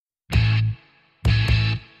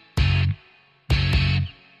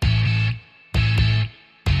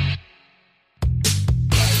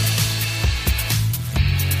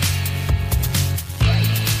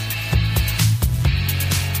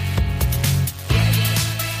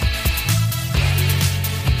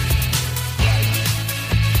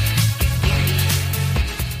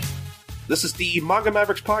This is the Manga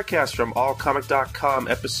Mavericks podcast from allcomic.com,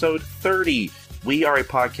 episode 30. We are a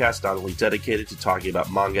podcast not only dedicated to talking about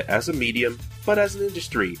manga as a medium, but as an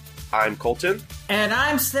industry. I'm Colton. And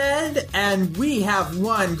I'm Sid, and we have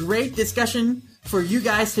one great discussion for you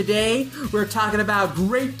guys today. We're talking about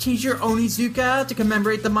Great Teacher Onizuka to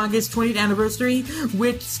commemorate the manga's 20th anniversary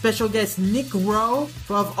with special guest Nick Rowe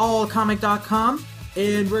of allcomic.com.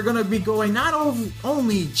 And we're going to be going not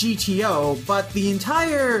only GTO, but the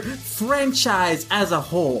entire franchise as a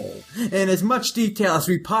whole, in as much detail as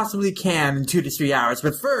we possibly can in 2 to 3 hours.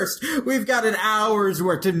 But first, we've got an hour's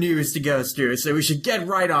worth of news to go through, so we should get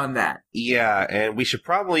right on that. Yeah, and we should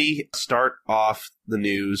probably start off the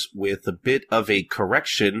news with a bit of a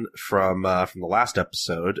correction from the last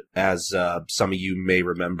episode. As some of you may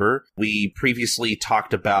remember, we previously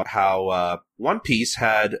talked about how One Piece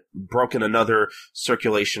had broken another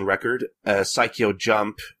circulation record. Saikyo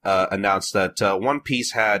Jump announced that One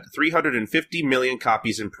Piece had 350 million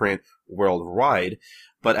copies in print worldwide.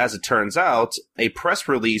 But as it turns out, a press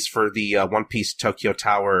release for the One Piece Tokyo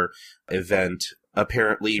Tower event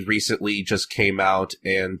apparently recently just came out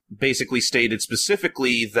and basically stated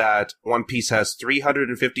specifically that One Piece has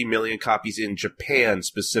 350 million copies in Japan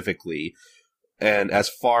specifically. And as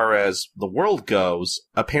far as the world goes,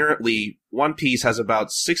 apparently One Piece has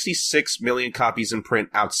about 66 million copies in print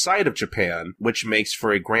outside of Japan, which makes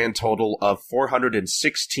for a grand total of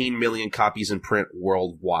 416 million copies in print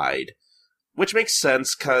worldwide. Which makes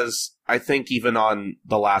sense, because I think even on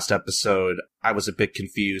the last episode, I was a bit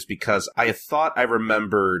confused, because I thought I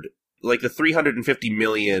remembered, like, the 350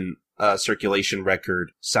 million circulation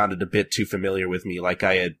record sounded a bit too familiar with me, like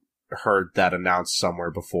I had heard that announced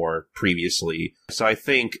somewhere before previously. So I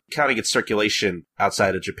think counting its circulation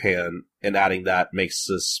outside of Japan and adding that makes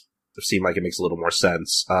this seem like it makes a little more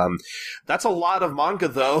sense. That's a lot of manga,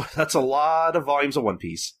 though. That's a lot of volumes of One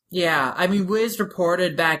Piece. Yeah, I mean, Wiz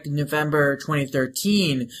reported back in November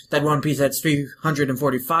 2013 that One Piece had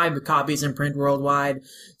 345 copies in print worldwide.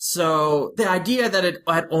 So the idea that it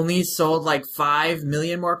had only sold like 5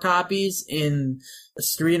 million more copies in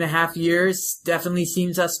 3.5 years definitely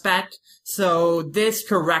seems suspect. So this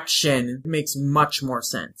correction makes much more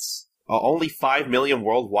sense. Only 5 million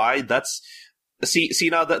worldwide? That's... See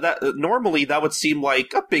now that normally that would seem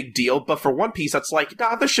like a big deal, but for One Piece that's like,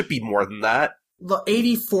 nah, there should be more than that. The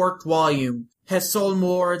 84th volume has sold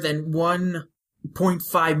more than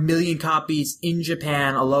 1.5 million copies in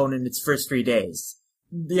Japan alone in its first 3 days.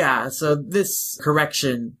 Yeah, so this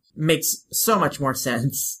correction makes so much more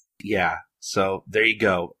sense. Yeah, so there you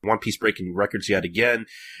go. One Piece breaking records yet again.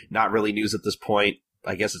 Not really news at this point.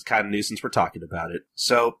 I guess it's kind of news since we're talking about it.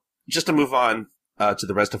 So, just to move on to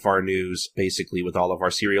the rest of our news, basically with all of our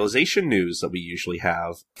serialization news that we usually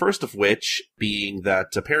have. First of which being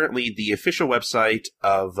that apparently the official website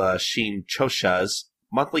of Shin Chosha's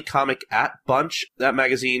monthly comic at Bunch, that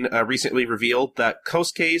magazine recently revealed that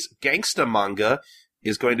Kosuke's Gangsta manga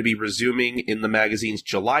is going to be resuming in the magazine's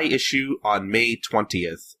July issue on May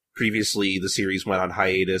 20th. Previously, the series went on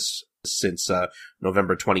hiatus since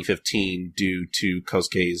November 2015 due to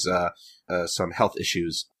Kosuke's some health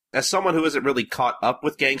issues. As someone who isn't really caught up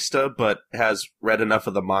with Gangsta, but has read enough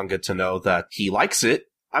of the manga to know that he likes it,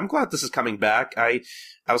 I'm glad this is coming back. I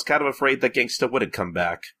was kind of afraid that Gangsta wouldn't come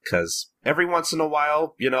back, because every once in a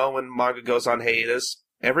while, you know, when manga goes on hiatus,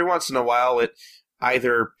 every once in a while it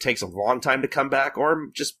either takes a long time to come back, or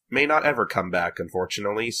just may not ever come back,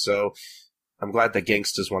 unfortunately. So I'm glad that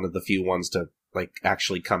Gangsta's one of the few ones to, like,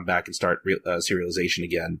 actually come back and start serialization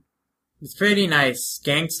again. It's pretty nice.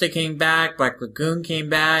 Gangsta came back, Black Lagoon came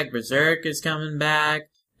back, Berserk is coming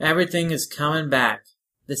back. Everything is coming back.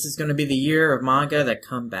 This is going to be the year of manga that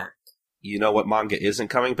come back. You know what manga isn't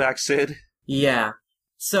coming back, Sid? Yeah.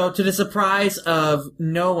 So, to the surprise of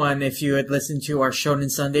no one, if you had listened to our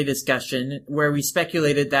Shonen Sunday discussion, where we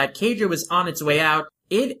speculated that Keijo was on its way out,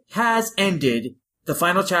 it has ended. The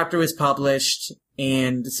final chapter was published,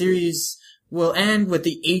 and the series will end with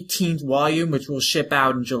the 18th volume, which will ship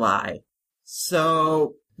out in July.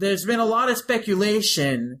 So, there's been a lot of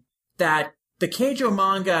speculation that the Keijo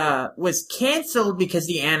manga was cancelled because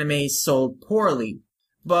the anime sold poorly.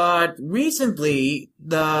 But recently,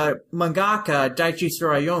 the mangaka Daichi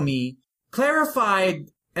Tsuruyomi clarified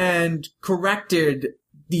and corrected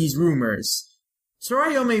these rumors.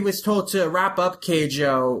 Tsuruyomi was told to wrap up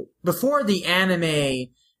Keijo before the anime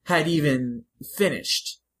had even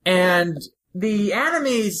finished. And the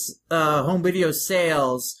anime's home video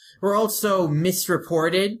sales were also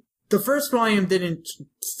misreported. The first volume didn't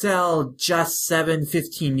sell just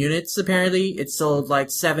 715 units, apparently. It sold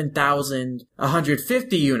like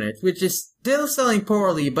 7,150 units, which is still selling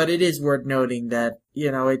poorly, but it is worth noting that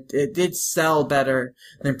it did sell better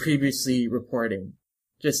than previously reporting.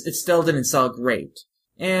 Just, it still didn't sell great.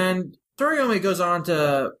 And Tsuriomi goes on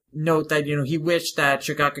to note that, he wished that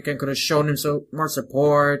Shogakukan could have shown him more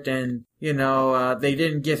support and, they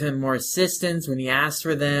didn't give him more assistance when he asked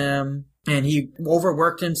for them. And he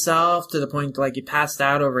overworked himself to the point, he passed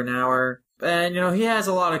out over an hour. And, he has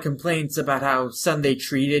a lot of complaints about how Sunday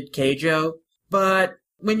treated Keijo. But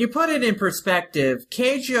when you put it in perspective,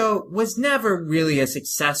 Keijo was never really a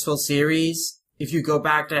successful series. If you go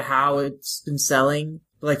back to how it's been selling,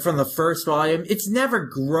 from the first volume, it's never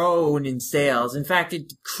grown in sales. In fact, it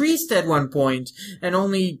decreased at one point and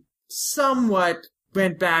only somewhat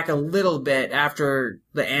went back a little bit after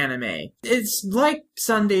the anime. It's like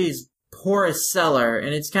Sunday's poorest seller,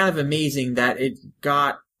 and it's kind of amazing that it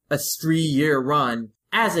got a 3-year run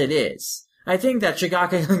as it is. I think that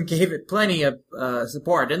Shogakukan gave it plenty of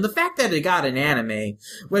support, and the fact that it got an anime,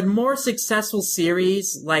 when more successful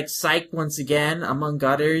series like Psych once again, among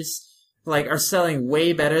others, are selling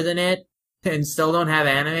way better than it and still don't have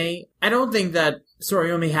anime, I don't think that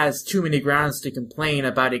Tsuriomi has too many grounds to complain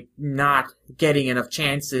about it not getting enough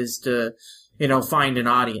chances to, find an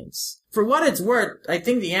audience. For what it's worth, I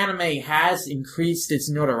think the anime has increased its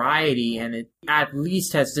notoriety and it at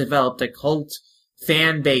least has developed a cult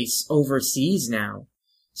fan base overseas now.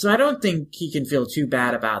 So I don't think he can feel too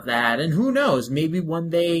bad about that. And who knows, maybe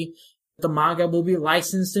one day the manga will be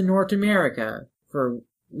licensed in North America for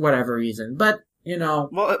whatever reason. But,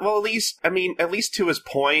 Well, at least to his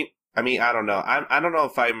point, I don't know. I don't know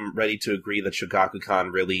if I'm ready to agree that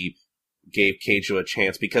Shogakukan really gave Keijo a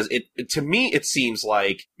chance, because to me it seems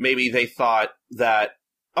like maybe they thought that,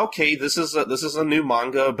 okay, this is a new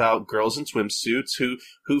manga about girls in swimsuits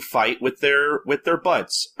who fight with their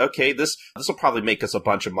butts. Okay, this will probably make us a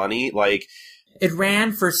bunch of money. It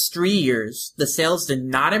ran for 3 years. The sales did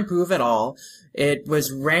not improve at all. It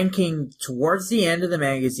was ranking towards the end of the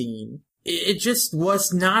magazine. It just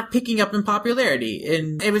was not picking up in popularity,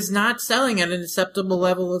 and it was not selling at an acceptable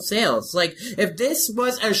level of sales. If this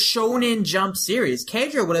was a Shonen Jump series,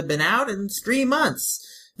 Keijo would have been out in 3 months.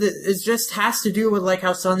 It just has to do with,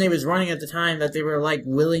 how Sunday was running at the time, that they were,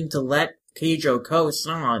 willing to let Keijo coast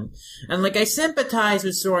on. And, I sympathize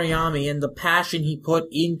with Tsuriomi and the passion he put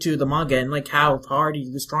into the manga and, how hard he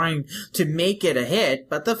was trying to make it a hit.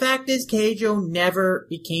 But the fact is, Keijo never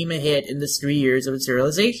became a hit in the 3 years of its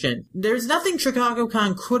serialization. There's nothing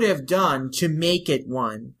Shogakukan could have done to make it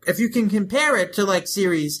one. If you can compare it to,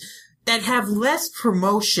 series that have less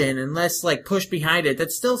promotion and less, push behind it,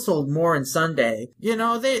 that still sold more in Sunday,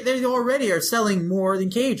 they already are selling more than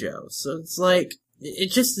Keijo. So it's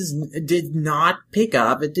it just did not pick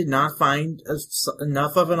up. It did not find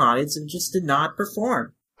enough of an audience. It just did not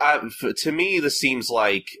perform. To me, it seems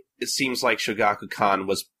like Shogakukan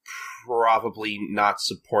was probably not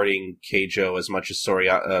supporting Keijo as much as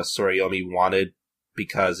Tsuriomi wanted,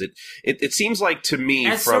 because it seems like to me,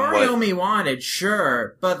 as from Tsuriomi wanted,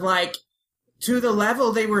 sure, but to the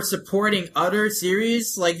level they were supporting other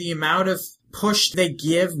series, the amount of push they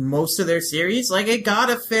give most of their series, it got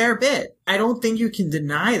a fair bit. I don't think you can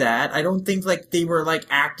deny that. I don't think they were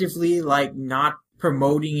actively not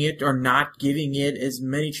promoting it or not giving it as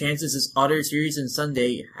many chances as other series in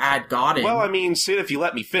Sunday had gotten. Well, Sid, if you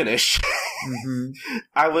let me finish. Mm-hmm.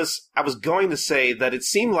 I was going to say that it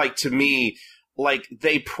seemed like to me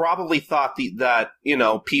they probably thought that,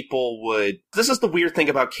 people would... This is the weird thing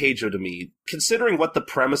about Keijo to me. Considering what the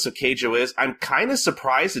premise of Keijo is, I'm kind of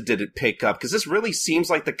surprised it didn't pick up, because this really seems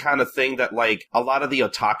like the kind of thing that, a lot of the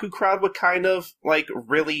otaku crowd would kind of,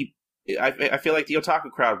 really... I feel like the otaku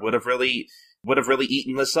crowd would have really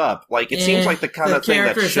eaten this up. It seems like the kind of thing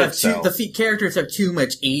that should sell. The characters have too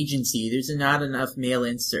much agency. There's not enough male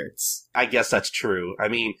inserts. I guess that's true.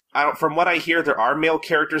 From what I hear, there are male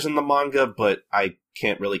characters in the manga, but I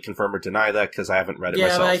can't really confirm or deny that because I haven't read it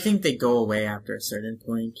myself. Yeah, but I think they go away after a certain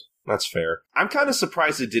point. That's fair. I'm kind of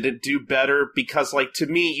surprised it didn't do better because, to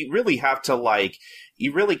me, you really have to,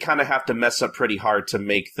 you really kind of have to mess up pretty hard to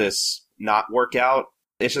make this not work out.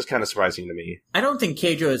 It's just kind of surprising to me. I don't think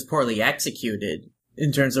Keijo is poorly executed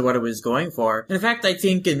in terms of what it was going for. In fact, I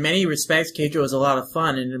think in many respects, Keijo is a lot of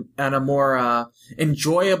fun and a more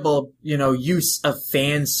enjoyable, use of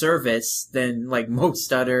fan service than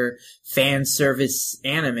most other fan service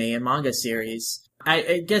anime and manga series.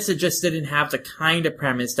 I guess it just didn't have the kind of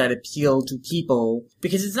premise that appealed to people,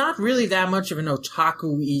 because it's not really that much of an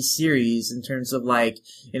otaku-y series in terms of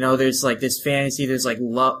there's this fantasy, there's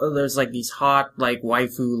there's these hot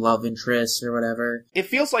waifu love interests or whatever. It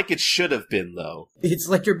feels like it should have been, though. It's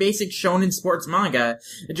your basic shonen sports manga.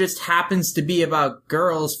 It just happens to be about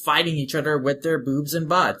girls fighting each other with their boobs and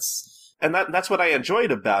butts. And that's what I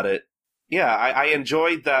enjoyed about it. Yeah, I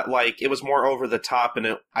enjoyed that, like, it was more over the top,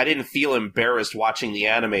 and I didn't feel embarrassed watching the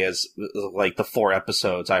anime as, like, the 4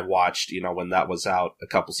 episodes I watched, when that was out a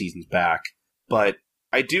couple seasons back. But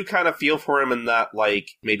I do kind of feel for him in that,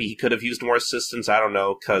 like, maybe he could have used more assistance, I don't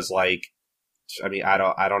know, because, like, I mean, I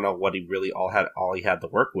don't know what he really all he had to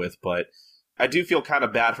work with, but I do feel kind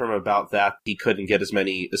of bad for him about that. He couldn't get as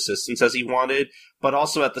many assistants as he wanted, but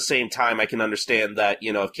also at the same time, I can understand that,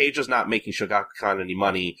 if Keijo's not making Shogakukan any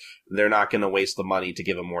money, they're not going to waste the money to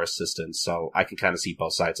give him more assistants, so I can kind of see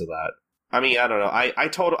both sides of that. I mean, I don't know.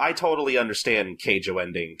 I totally understand Keijo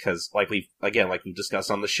ending, because like we've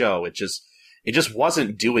discussed on the show, it just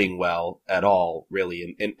wasn't doing well at all,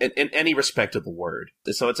 really, in any respect of the word.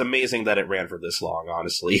 So it's amazing that it ran for this long,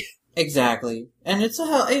 honestly. Exactly. And it's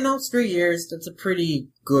 3 years. That's a pretty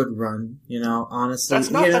good run, honestly.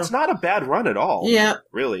 That's not a bad run at all. Yeah.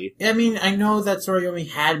 Really. I mean, I know that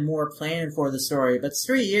Tsuruyomi had more planned for the story, but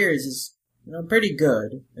 3 years is, pretty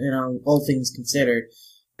good, all things considered.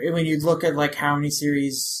 When you look at, like, how many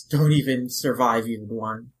series don't even survive even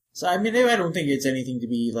one. So, I mean, I don't think it's anything to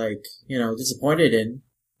be, like, disappointed in.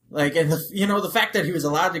 Like, and the fact that he was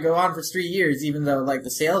allowed to go on for 3 years, even though, like,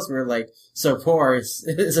 the sales were, like, so poor is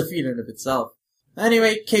a feat in of itself.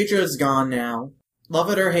 Anyway, Keijo's gone now. Love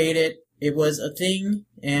it or hate it, it was a thing,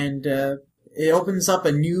 and, it opens up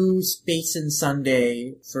a new space in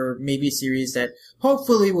Sunday for maybe a series that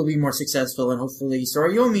hopefully will be more successful, and hopefully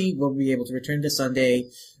Tsuruyomi will be able to return to Sunday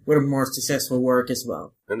with a more successful work as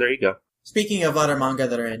well. And there you go. Speaking of other manga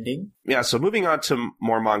that are ending. Yeah, so moving on to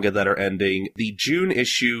more manga that are ending, the June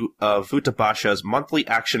issue of Futabasha's monthly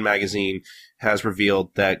action magazine has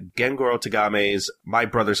revealed that Gengoro Tagame's My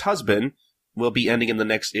Brother's Husband will be ending in the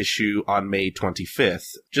next issue on May 25th.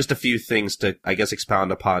 Just a few things to, I guess,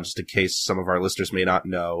 expound upon, just in case some of our listeners may not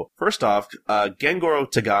know. First off, Gengoro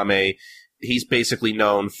Tagame, he's basically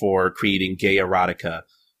known for creating gay erotica,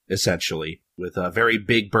 essentially, with very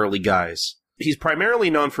big, burly guys. He's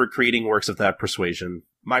primarily known for creating works of that persuasion.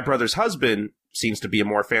 My Brother's Husband seems to be a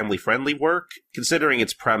more family-friendly work, considering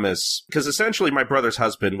its premise, because essentially My Brother's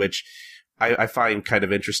Husband, which I find kind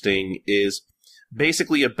of interesting, is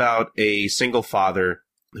basically about a single father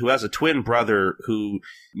who has a twin brother who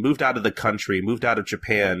moved out of the country, moved out of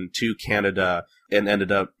Japan to Canada, and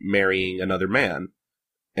ended up marrying another man.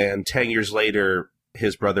 And 10 years later,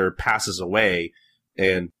 his brother passes away,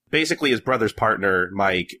 and basically, his brother's partner,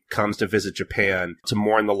 Mike, comes to visit Japan to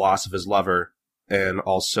mourn the loss of his lover, and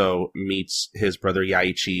also meets his brother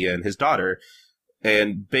Yaichi and his daughter.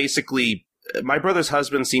 And basically, My Brother's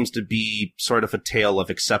Husband seems to be sort of a tale of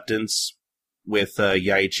acceptance, with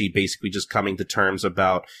Yaichi basically just coming to terms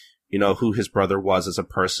about, who his brother was as a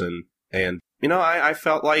person. And, I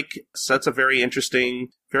felt like that's a very interesting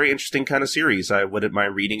kind of series. I wouldn't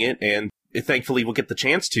mind reading it, and thankfully we'll get the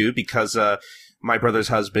chance to, because My Brother's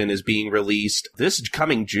Husband is being released this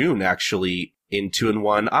coming June, actually, in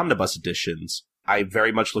 2-in-1 omnibus editions. I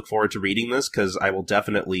very much look forward to reading this, because I will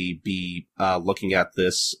definitely be looking at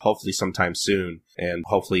this hopefully sometime soon. And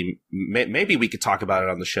hopefully, maybe we could talk about it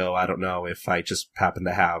on the show. I don't know if I just happen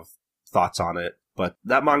to have thoughts on it. But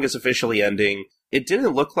that manga's officially ending. It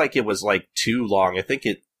didn't look like it was, like, too long. I think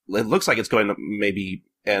it looks like it's going to maybe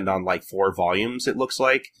end on like 4 volumes, it looks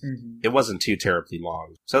like. Mm-hmm. It wasn't too terribly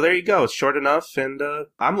long. So there you go. It's short enough, and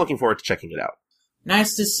I'm looking forward to checking it out.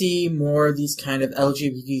 Nice to see more of these kind of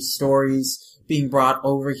LGBT stories being brought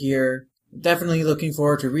over here. Definitely looking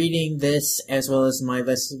forward to reading this, as well as my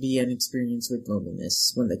lesbian experience with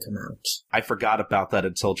loneliness when they come out. I forgot about that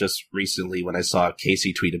until just recently when I saw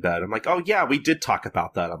Casey tweet about it. I'm like, oh yeah, we did talk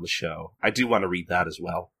about that on the show. I do want to read that as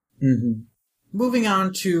well. Mm-hmm. Moving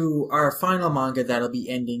on to our final manga that'll be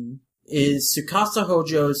ending is Tsukasa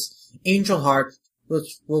Hojo's Angel Heart,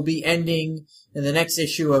 which will be ending in the next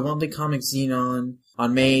issue of Monthly Comic Xenon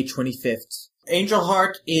on May 25th. Angel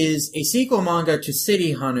Heart is a sequel manga to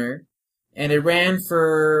City Hunter, and it ran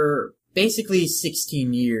for basically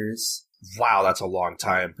 16 years. Wow, that's a long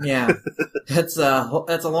time. Yeah, that's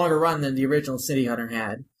a longer run than the original City Hunter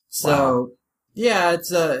had. So, wow. Yeah,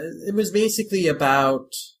 it was basically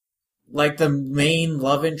about, like, the main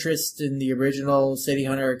love interest in the original City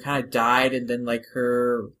Hunter kind of died, and then, like,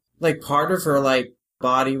 part of her, like,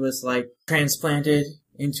 body was, like, transplanted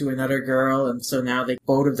into another girl, and so now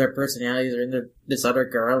both of their personalities are in this other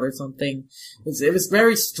girl or something. It was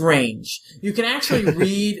very strange. You can actually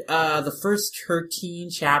read the first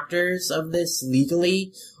 13 chapters of this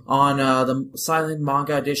legally on the Silent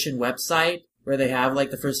Manga Edition website, where they have,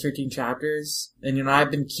 like, the first 13 chapters. And,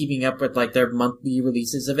 I've been keeping up with, like, their monthly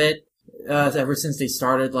releases of it. ever since they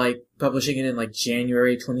started, like, publishing it in, like,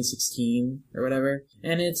 January 2016 or whatever.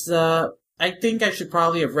 And it's, I think I should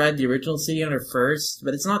probably have read the original City Hunter first,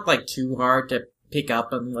 but it's not, like, too hard to pick up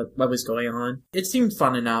on what was going on. It seemed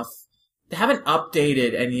fun enough. They haven't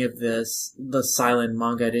updated any of the Silent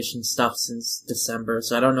Manga Edition stuff since December,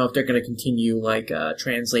 so I don't know if they're going to continue, like,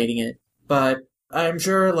 translating it. But I'm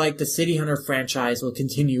sure, like, the City Hunter franchise will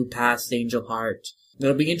continue past Angel Heart.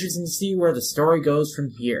 It'll be interesting to see where the story goes from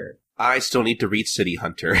here. I still need to read City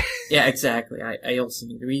Hunter. Yeah, exactly. I also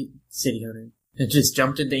need to read City Hunter. I just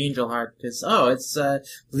jumped into Angel Heart because, it's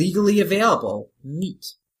legally available.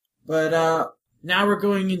 Neat. But now we're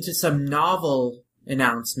going into some novel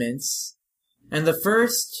announcements. And the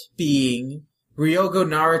first being Ryogo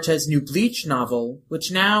Naruta's new Bleach novel, which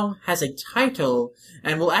now has a title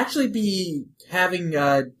and will actually be having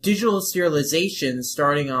digital serialization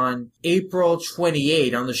starting on April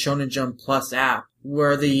 28 on the Shonen Jump Plus app,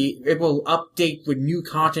 where it will update with new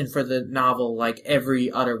content for the novel like every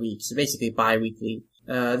other week, so basically bi-weekly.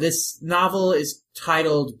 This novel is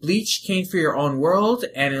titled Bleach Came for Your Own World,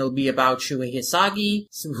 and it'll be about Shuhei Hisagi,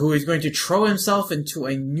 who is going to throw himself into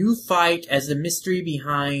a new fight as the mystery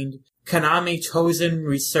behind Kaname Tozen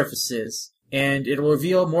resurfaces. And it will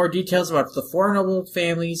reveal more details about the four noble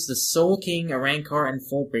families, the Soul King, Arrancar, and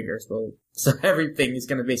Fullbringers. So everything is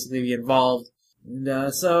going to basically be involved.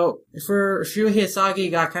 And, so, for Shuhei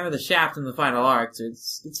Hisagi got kind of the shaft in the final arc, so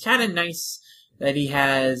it's kind of nice that he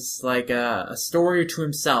has, like, a story to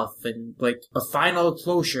himself and, like, a final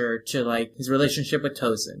closure to, like, his relationship with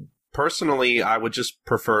Tozen. Personally, I would just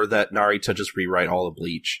prefer that Narita just rewrite all of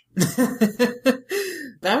Bleach.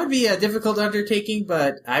 That would be a difficult undertaking,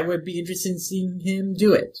 but I would be interested in seeing him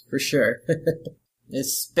do it, for sure.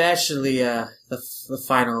 Especially, the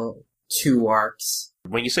final two arcs.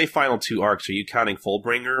 When you say final two arcs, are you counting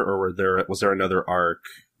Fullbringer, or was there another arc?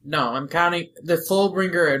 No, I'm counting the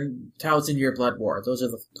Fullbringer and Thousand Year Blood War. Those are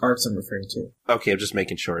the arcs I'm referring to. Okay, I'm just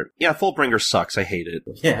making sure. Yeah, Fullbringer sucks. I hate it.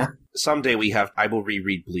 Yeah. Someday I will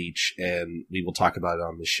reread Bleach, and we will talk about it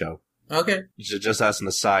on this show. Okay. Just as an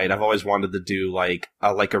aside, I've always wanted to do, like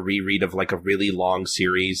a reread of, like, a really long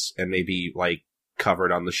series, and maybe, like,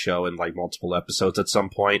 covered on the show in, like, multiple episodes at some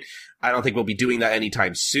point. I don't think we'll be doing that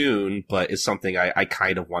anytime soon, but it's something I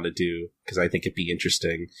kind of want to do, because I think it'd be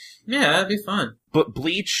interesting. Yeah, that'd be fun. But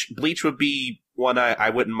Bleach would be one I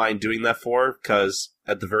wouldn't mind doing that for, because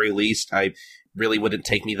at the very least, I really wouldn't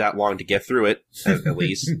take me that long to get through it, at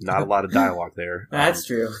least. Not a lot of dialogue there. That's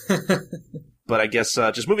true. But I guess,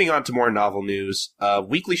 just moving on to more novel news,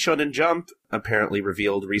 Weekly Shonen Jump apparently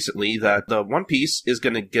revealed recently that the One Piece is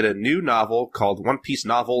going to get a new novel called One Piece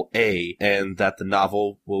Novel A, and that the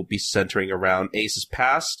novel will be centering around Ace's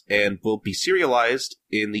past and will be serialized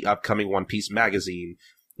in the upcoming One Piece magazine,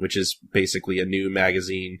 which is basically a new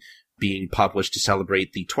magazine being published to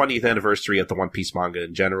celebrate the 20th anniversary of the One Piece manga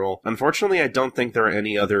in general. Unfortunately, I don't think there are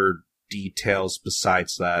any other details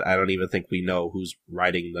besides that. I don't even think we know who's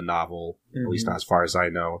writing the novel, at least not as far as I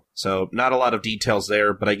know. So not a lot of details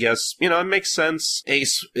there, but I guess, it makes sense.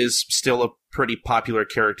 Ace is still a pretty popular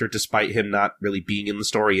character despite him not really being in the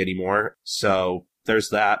story anymore. So there's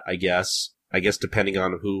that, I guess. I guess depending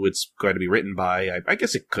on who it's going to be written by, I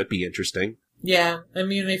guess it could be interesting. Yeah, I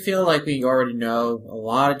mean, I feel like we already know a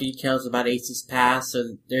lot of details about Ace's past,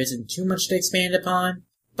 so there isn't too much to expand upon.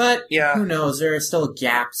 But yeah, who knows, there are still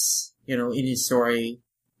gaps in his story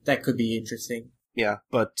that could be interesting. Yeah,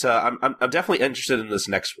 but I'm definitely interested in this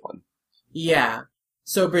next one. Yeah.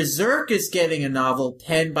 So Berserk is getting a novel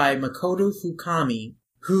penned by Makoto Fukami,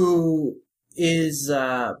 who is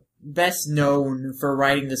best known for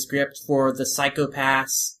writing the script for the Psycho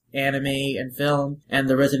Pass anime and film, and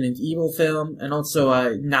the Resident Evil film, and also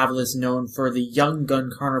a novelist known for the Young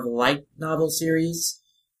Gun Carnival Light novel series.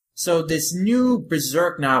 So this new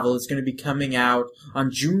Berserk novel is going to be coming out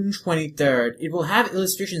on June 23rd. It will have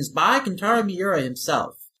illustrations by Kentaro Miura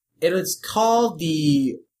himself. It is called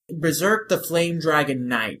the Berserk the Flame Dragon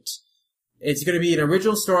Knight. It's going to be an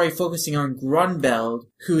original story focusing on Grunbeld,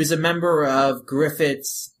 who is a member of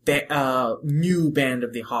Griffith's new Band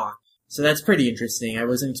of the Hawk. So that's pretty interesting. I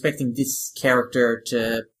wasn't expecting this character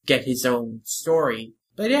to get his own story.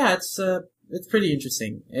 But yeah, it's pretty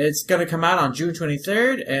interesting. It's going to come out on June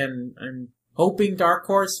 23rd, and I'm hoping Dark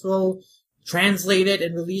Horse will translate it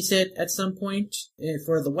and release it at some point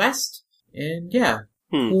for the West. And yeah,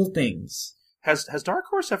 cool things. Has Dark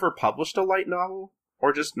Horse ever published a light novel?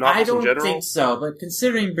 Or just novels in general? I don't think so, but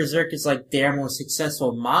considering Berserk is like their most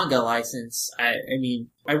successful manga license, I mean,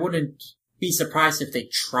 I wouldn't be surprised if they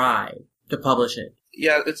try to publish it.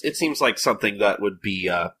 Yeah, it seems like something that would be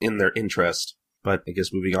in their interest. But I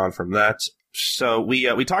guess moving on from that, So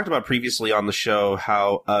we talked about previously on the show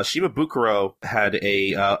how Shimabukuro had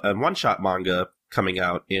a one-shot manga coming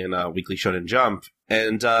out in Weekly Shonen Jump,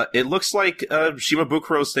 and it looks like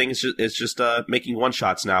Shimabukuro's thing is just making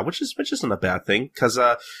one-shots now, which isn't a bad thing, because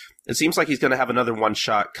it seems like he's going to have another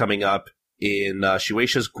one-shot coming up in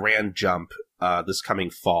Shueisha's Grand Jump this coming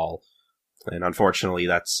fall, and unfortunately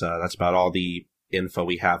that's about all the info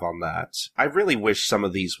we have on that. I really wish some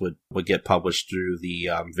of these would get published through the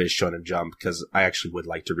Viz Shonen Jump, because I actually would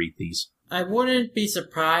like to read these. I wouldn't be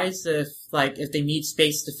surprised if they need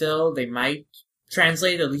space to fill, they might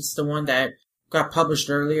translate at least the one that got published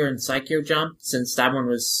earlier in Psycho Jump, since that one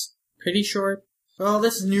was pretty short. Well,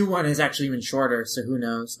 this new one is actually even shorter, so who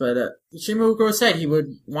knows. But Shimabukuro said he would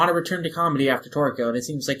want to return to comedy after Toriko, and it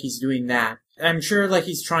seems like he's doing that. I'm sure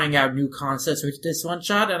he's trying out new concepts with this one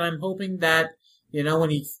shot, and I'm hoping that when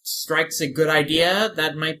he strikes a good idea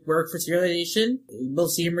that might work for serialization, we'll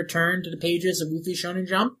see him return to the pages of Weekly Shonen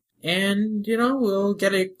Jump, and, we'll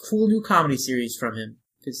get a cool new comedy series from him,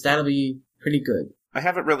 because that'll be pretty good. I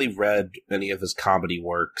haven't really read any of his comedy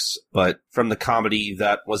works, but from the comedy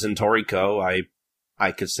that was in Toriko,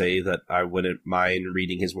 I could say that I wouldn't mind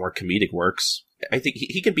reading his more comedic works. I think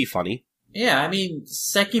he can be funny. Yeah, I mean,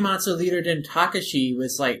 Sekimatsu Leader Den Takashi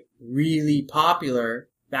was, really popular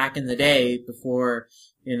back in the day before,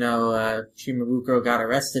 Shimabukuro got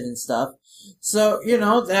arrested and stuff. So,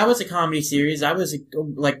 that was a comedy series. That was,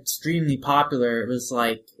 extremely popular. It was,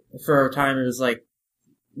 for a time, it was,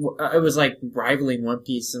 rivaling One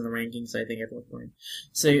Piece in the rankings, I think, at one point.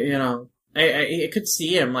 So, I could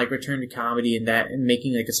see him, return to comedy and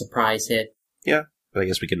making, a surprise hit. Yeah, but I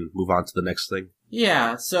guess we can move on to the next thing.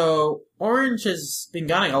 Yeah, so Orange has been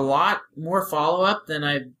getting a lot more follow-up than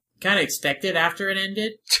I kind of expected after it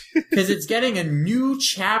ended. Because it's getting a new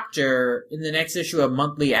chapter in the next issue of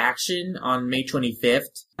Monthly Action on May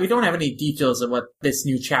 25th. We don't have any details of what this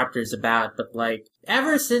new chapter is about, but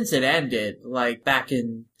ever since it ended, back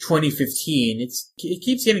in 2015, it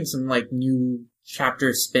keeps getting some new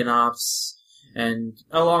chapter spin-offs and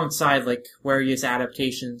alongside various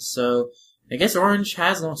adaptations. So I guess Orange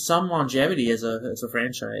has some longevity as a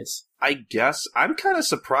franchise. I guess I'm kind of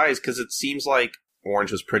surprised, because it seems like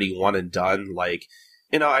Orange was pretty one and done.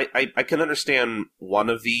 I can understand one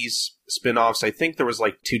of these spin-offs. I think there was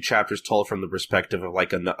 2 chapters told from the perspective of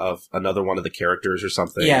of another one of the characters or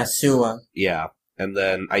something. Yeah, Suwa. Yeah. And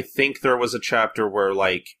then I think there was a chapter where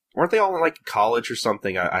weren't they all in college or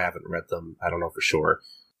something? I haven't read them. I don't know for sure.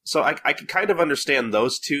 So I can kind of understand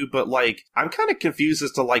those two, but I'm kind of confused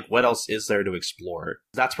as to what else is there to explore.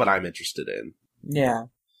 That's what I'm interested in. Yeah.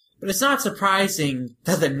 But it's not surprising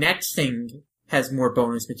that the next thing has more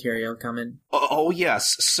bonus material coming. Oh,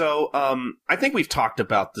 yes. So, I think we've talked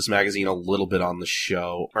about this magazine a little bit on the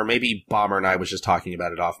show, or maybe Bomber and I was just talking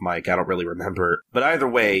about it off mic. I don't really remember. But either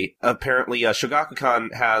way, apparently,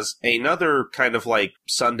 Shogakukan has another kind of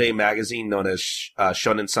Sunday magazine known as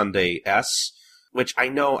Shonen Sunday S, which I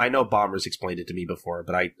know Bomber's explained it to me before,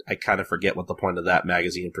 but I kind of forget what the point of that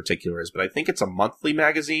magazine in particular is. But I think it's a monthly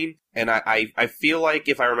magazine, and I feel like,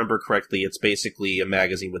 if I remember correctly, it's basically a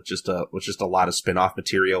magazine with just a lot of spin-off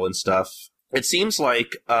material and stuff. It seems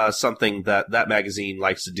like something that magazine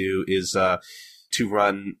likes to do is to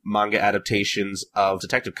run manga adaptations of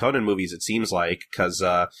Detective Conan movies, it seems like, because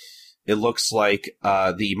it looks like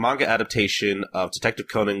the manga adaptation of Detective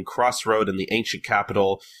Conan Crossroad and the Ancient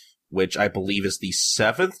Capital, which I believe is the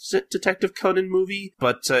 7th Detective Conan movie.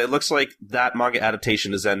 But it looks like that manga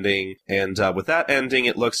adaptation is ending, and with that ending,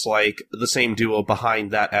 it looks like the same duo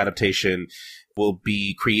behind that adaptation will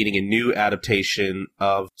be creating a new adaptation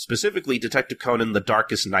of specifically Detective Conan The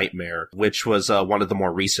Darkest Nightmare, which was one of the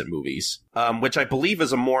more recent movies, which I believe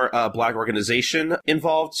is a more Black organization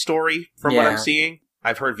involved story from what I'm seeing.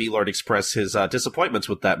 I've heard V-Lord express his disappointments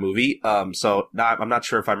with that movie, so now I'm not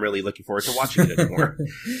sure if I'm really looking forward to watching it anymore.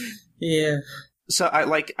 Yeah. So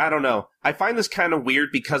I don't know. I find this kind of weird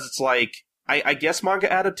because it's I guess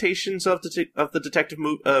manga adaptations of the Detective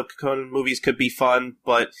Conan movies could be fun,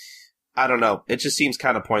 but I don't know. It just seems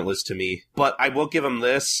kind of pointless to me. But I will give them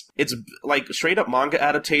this. It's straight up manga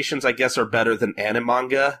adaptations, I guess, are better than anime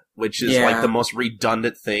manga, which is the most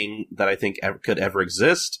redundant thing that I think could ever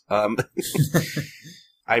exist.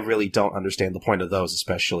 I really don't understand the point of those,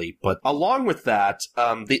 especially. But along with that,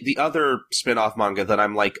 the other spin-off manga that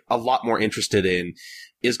I'm a lot more interested in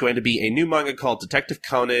is going to be a new manga called Detective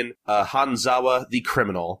Conan Hanzawa the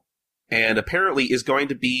Criminal. And apparently is going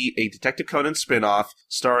to be a Detective Conan spin-off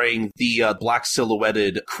starring the black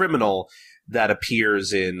silhouetted criminal that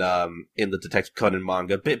appears in the Detective Conan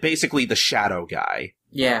manga. Basically the shadow guy.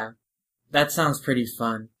 Yeah. That sounds pretty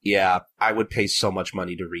fun. Yeah, I would pay so much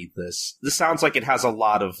money to read this. This sounds like it has a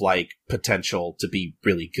lot of, potential to be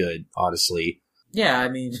really good, honestly. Yeah, I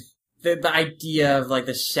mean, the idea of,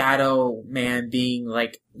 the Shadow Man being,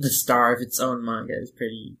 the star of its own manga is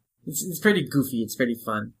pretty... It's pretty goofy. It's pretty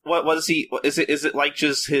fun. What is he? Is it like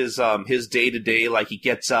just his day to day? Like he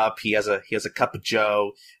gets up, he has a cup of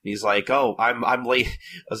Joe, and he's like, "Oh, I'm late."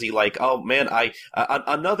 Is he like, "Oh man,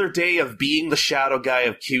 another day of being the shadow guy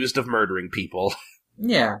accused of murdering people"?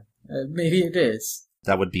 Yeah, maybe it is.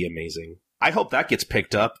 That would be amazing. I hope that gets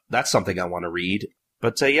picked up. That's something I want to read.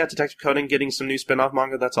 But yeah, Detective Conan getting some new spin-off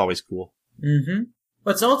manga. That's always cool. Mm-hmm.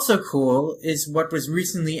 What's also cool is what was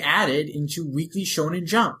recently added into Weekly Shonen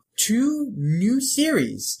Jump. 2 new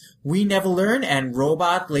series, We Never Learn and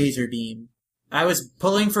Robot Laserbeam. I was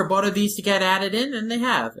pulling for both of these to get added in, and they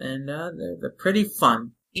have, and they're pretty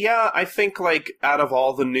fun. Yeah, I think, out of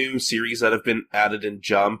all the new series that have been added in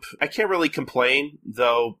Jump, I can't really complain,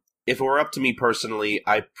 though if it were up to me personally,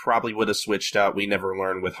 I probably would have switched out We Never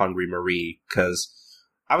Learn with Hungry Marie, because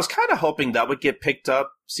I was kind of hoping that would get picked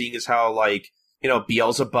up, seeing as how,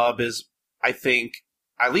 Beelzebub is, I think,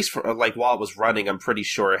 at least for, while it was running, I'm pretty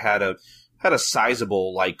sure it had a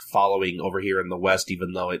sizable, following over here in the West,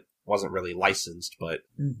 even though it wasn't really licensed. But,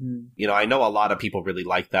 I know a lot of people really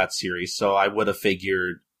like that series, so I would have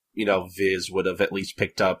figured, Viz would have at least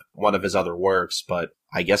picked up one of his other works, but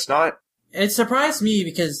I guess not. It surprised me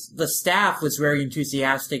because the staff was very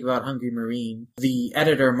enthusiastic about Hungry Marine, the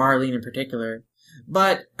editor, Marlene in particular.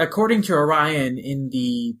 But according to Orion, in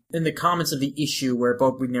the comments of the issue where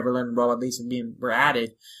both We Never Learn and Robot Laserbeam were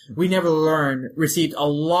added, We Never Learn received a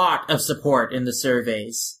lot of support in the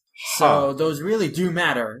surveys. So those really do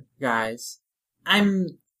matter, guys.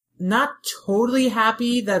 I'm not totally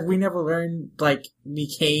happy that We Never Learn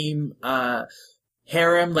became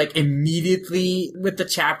harem immediately with the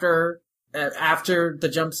chapter after the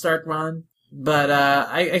Jumpstart run. But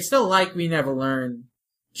I still like We Never Learn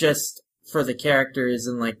just for the characters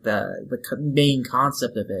and the main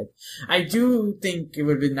concept of it. I do think it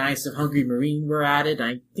would have been nice if Hungry Marine were added.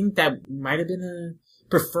 I think that might have been a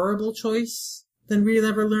preferable choice than We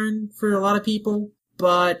Never Learn for a lot of people.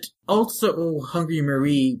 But also Hungry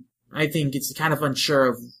Marie, I think it's kind of unsure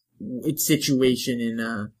of its situation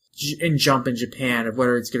in Jump in Japan, of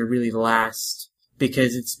whether it's going to really last,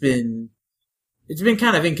 because it's been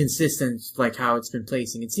kind of inconsistent, how it's been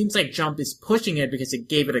placing. It seems like Jump is pushing it because it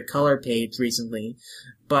gave it a color page recently,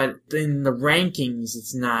 but in the rankings,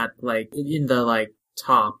 it's not, in the,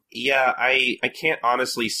 top. Yeah, I can't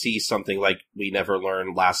honestly see something like We Never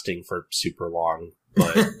Learn lasting for super long,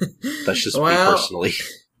 but that's just me personally.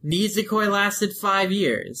 Nisekoi lasted 5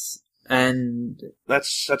 years, and...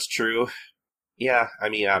 That's true. Yeah, I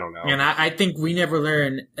mean, I don't know. And I think We Never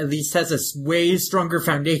Learn at least has a way stronger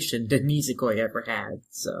foundation than Nisekoi ever had,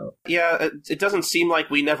 so... Yeah, it doesn't seem like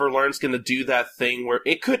We Never Learn's gonna do that thing where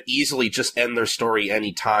it could easily just end their story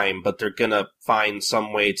any time, but they're gonna find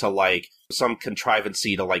some way to, some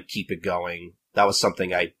contrivancy to, keep it going. That was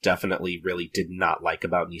something I definitely really did not like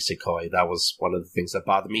about Nisekoi. That was one of the things that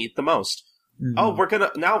bothered me the most. Mm-hmm. Oh, we're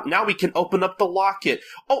gonna, now we can open up the locket.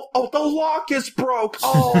 Oh, the lock is broke.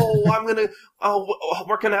 Oh,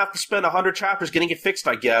 we're gonna have to spend 100 chapters getting it fixed,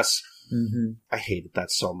 I guess. Mm-hmm. I hated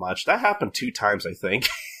that so much. That happened 2 times, I think.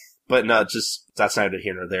 But no, that's neither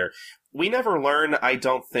here nor there. We Never Learn, I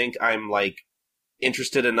don't think I'm,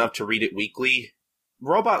 interested enough to read it weekly.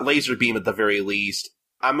 Robot Laserbeam at the very least.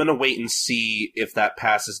 I'm gonna wait and see if that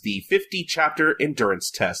passes the 50 chapter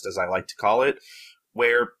endurance test, as I like to call it,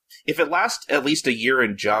 where if it lasts at least a year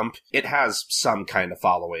in Jump, it has some kind of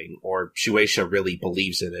following, or Shueisha really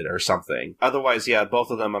believes in it or something. Otherwise, yeah, both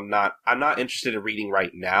of them I'm not interested in reading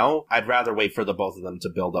right now. I'd rather wait for the both of them to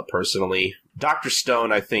build up personally. Dr.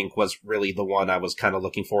 Stone, I think, was really the one I was kind of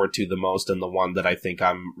looking forward to the most, and the one that I think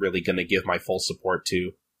I'm really gonna give my full support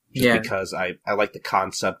to. Because I like the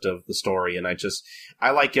concept of the story, and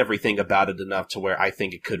I like everything about it enough to where I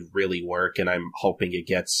think it could really work, and I'm hoping it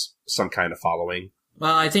gets some kind of following.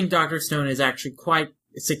 Well, I think Dr. Stone is actually quite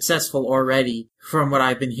successful already from what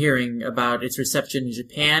I've been hearing about its reception in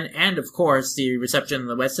Japan, and of course the reception in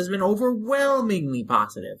the West has been overwhelmingly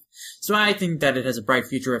positive. So I think that it has a bright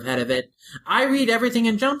future ahead of it. I read everything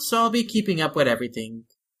in Jump, so I'll be keeping up with everything,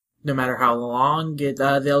 no matter how long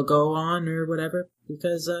they'll go on or whatever,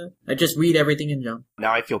 because I just read everything in Jump.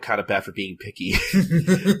 Now I feel kind of bad for being picky.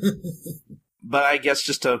 But I guess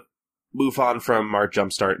just to move on from our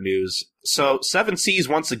Jumpstart news. So, 7 Seas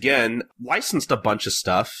once again licensed a bunch of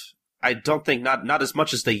stuff. I don't think not as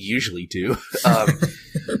much as they usually do.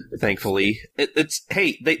 Thankfully,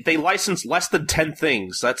 they license less than 10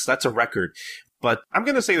 things. That's a record. But I'm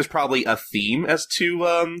going to say there's probably a theme as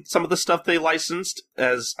to some of the stuff they licensed,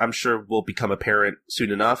 as I'm sure will become apparent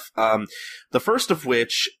soon enough. The first of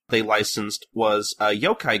which they licensed was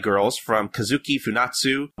Yokai Girls from Kazuki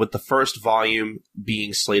Funatsu, with the first volume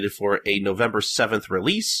being slated for a November 7th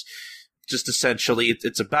release. Just essentially,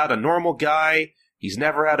 it's about a normal guy. He's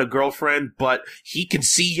never had a girlfriend, but he can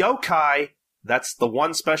see yokai. That's the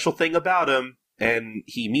one special thing about him. And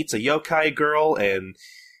he meets a yokai girl, and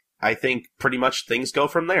I think pretty much things go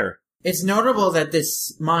from there. It's notable that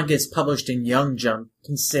this manga is published in Young Jump,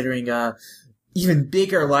 considering a even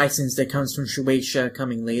bigger license that comes from Shueisha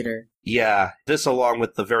coming later. Yeah, this along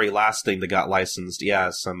with the very last thing that got licensed.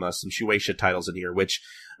 Yeah, some Shueisha titles in here, which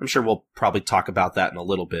I'm sure we'll probably talk about that in a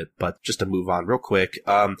little bit. But just to move on real quick,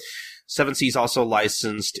 Seven Seas also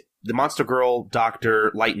licensed the Monster Girl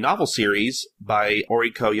Doctor light novel series by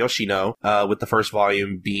Oriko Yoshino, with the first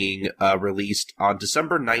volume being released on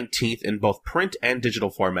December 19th in both print and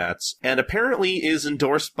digital formats, and apparently is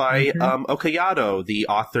endorsed by Okayado, the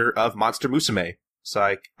author of Monster Musume.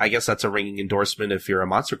 So I guess that's a ringing endorsement if you're a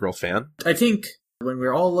Monster Girl fan. I think when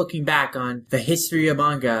we're all looking back on the history of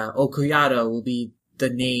manga, Okayado will be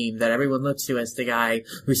the name that everyone looks to as the guy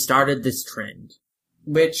who started this trend.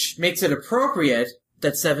 Which makes it appropriate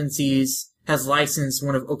that Seven Seas has licensed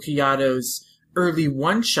one of Okayado's early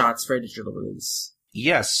one-shots for a digital release.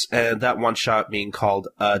 Yes, and that one-shot being called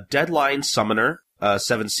Deadline Summoner.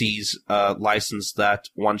 Seven Seas licensed that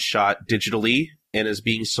one-shot digitally and is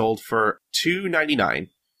being sold for $2.99,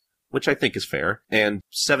 which I think is fair. And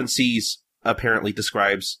Seven Seas apparently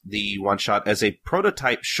describes the one-shot as a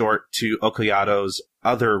prototype short to Okayado's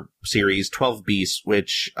other series, 12 Beasts,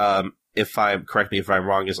 which, correct me if I'm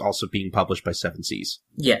wrong, is also being published by Seven Seas.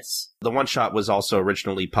 Yes. The one-shot was also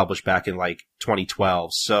originally published back in,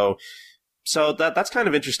 2012, so that's kind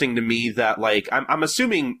of interesting to me that, I'm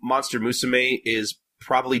assuming Monster Musume is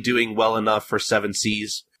probably doing well enough for Seven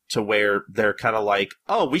Seas to where they're kind of like,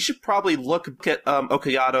 oh, we should probably look at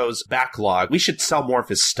Okayado's backlog. We should sell more of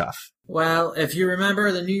his stuff. Well, if you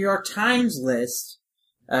remember the New York Times list,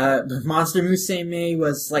 Monster Musume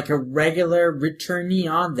was like a regular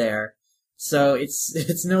returnee on there. So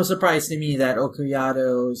it's no surprise to me that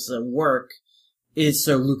Okayado's work is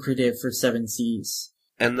so lucrative for Seven Seas.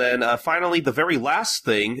 And then finally, the very last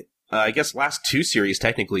thing, I guess last two series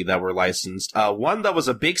technically that were licensed. One that was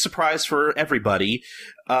a big surprise for everybody.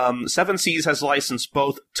 Seven Seas has licensed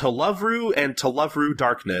both To Love Ru and To Love Ru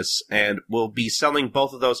Darkness, and will be selling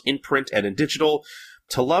both of those in print and in digital.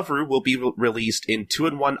 To Love Ru will be released in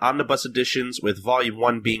 2-in-1 omnibus editions, with Volume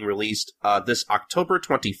 1 being released this October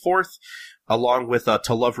 24th, along with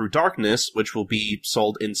To Love Ru Darkness, which will be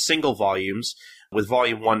sold in single volumes, with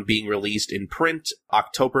Volume 1 being released in print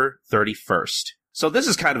October 31st. So this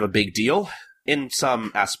is kind of a big deal in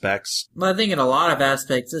some aspects. Well, I think in a lot of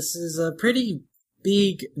aspects, this is a pretty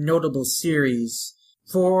big, notable series.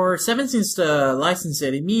 For Seven Seas to license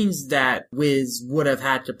it, it means that Wiz would have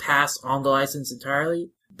had to pass on the license entirely.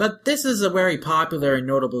 But this is a very popular and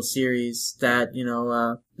notable series that,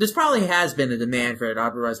 this probably has been a demand for it,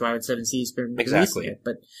 otherwise why would Seven Seas been releasing it?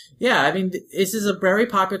 But yeah, I mean, this is a very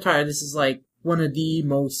popular title. This is one of the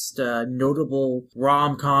most notable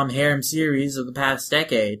rom-com harem series of the past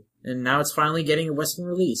decade, and now it's finally getting a Western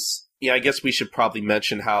release. Yeah, I guess we should probably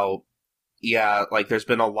mention how, there's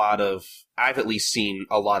been I've at least seen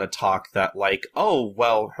a lot of talk that I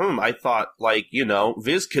thought,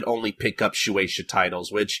 Viz could only pick up Shueisha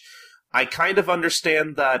titles, which I kind of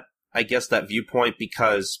understand that, I guess, that viewpoint,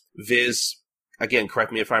 because Viz, again,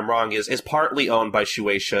 correct me if I'm wrong, is partly owned by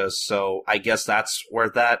Shueisha, so I guess that's where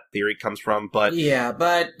that theory comes from, but... Yeah,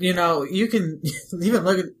 but, you can even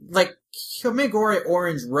look at, Himegori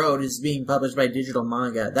Orange Road is being published by Digital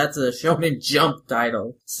Manga. That's a Shonen Jump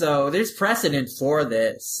title. So there's precedent for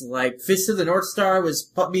this. Fist of the North Star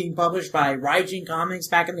was being published by Raijin Comics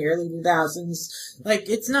back in the early 2000s.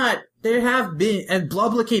 It's not... There have been... And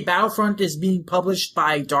Blubblicate Battlefront is being published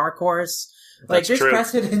by Dark Horse. There's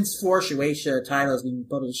precedence for Shueisha titles being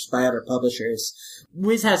published by other publishers.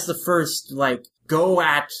 Wiz has the first, go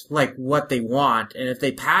at, what they want, and if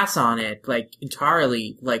they pass on it,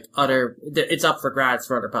 entirely, it's up for grabs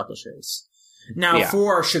for other publishers. Now,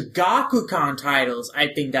 for Shogakukan titles, I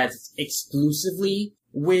think that's exclusively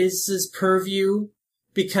Wiz's purview,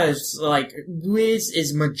 because, Wiz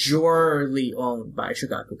is majorly owned by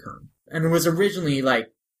Shogakukan. And it was originally,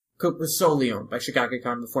 was solely owned by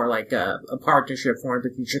Shogakukan before, a partnership formed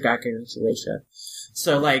between Shogakukan and Shueisha.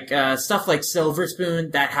 So, stuff like Silver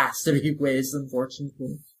Spoon, that has to be Wiz,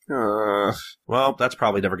 unfortunately. Well, that's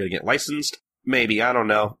probably never going to get licensed. Maybe, I don't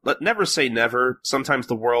know. But never say never. Sometimes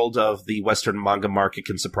the world of the Western manga market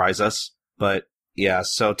can surprise us. But Yeah,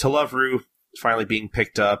 so To Love Ru finally being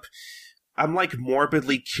picked up. I'm like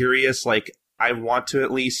morbidly curious, like I want to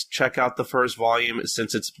at least check out the first volume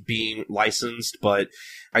since it's being licensed, but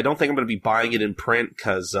I don't think I'm going to be buying it in print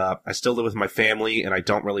because I still live with my family and I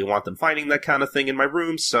don't really want them finding that kind of thing in my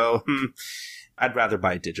room, so I'd rather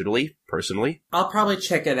buy it digitally, personally. I'll probably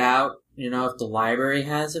check it out, if the library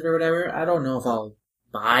has it or whatever. I don't know if I'll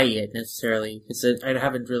buy it necessarily, because I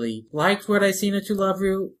haven't really liked what I've seen of To Love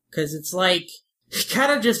Ru, because it's like, it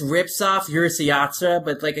kind of just rips off Urusei Yatsura,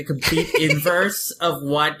 but like a complete inverse of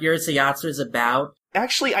what Urusei Yatsura is about.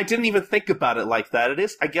 Actually, I didn't even think about it like that.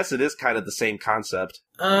 I guess it is kind of the same concept.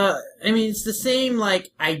 It's the same, like,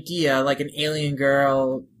 idea, like an alien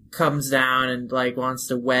girl comes down and, like, wants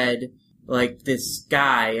to wed, like, this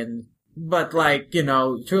guy, but, like,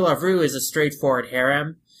 To Love Ru is a straightforward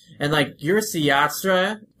harem, and, like, Urusei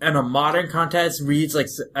Yatsura, in a modern context, reads, like,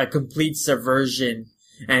 a complete subversion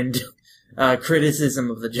and criticism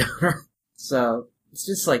of the genre. So, it's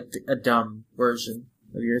just, like, a dumb version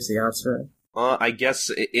of Urusei Yatsura. I guess,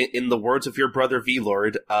 in the words of your brother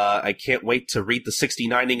V-Lord, I can't wait to read the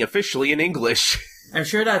 69ing officially in English. I'm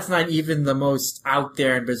sure that's not even the most out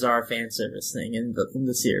there and bizarre fan service thing in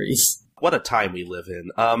the series. What a time we live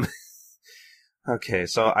in. Okay,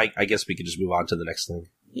 so I guess we could just move on to the next thing.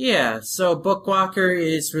 Yeah, so Bookwalker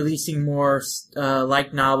is releasing more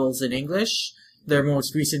light novels in English. Their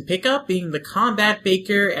most recent pickup being The Combat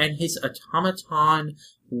Baker and His Automaton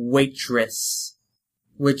Waitress,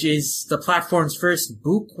 which is the platform's first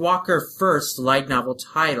Bookwalker first light novel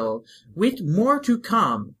title, with more to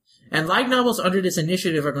come. And light novels under this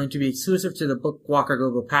initiative are going to be exclusive to the Bookwalker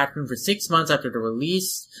global platform for 6 months after the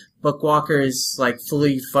release. Bookwalker is, like,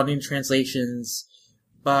 fully funding translations,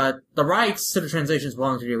 but the rights to the translations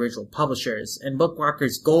belong to the original publishers. And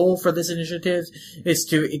Bookwalker's goal for this initiative is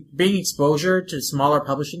to bring exposure to smaller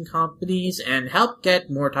publishing companies and help get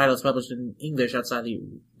more titles published in English outside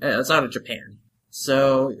of Japan.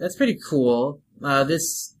 So, that's pretty cool.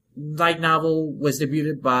 This light novel was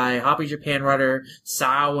debuted by Hoppy Japan writer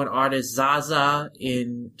Sao and artist Zaza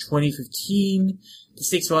in 2015. The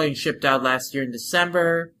 6th volume shipped out last year in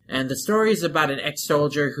December, and the story is about an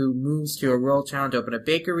ex-soldier who moves to a rural town to open a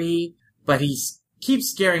bakery, but he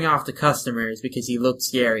keeps scaring off the customers because he looks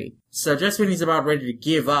scary. So just when he's about ready to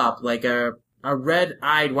give up, like a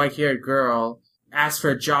red-eyed, white-haired girl asks for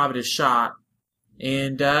a job at his shop,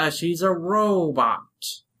 and she's a robot.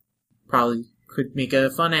 Probably could make a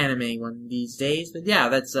fun anime one of these days, but yeah,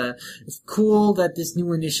 it's cool that this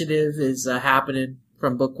new initiative is happening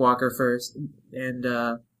from Bookwalker first, and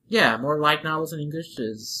yeah, more light novels in English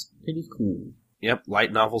is pretty cool. Yep,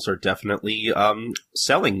 light novels are definitely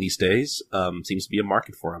selling these days. Seems to be a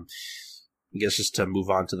market for them. I guess just to move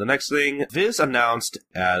on to the next thing, Viz announced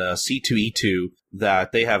at C2E2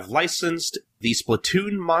 that they have licensed the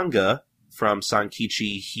Splatoon manga from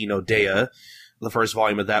Sankichi Hinodea. The first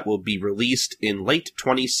volume of that will be released in late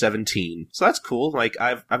 2017. So that's cool. Like,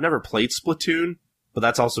 I've never played Splatoon, but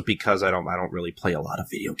that's also because I don't really play a lot of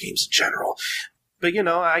video games in general. But,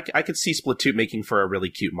 I could see Splatoon making for a really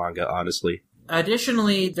cute manga, honestly.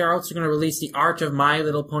 Additionally, they're also going to release The Art of My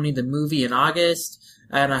Little Pony, the movie, in August,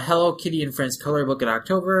 and a Hello Kitty and Friends color book in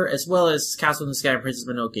October, as well as Castle in the Sky and Princess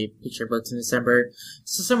Mononoke picture books in December.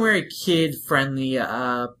 So some very kid-friendly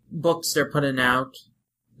books they're putting out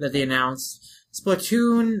that they announced.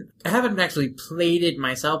 Splatoon, I haven't actually played it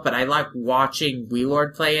myself, but I like watching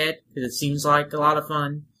WeLord play it, because it seems like a lot of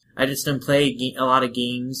fun. I just don't play a lot of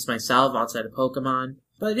games myself outside of Pokemon.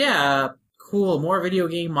 But yeah, cool, more video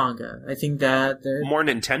game manga. I think that more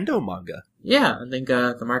Nintendo manga. Yeah, I think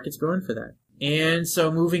the market's growing for that. And so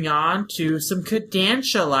moving on to some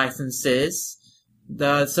Kodansha licenses,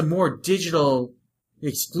 some more digital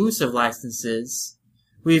exclusive licenses.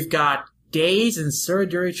 We've got Days and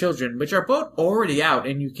Surgery Children, which are both already out,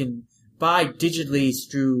 and you can buy digitally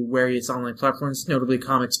through various online platforms, notably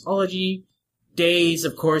Comixology. Days,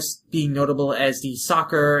 of course, being notable as the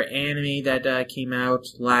soccer anime that came out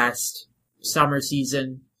last summer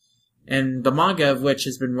season, and the manga of which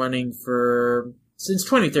has been running since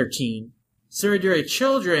 2013. Surgery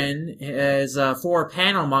Children is a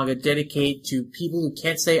 4-panel manga dedicated to people who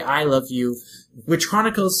can't say I love you, which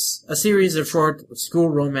chronicles a series of short school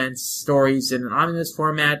romance stories in an omnibus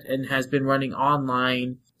format and has been running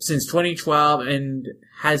online since 2012 and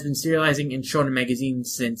has been serializing in Shonen Magazine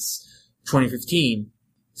since 2015.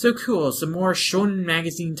 So cool, some more Shonen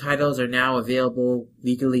Magazine titles are now available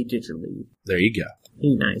legally digitally. There you go.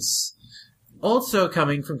 Pretty nice. Also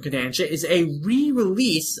coming from Kodansha is a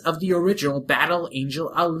re-release of the original Battle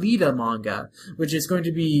Angel Alita manga, which is going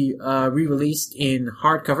to be re-released in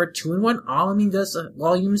hardcover 2-in-1 omnibus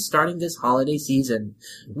volumes starting this holiday season.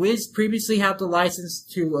 Wiz previously had the license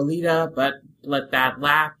to Alita, but let that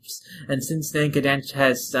lapse, and since then Kodansha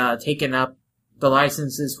has taken up the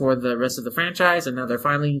licenses for the rest of the franchise, and now they're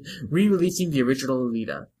finally re-releasing the original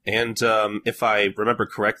Alita. And if I remember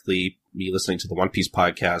correctly, me listening to the One Piece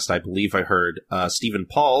podcast, I believe I heard Stephen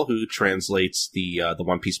Paul, who translates the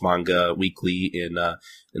One Piece manga weekly in the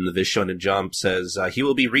Viz Shonen Jump, says he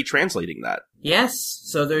will be retranslating that. Yes,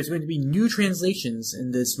 so there's going to be new translations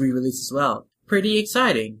in this re-release as well. Pretty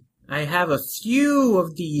exciting. I have a few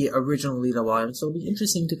of the original Alita volumes, so it'll be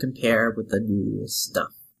interesting to compare with the new stuff.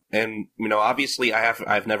 And, obviously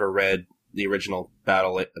I've never read the original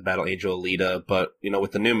Battle Angel Alita, but,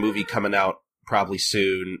 with the new movie coming out probably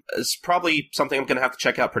soon, it's probably something I'm going to have to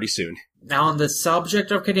check out pretty soon. Now, on the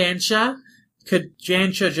subject of Kodansha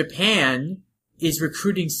Japan is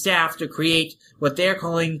recruiting staff to create what they're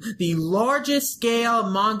calling the largest scale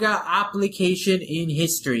manga application in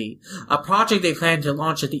history, a project they plan to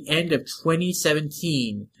launch at the end of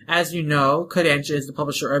 2017. As you know, Kodansha is the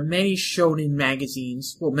publisher of many shonen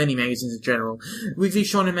magazines, well, many magazines in general. Weekly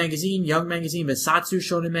Shonen Magazine, Young Magazine, Masatsu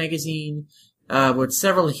Shonen Magazine, with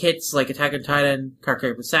several hits like Attack on Titan,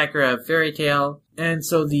 Cardcaptor Sakura, Fairy Tail. And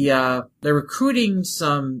so they're recruiting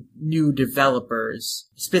some new developers,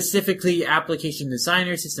 specifically application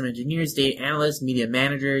designers, system engineers, data analysts, media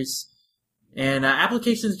managers. And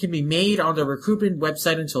applications can be made on the recruitment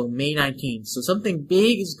website until May 19th. So something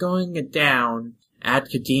big is going down at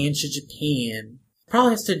Kodansha Japan.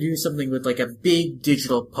 Probably has to do something with like a big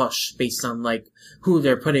digital push based on like who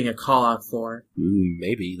they're putting a call out for.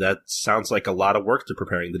 Maybe. That sounds like a lot of work they're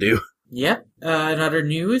preparing to do. Yep. In other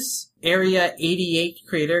news, Area 88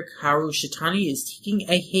 creator Kaoru Shitani is taking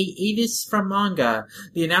a hiatus from manga,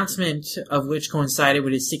 the announcement of which coincided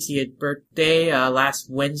with his 60th birthday last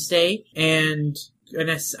Wednesday, and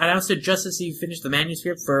announced it just as he finished the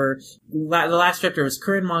manuscript for the last chapter of his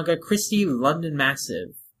current manga, Christie London Massive.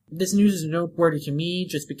 This news is noteworthy to me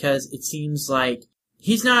just because it seems like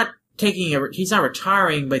he's not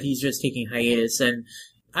retiring, but he's just taking hiatus, and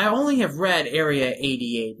I only have read Area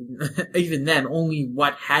 88, even then, only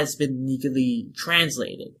what has been legally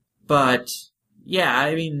translated. But, yeah,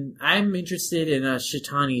 I mean, I'm interested in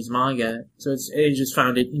Shitani's manga, so I just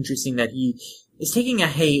found it interesting that he is taking a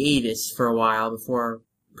hiatus for a while before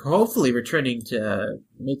hopefully returning to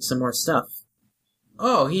make some more stuff.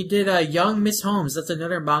 Oh, he did Young Miss Holmes. That's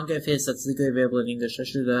another manga of his that's legally available in English. I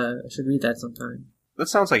should read that sometime. That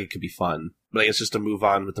sounds like it could be fun. But I guess just to move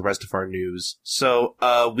on with the rest of our news. So,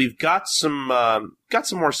 we've got some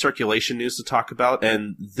more circulation news to talk about,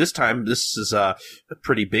 and this time, this is a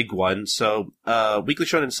pretty big one. So, Weekly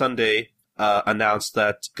Shonen Sunday, announced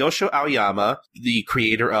that Gosho Aoyama, the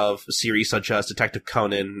creator of series such as Detective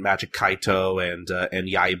Conan, Magic Kaito, and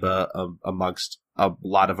Yaiba, amongst a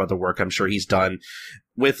lot of other work I'm sure he's done,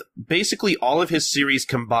 with basically all of his series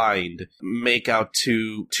combined, make out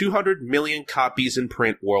to 200 million copies in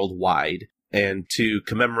print worldwide. And to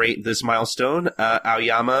commemorate this milestone,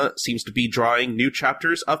 Aoyama seems to be drawing new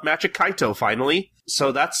chapters of Magic Kaito finally.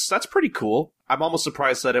 So that's pretty cool. I'm almost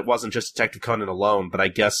surprised that it wasn't just Detective Conan alone, but I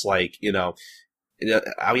guess Aoyama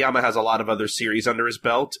has a lot of other series under his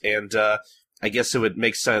belt, and I guess it would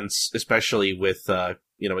make sense, especially with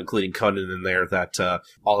including Conan in there, that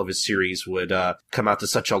all of his series would come out to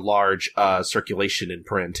such a large circulation in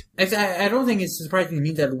print. I don't think it's surprising to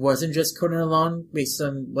me that it wasn't just Conan alone, based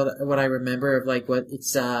on what I remember of like what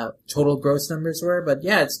its total gross numbers were. But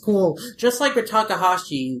yeah, it's cool. Just like with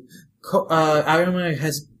Takahashi, Aoyama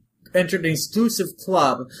has entered an exclusive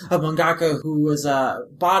club of mangaka whose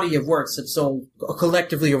body of works have sold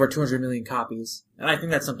collectively over 200 million copies. And I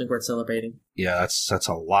think that's something worth celebrating. Yeah, that's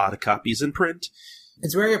a lot of copies in print.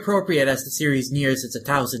 It's very appropriate as the series nears its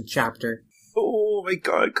 1,000th chapter. Oh my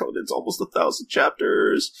god, Conan's almost 1,000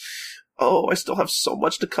 chapters. Oh, I still have so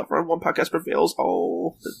much to cover on One Podcast Prevails.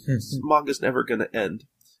 Oh, this manga's never gonna end.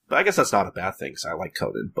 But I guess that's not a bad thing, because I like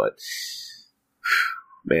Conan, but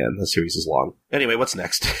man, the series is long. Anyway, what's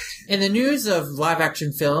next? In the news of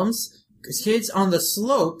live-action films, Kids on the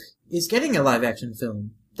Slope is getting a live-action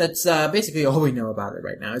film. That's basically all we know about it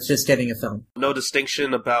right now. It's just getting a film. No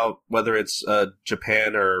distinction about whether it's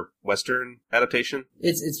Japan or Western adaptation?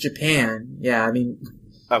 It's Japan. Yeah, I mean...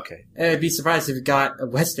 Okay. I'd be surprised if it got a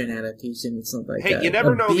Western adaptation. It's not like hey, you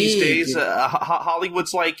never know these days.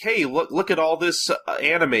 Hollywood's like, hey, look at all this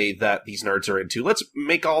anime that these nerds are into. Let's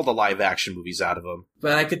make all the live-action movies out of them.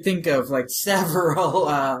 But I could think of, like, several,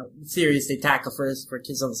 series they tackle for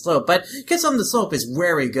Kids on the Slope. But Kids on the Slope is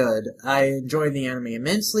very good. I enjoy the anime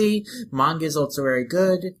immensely. Manga is also very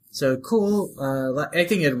good. So cool. I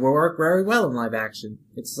think it will work very well in live action.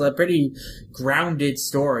 It's a pretty grounded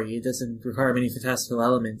story. It doesn't require many fantastical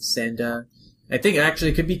elements. And, I think it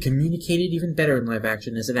actually could be communicated even better in live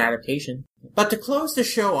action as an adaptation. But to close the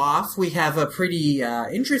show off, we have a pretty,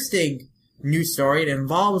 interesting news story. It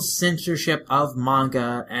involves censorship of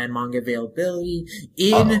manga and manga availability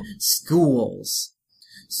in schools.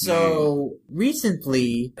 So,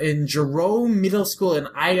 recently, in Jerome Middle School in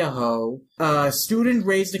Idaho, a student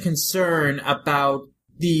raised a concern about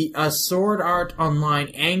the Sword Art Online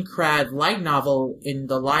Aincrad light novel in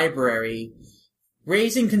the library,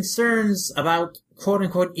 raising concerns about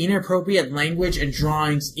quote-unquote inappropriate language and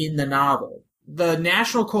drawings in the novel. The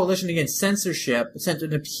National Coalition Against Censorship sent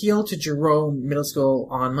an appeal to Jerome Middle School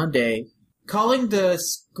on Monday, calling the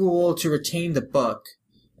school to retain the book,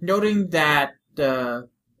 noting that the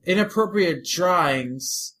inappropriate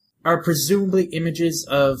drawings are presumably images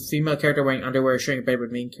of female character wearing underwear sharing a bed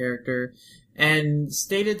with main character, and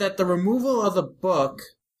stated that the removal of the book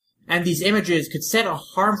and these images could set a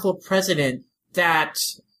harmful precedent that,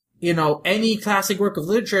 you know, any classic work of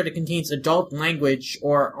literature that contains adult language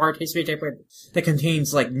or art history type that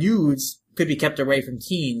contains, like, nudes could be kept away from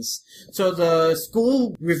teens. So the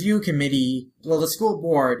school review committee, the school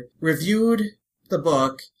board, reviewed the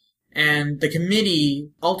book, and the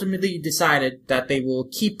committee ultimately decided that they will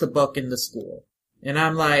keep the book in the school. And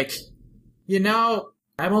I'm like, you know,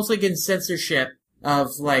 I'm also against censorship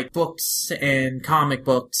of, like, books and comic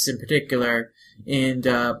books in particular, and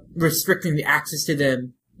restricting the access to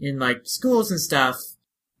them in, like, schools and stuff,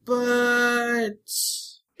 but...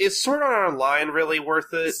 Is Sword Art Online really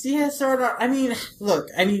worth it? Yeah, Sword Art... I mean, look,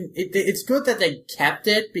 it's good that they kept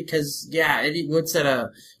it, because, yeah, it would set a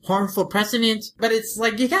harmful precedent, but it's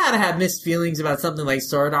like, you gotta have mixed feelings about something like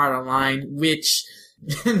Sword Art Online, which,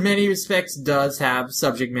 in many respects, does have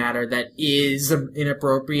subject matter that is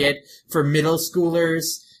inappropriate for middle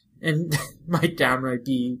schoolers, and might downright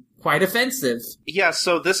be quite offensive. Yeah,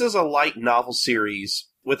 so this is a light novel series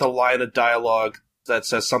with a line of dialogue that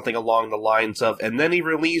says something along the lines of, and then he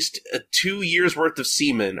released 2 years worth of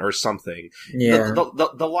semen or something. Yeah.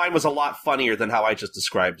 The line was a lot funnier than how I just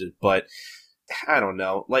described it, but I don't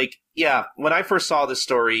know. Like, yeah, when I first saw this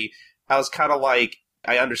story, I was kind of like,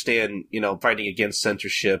 I understand, you know, fighting against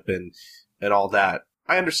censorship and all that.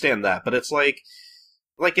 I understand that, but it's like,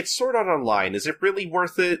 it's Sword Art Online. Is it really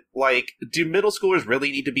worth it? Like, do middle schoolers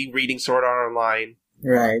really need to be reading Sword Art Online?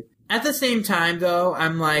 Right. At the same time, though,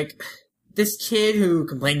 I'm like, this kid who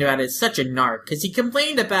complained about it is such a narc, because he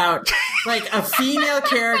complained about, like, a female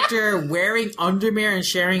character wearing underwear and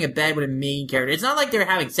sharing a bed with a main character. It's not like they were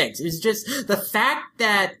having sex. It was just the fact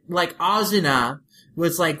that, like, Azuna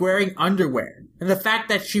was, like, wearing underwear, and the fact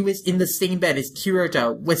that she was in the same bed as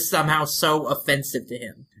Kirito was somehow so offensive to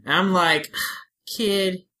him. And I'm like...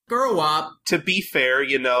 Kid, grow up. To be fair,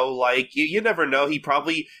 you know, like, you never know. He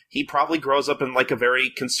probably grows up in, like, a very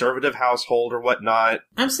conservative household or whatnot.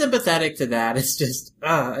 I'm sympathetic to that. It's just,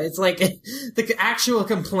 it's like, the actual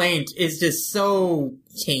complaint is just so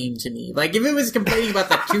tame to me. Like, if it was complaining about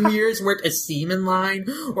the 2 years worth of semen line,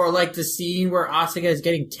 or, like, the scene where Asuka is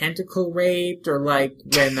getting tentacle raped, or, like,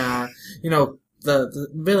 when, you know, the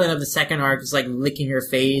villain of the second arc is, like, licking her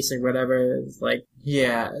face or whatever, it's like,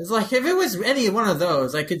 yeah. It's like, if it was any one of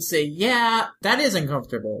those, I could say, yeah, that is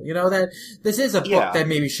uncomfortable. You know, that this is a book that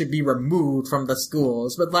maybe should be removed from the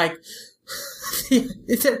schools. But, like,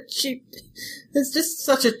 it's just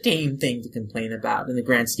such a tame thing to complain about in the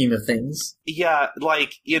grand scheme of things. Yeah,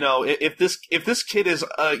 like, you know, if this kid is,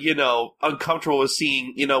 you know, uncomfortable with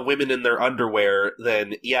seeing, you know, women in their underwear,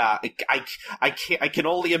 then, yeah, I can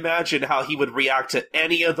only imagine how he would react to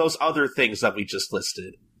any of those other things that we just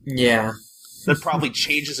listed. Yeah. That probably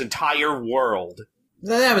change his entire world.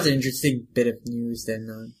 That was an interesting bit of news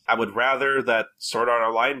then. I would rather that Sword Art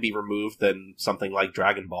Online be removed than something like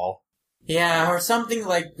Dragon Ball. Yeah, or something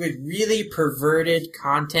like with really perverted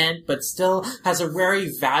content, but still has a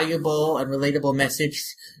very valuable and relatable message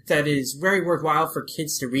that is very worthwhile for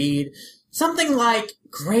kids to read. Something like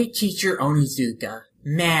Great Teacher Onizuka.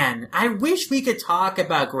 Man, I wish we could talk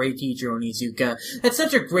about Great Teacher Onizuka. It's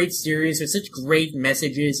such a great series with such great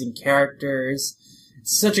messages and characters.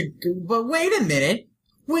 But wait a minute.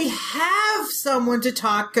 We have someone to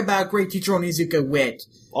talk about Great Teacher Onizuka with.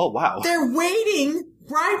 Oh, wow. They're waiting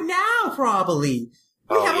right now, probably.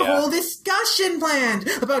 We have a whole discussion planned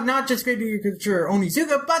about not just Great Teacher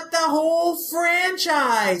Onizuka, but the whole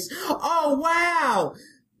franchise. Oh, wow.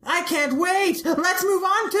 I can't wait. Let's move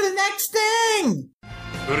on to the next thing.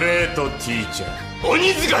 Great teacher.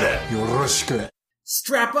 Onizuka! Yoroshiku.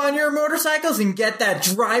 Strap on your motorcycles and get that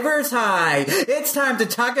driver's high. It's time to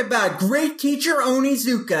talk about Great Teacher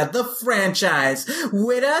Onizuka, the franchise.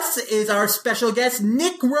 With us is our special guest,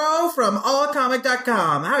 Nick Rowe from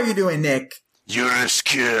allcomic.com. How are you doing, Nick?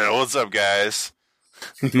 Yoroshiku. What's up, guys?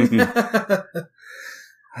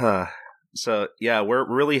 So, yeah, we're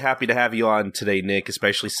really happy to have you on today, Nick,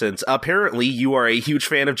 especially since apparently you are a huge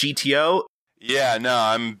fan of GTO. Yeah, no,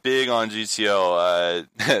 I'm big on GTO.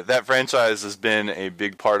 That franchise has been a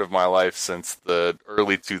big part of my life since the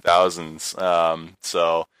early 2000s.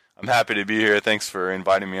 So I'm happy to be here. Thanks for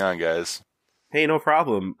inviting me on, guys. Hey, no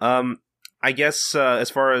problem. I guess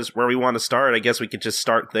as far as where we want to start, I guess we could just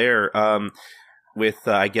start there. With,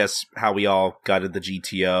 I guess, how we all got into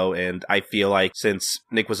GTO, and I feel like since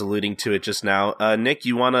Nick was alluding to it just now, Nick,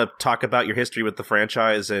 you want to talk about your history with the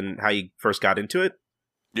franchise and how you first got into it?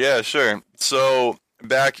 Yeah, sure. So,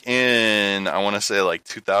 back in, I want to say like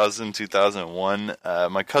 2000, 2001,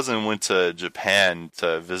 my cousin went to Japan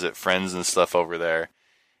to visit friends and stuff over there,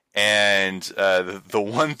 and the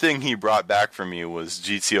one thing he brought back for me was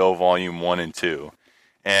GTO Volume 1 and 2,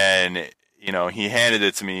 and you know, he handed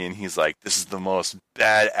it to me, and he's like, "This is the most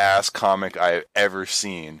badass comic I've ever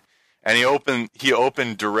seen." And he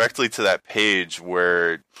opened directly to that page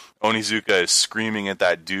where Onizuka is screaming at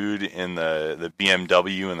that dude in the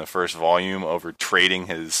BMW in the first volume over trading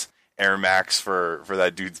his Air Max for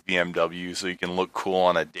that dude's BMW so he can look cool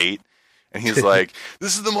on a date. And he's like,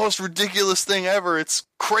 "This is the most ridiculous thing ever. It's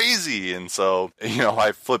crazy." And so, you know,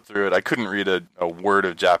 I flipped through it. I couldn't read a word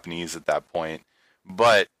of Japanese at that point,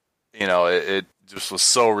 but you know, it just was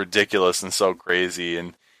so ridiculous and so crazy.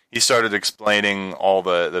 And he started explaining all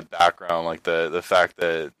the background, like the fact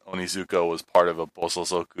that Onizuka was part of a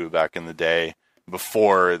Bosozoku back in the day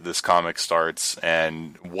before this comic starts,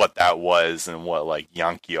 and what that was and what like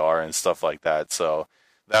Yankee are and stuff like that. So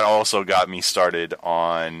that also got me started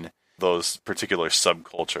on those particular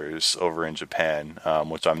subcultures over in Japan,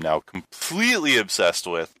 which I'm now completely obsessed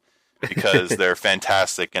with because they're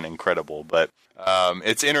fantastic and incredible. But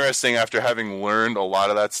it's interesting after having learned a lot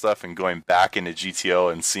of that stuff and going back into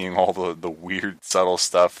GTO and seeing all the weird, subtle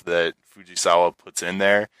stuff that Fujisawa puts in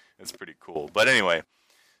there. It's pretty cool. But anyway,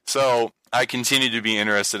 so I continued to be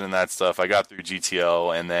interested in that stuff. I got through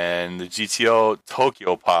GTO, and then the GTO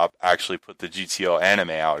Tokyo Pop actually put the GTO anime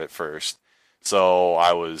out at first. So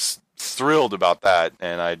I was thrilled about that,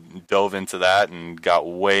 and I dove into that and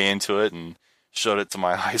got way into it and showed it to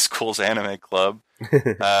my high school's anime club.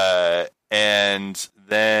 And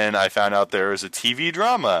then I found out there was a TV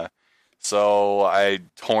drama. So I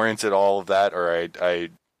torrented all of that, or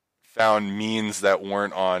I found means that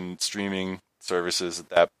weren't on streaming services at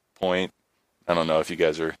that point. I don't know if you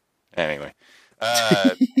guys are... Anyway.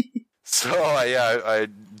 So, I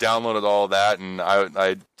downloaded all of that, and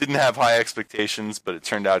I didn't have high expectations, but it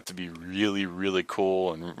turned out to be really, really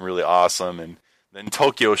cool and really awesome. And then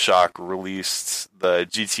Tokyo Shock released the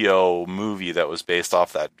GTO movie that was based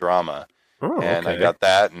off that drama. Oh, and okay. I got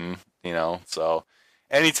that, and, you know, so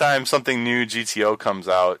anytime something new GTO comes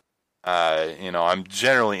out, you know, I'm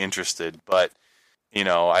generally interested, but, you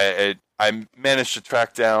know, I managed to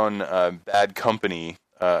track down Bad Company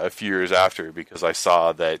a few years after because I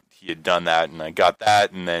saw that he had done that, and I got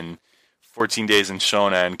that, and then 14 Days in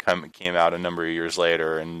Shonen came out a number of years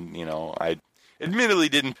later, and, you know, I admittedly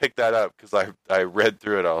didn't pick that up because I read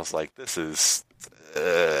through it, I was like, this is...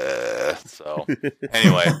 So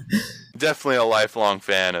anyway, definitely a lifelong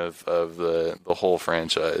fan of the whole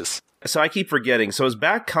franchise. So I keep forgetting. So is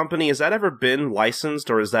Bad Company, has that ever been licensed,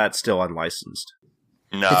 or is that still unlicensed?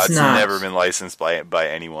 No, It's it's not. never been licensed by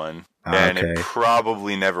anyone, and it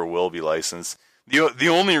probably never will be licensed. The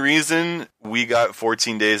only reason we got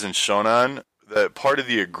 14 Days in Shonen, that part of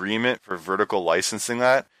the agreement for Vertical licensing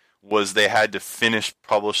that was they had to finish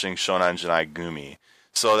publishing Shonen Janai Gumi.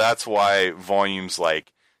 So that's why volumes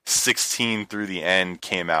like 16 through the end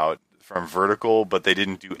came out from Vertical, but they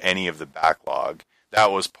didn't do any of the backlog.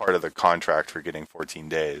 That was part of the contract for getting 14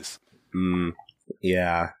 days.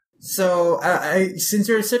 Yeah. So, since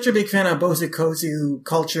you're such a big fan of Bosokozu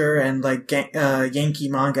culture and like Yankee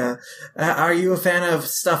manga, are you a fan of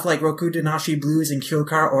stuff like Rokudenashi Blues and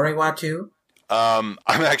Kyokar Orewa too? I'm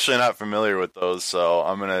actually not familiar with those, so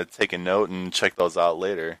I'm gonna take a note and check those out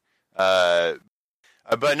later.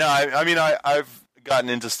 But no, I mean, I've gotten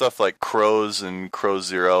into stuff like Crows and Crow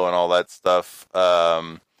Zero and all that stuff.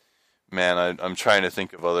 Man, I'm trying to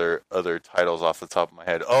think of other titles off the top of my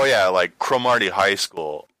head. Oh yeah, like Cromartie High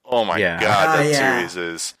School. Oh my god, that series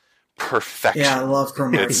is perfection. Yeah, I love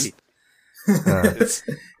Cromartie.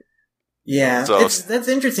 Yeah, So that's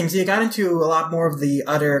interesting. So you got into a lot more of the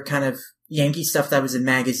other kind of Yankee stuff that was in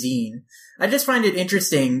magazine. I just find it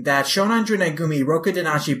interesting that Shonan Junaigumi,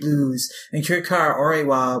 Rokudenashi Blues, and Kirikara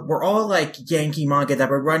Orewa were all like Yankee manga that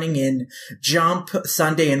were running in Jump,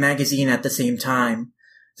 Sunday, and Magazine at the same time.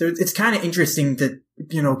 So it's kind of interesting to,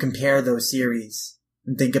 compare those series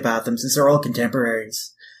and think about them since they're all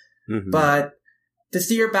contemporaries. Mm-hmm. But to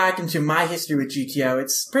steer back into my history with GTO,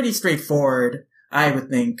 it's pretty straightforward, I would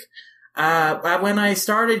think. When I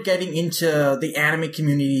started getting into the anime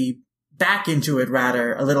community, back into it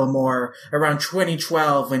rather, a little more, around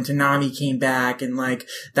 2012 when Toonami came back and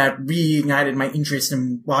that reignited my interest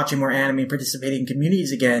in watching more anime and participating in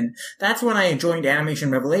communities again, that's when I joined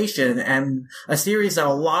Animation Revelation, and a series that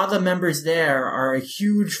a lot of the members there are a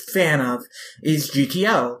huge fan of is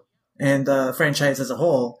GTO and the franchise as a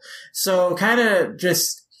whole. So kind of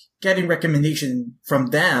just getting recommendation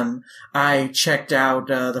from them, I checked out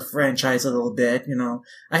the franchise a little bit,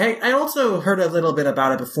 I also heard a little bit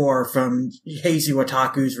about it before from Heizu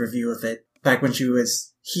Otaku's review of it, back when he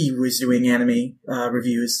was doing anime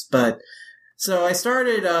reviews. But so I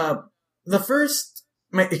started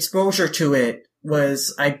my exposure to it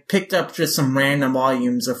was I picked up just some random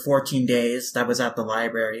volumes of 14 Days that was at the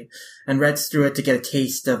library and read through it to get a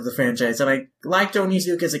taste of the franchise. And I liked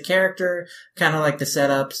Onizuka as a character, kind of like the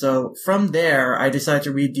setup. So from there, I decided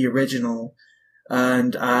to read the original,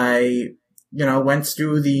 and I, went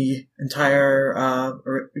through the entire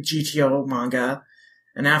GTO manga.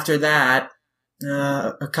 And after that,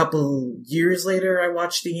 a couple years later, I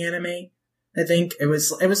watched the anime. I think it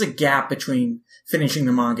was a gap between finishing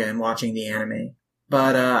the manga and watching the anime.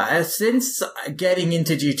 But since getting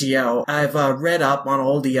into GTO, I've read up on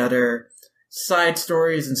all the other side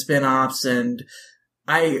stories and spin-offs, and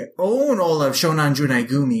I own all of Shonan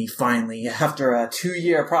Junaigumi finally, after a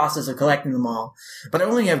 2-year process of collecting them all. But I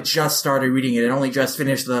only have just started reading it. I only just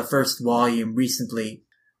finished the first volume recently.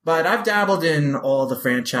 But I've dabbled in all the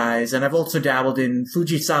franchise, and I've also dabbled in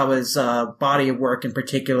Fujisawa's body of work in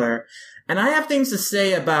particular. And I have things to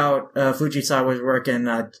say about Fujisawa's work and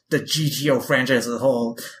the GTO franchise as a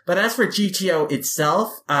whole. But as for GTO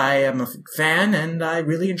itself, I am a fan, and I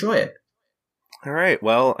really enjoy it. All right.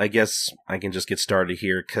 Well, I guess I can just get started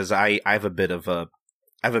here because I have a bit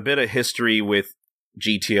of history with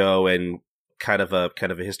GTO and kind of a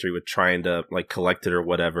history with trying to collect it or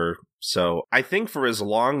whatever. So I think for as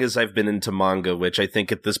long as I've been into manga, which I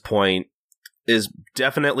think at this point is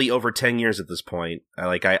definitely over 10 years at this point.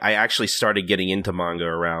 I actually started getting into manga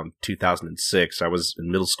around 2006. I was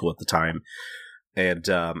in middle school at the time. And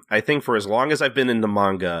I think for as long as I've been into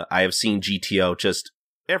manga, I have seen GTO just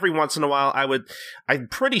every once in a while. I'm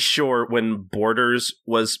pretty sure when Borders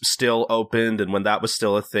was still opened and when that was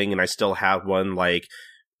still a thing and I still have one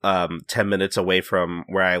 10 minutes away from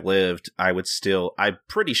where I lived, I'm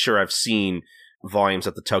pretty sure I've seen volumes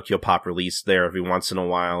at the Tokyo Pop release there every once in a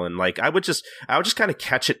while, and I would just kind of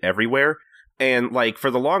catch it everywhere. And for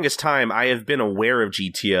the longest time I have been aware of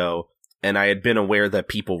GTO, and I had been aware that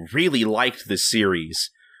people really liked this series,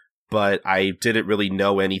 but I didn't really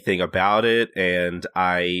know anything about it, and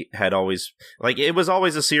I had always it was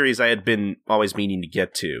always a series I had been always meaning to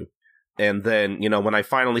get to. And then when I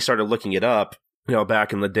finally started looking it up,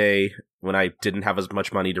 back in the day when I didn't have as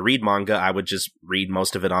much money to read manga, I would just read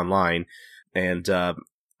most of it online. And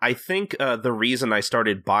I think the reason I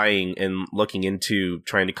started buying and looking into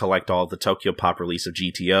trying to collect all the Tokyo Pop release of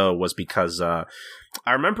GTO was because I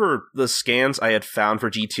remember the scans I had found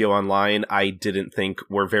for GTO online I didn't think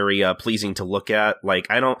were very pleasing to look at.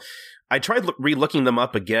 I tried re-looking them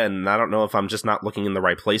up again, and I don't know if I'm just not looking in the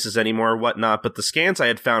right places anymore or whatnot, but the scans I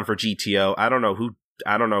had found for GTO, I don't know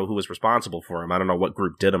who was responsible for them. I don't know what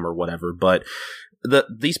group did them or whatever, but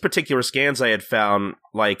these particular scans I had found,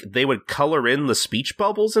 they would color in the speech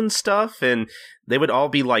bubbles and stuff, and they would all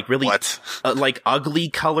be really ugly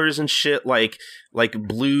colors and shit, like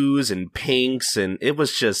blues and pinks, and it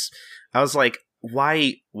was just, I was like,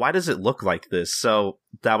 why does it look like this? So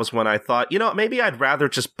that was when I thought, maybe I'd rather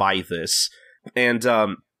just buy this. And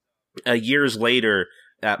years later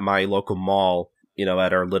at my local mall,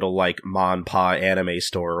 at our little ma and pa anime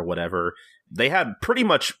store or whatever, they had pretty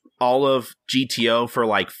much all of GTO for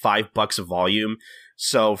 $5 a volume.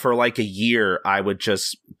 So for a year, I would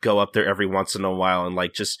just go up there every once in a while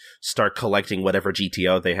and just start collecting whatever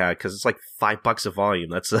GTO they had, because it's $5 a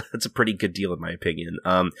volume. That's a pretty good deal in my opinion.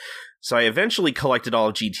 So I eventually collected all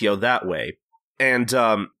of GTO that way. And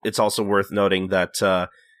it's also worth noting that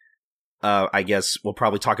I guess we'll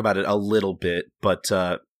probably talk about it a little bit, but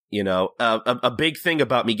a big thing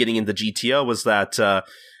about me getting into GTO was that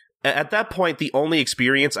at that point, the only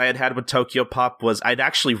experience I had with Tokyo Pop was I'd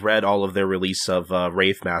actually read all of their release of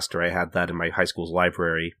Wraithmaster. I had that in my high school's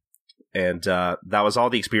library. And that was all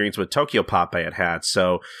the experience with Tokyo Pop I had.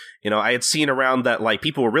 So, I had seen around that, like,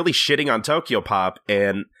 people were really shitting on Tokyo Pop,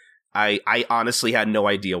 and I honestly had no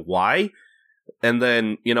idea why. And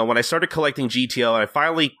then, when I started collecting GTO, I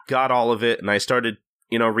finally got all of it, and I started,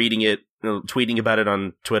 reading it, tweeting about it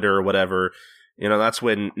on Twitter or whatever. That's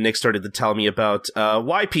when Nick started to tell me about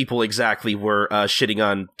why people exactly were shitting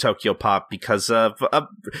on Tokyo Pop, because of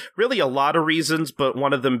really a lot of reasons, but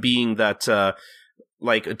one of them being that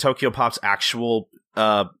Tokyo Pop's actual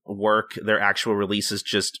work, their actual releases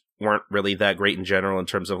just weren't really that great in general in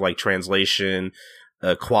terms of like translation,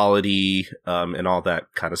 quality, and all that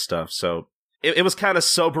kind of stuff. So it was kind of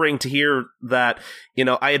sobering to hear that,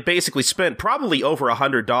 I had basically spent probably over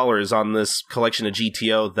 $100 on this collection of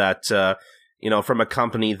GTO that, from a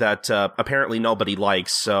company that apparently nobody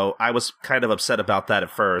likes. So I was kind of upset about that at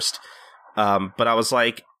first. But I was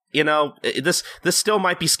like, this still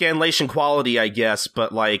might be Scanlation quality, I guess,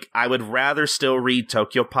 but like I would rather still read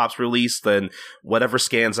Tokyo Pop's release than whatever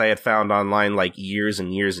scans I had found online like years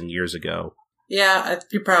and years and years ago. Yeah,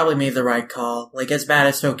 you probably made the right call. Like, as bad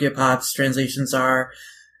as Tokyo Pop's translations are,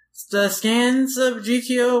 the scans of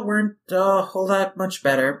GTO weren't a whole lot much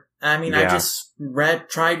better. I mean, yeah. I just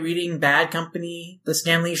tried reading Bad Company, the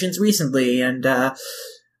Scanlations recently, and those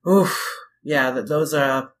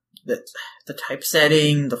are the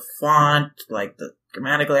typesetting, the font, like the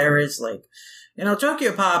grammatical errors, like,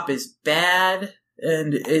 Tokyo Pop is bad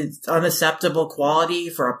and it's unacceptable quality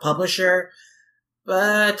for a publisher,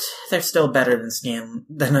 but they're still better than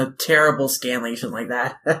a terrible Scanlation like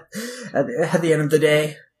that at the end of the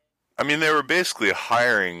day. I mean, they were basically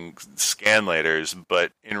hiring scanlators,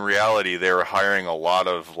 but in reality, they were hiring a lot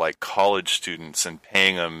of like college students and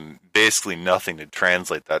paying them basically nothing to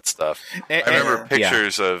translate that stuff. I remember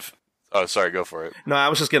pictures of. Oh, sorry, go for it. No, I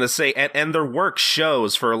was just gonna say, and their work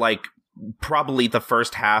shows for like probably the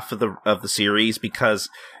first half of the series, because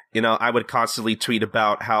I would constantly tweet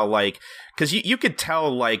about how like, because you could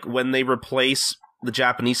tell like when they replace the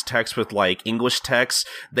Japanese text with like English text,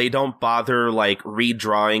 they don't bother like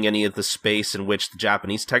redrawing any of the space in which the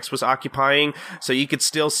Japanese text was occupying. So you could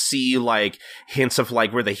still see like hints of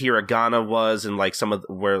like where the hiragana was and like some of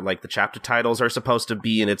where like the chapter titles are supposed to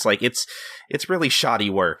be, and it's like it's really shoddy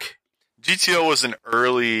work. GTO was an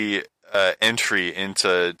early entry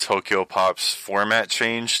into Tokyo Pop's format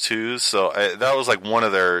change too, so that was like one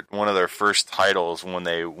of their first titles when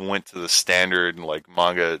they went to the standard like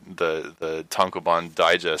manga, the tankobon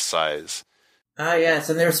digest size.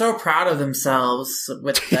 Yes, and they were so proud of themselves.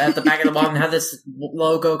 With at the back of the bottom had this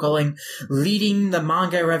logo calling "Leading the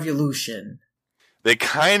Manga Revolution." They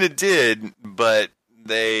kind of did, but.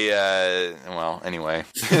 They, anyway,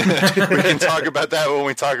 we can talk about that when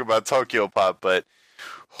we talk about Tokyo Pop, but,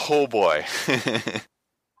 oh boy.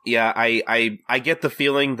 Yeah, I get the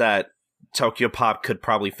feeling that Tokyo Pop could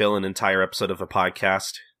probably fill an entire episode of a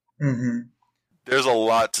podcast. Mm-hmm. There's a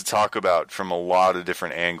lot to talk about from a lot of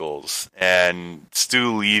different angles, and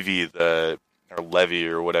Stu Levy, the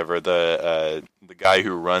guy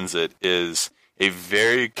who runs it, is a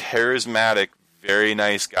very charismatic, very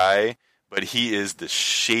nice guy. But he is the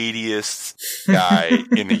shadiest guy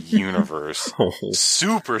in the universe. Oh.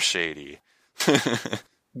 Super shady.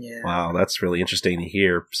 Yeah. Wow, that's really interesting to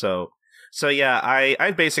hear. So yeah,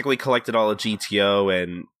 I basically collected all of GTO,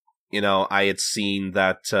 and I had seen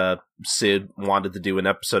that Sid wanted to do an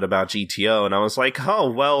episode about GTO, and I was like, oh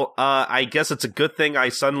well, I guess it's a good thing I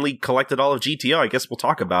suddenly collected all of GTO. I guess we'll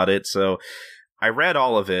talk about it. So I read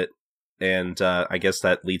all of it, and I guess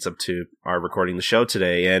that leads up to our recording the show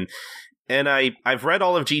today, And I've read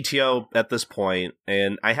all of GTO at this point,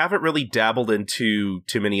 and I haven't really dabbled into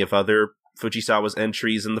too many of other Fujisawa's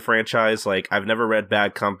entries in the franchise. Like, I've never read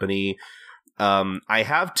Bad Company. I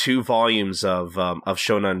have 2 volumes of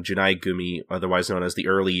Shonen Junaigumi, otherwise known as the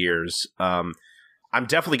early years. I'm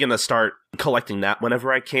definitely going to start collecting that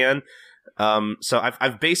whenever I can. So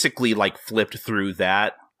I've basically like flipped through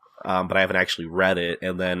that, but I haven't actually read it.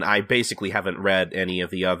 And then I basically haven't read any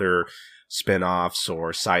of the other spin-offs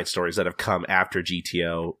or side stories that have come after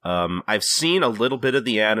GTO. I've seen a little bit of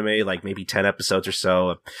the anime, like maybe 10 episodes or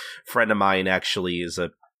so. A friend of mine actually is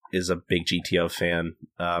a big GTO fan.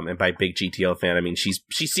 And by big GTO fan, I mean she's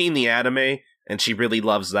seen the anime and she really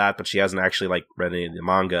loves that, but she hasn't actually like read any of the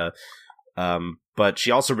manga. But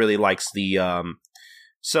she also really likes the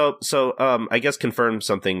So, I guess confirm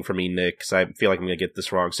something for me, Nick, because I feel like I'm going to get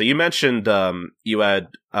this wrong. So you mentioned, you had,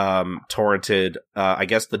 torrented, I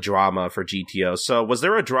guess the drama for GTO. So was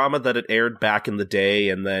there a drama that it aired back in the day?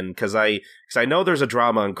 And then, cause I know there's a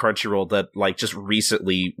drama on Crunchyroll that, like, just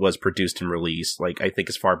recently was produced and released, like, I think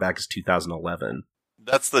as far back as 2011.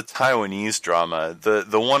 That's the Taiwanese drama.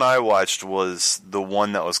 The one I watched was the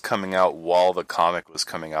one that was coming out while the comic was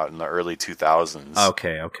coming out in the early 2000s.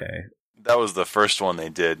 Okay. That was the first one they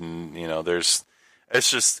did, and it's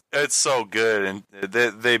so good, and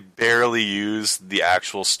they barely use the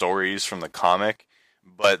actual stories from the comic,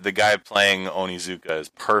 but the guy playing Onizuka is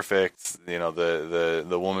perfect.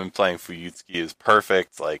 The woman playing Fuyutsuki is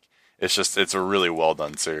perfect. Like, it's a really well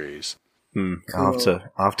done series. Cool. I'll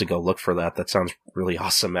have to go look for that. That sounds really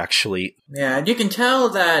awesome, actually. Yeah, and you can tell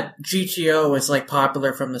that GTO was, like,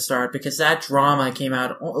 popular from the start because that drama came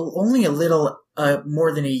out only a little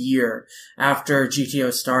more than a year after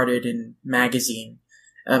GTO started in magazine.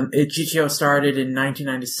 GTO started in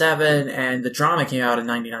 1997, and the drama came out in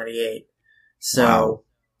 1998. So, wow.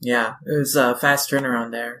 Yeah, it was a fast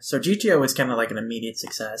turnaround there. So GTO was kind of like an immediate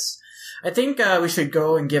success. I think we should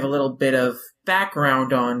go and give a little bit of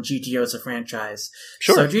background on GTO as a franchise.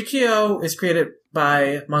 Sure. So GTO is created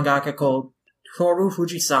by mangaka called Toru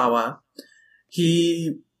Fujisawa.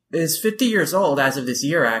 He is 50 years old as of this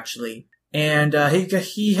year, actually. And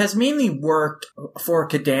he has mainly worked for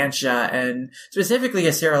Kodansha and specifically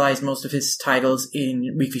has serialized most of his titles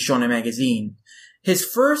in Weekly Shonen Magazine. His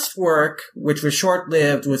first work, which was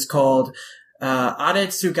short-lived, was called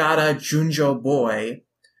Aretsugata Junjo Boy,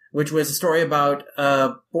 which was a story about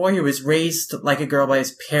a boy who was raised like a girl by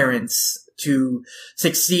his parents to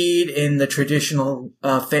succeed in the traditional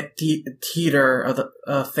theater of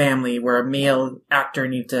the family where a male actor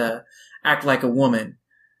needs to act like a woman.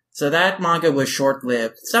 So that manga was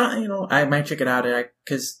short-lived. So, I might check it out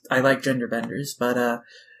because I like gender benders, but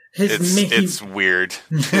it's weird.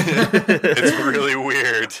 It's really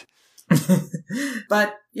weird.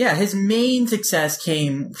 But yeah, his main success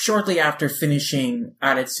came shortly after finishing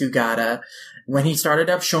Aretsugata when he started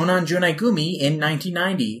up Shonan Junaigumi in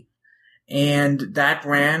 1990. And that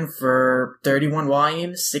ran for 31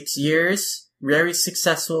 volumes, 6 years. Very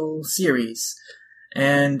successful series.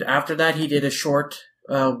 And after that, he did a short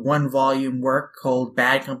 1-volume work called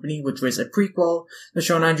Bad Company, which was a prequel to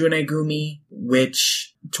Shonan Junaigumi,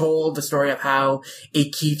 which told the story of how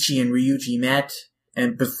Eikichi and Ryuji met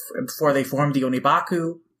and before they formed the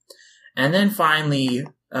Onibaku. And then finally,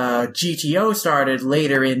 GTO started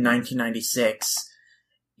later in 1996.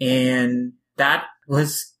 And that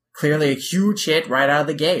was clearly a huge hit right out of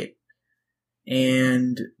the gate.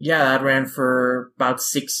 And yeah, that ran for about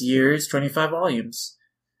 6 years, 25 volumes.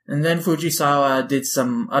 And then Fujisawa did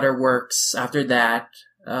some other works after that,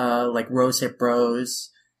 like Rosehip Bros.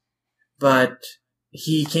 But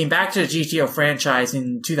he came back to the GTO franchise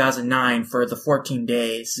in 2009 for the 14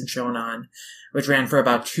 Days in Shonan, which ran for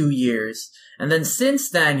about 2 years. And then since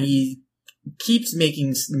then, he keeps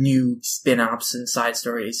making new spin-offs and side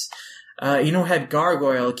stories. Head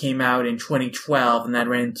Gargoyle came out in 2012, and that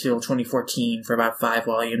ran until 2014 for about 5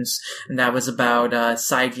 volumes. And that was about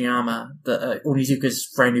Saigiyama, Onizuka's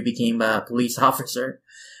friend who became a police officer.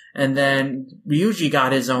 And then Ryuji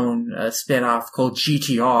got his own spin-off called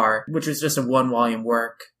GTR, which was just a 1-volume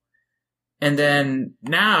work. And then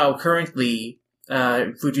now, currently,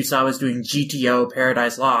 Fujisawa is doing GTO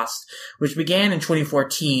Paradise Lost, which began in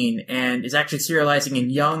 2014 and is actually serializing in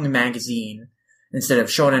Young Magazine instead of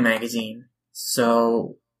Shonen Magazine.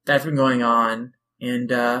 So that's been going on.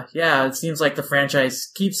 And it seems like the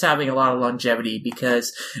franchise keeps having a lot of longevity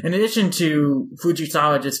because in addition to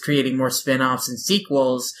Fujisawa just creating more spin-offs and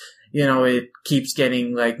sequels, it keeps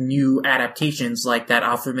getting like new adaptations like that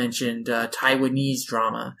aforementioned Taiwanese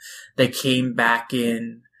drama that came back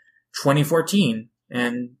in 2014.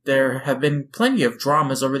 And there have been plenty of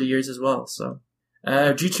dramas over the years as well. So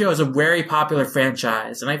GTO is a very popular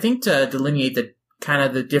franchise. And I think to delineate the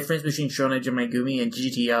difference between Shonen Junaigumi and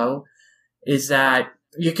GTO is that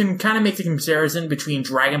you can kind of make the comparison between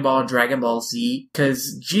Dragon Ball and Dragon Ball Z,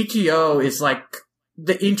 because GTO is like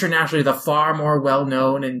internationally the far more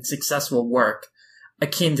well-known and successful work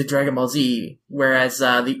akin to Dragon Ball Z, whereas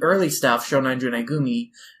the early stuff, Shonan Junaigumi,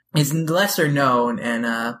 is lesser known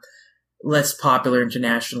and less popular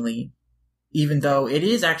internationally, even though it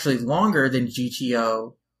is actually longer than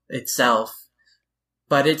GTO itself.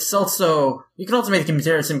 But it's also, you can also make the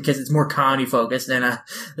comparison because it's more comedy focused and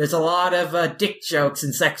there's a lot of dick jokes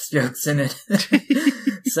and sex jokes in it.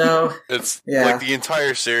 So it's like the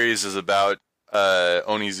entire series is about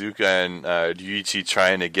Onizuka and Ryuichi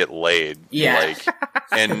trying to get laid. Yeah. Like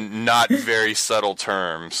in not very subtle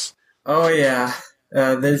terms. Oh yeah,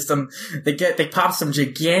 there's they pop some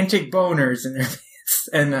gigantic boners in their pants,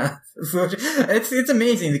 and it's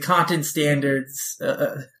amazing the content standards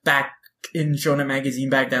back in Shonen Magazine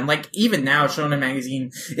back then. Like even now, Shonen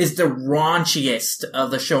Magazine is the raunchiest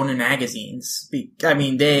of the Shonen magazines. I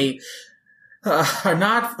mean, they are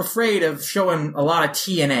not afraid of showing a lot of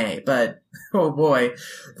TNA, but oh boy,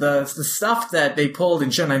 the stuff that they pulled in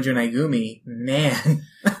Shonen Junai-gumi, man.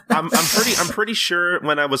 I'm pretty sure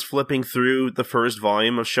when I was flipping through the first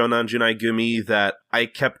volume of Shonen Junai-gumi that I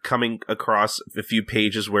kept coming across a few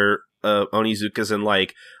pages where Onizuka's in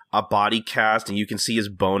like a body cast and you can see his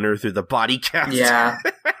boner through the body cast. Yeah.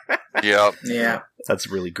 Yep. Yeah. That's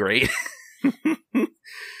really great.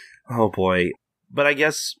 Oh boy. But I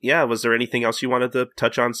guess, yeah, was there anything else you wanted to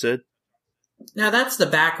touch on, Sid? Now that's the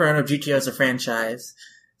background of GTO as a franchise.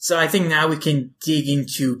 So I think now we can dig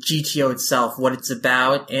into GTO itself, what it's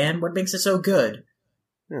about, and what makes it so good.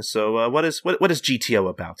 Yeah, so what is GTO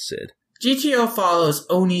about, Sid? GTO follows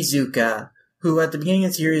Onizuka, who at the beginning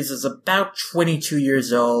of the series is about 22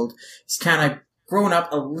 years old. He's kind of grown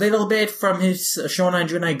up a little bit from his Shonen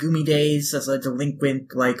Junai-gumi days as a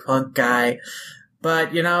delinquent, like, punk guy.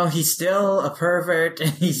 But, you know, he's still a pervert,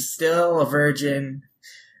 and he's still a virgin,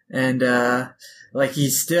 and,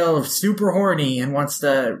 he's still super horny and wants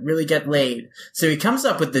to really get laid. So he comes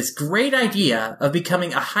up with this great idea of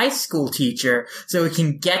becoming a high school teacher so he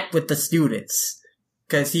can get with the students.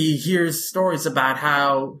 Because he hears stories about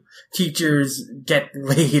how teachers get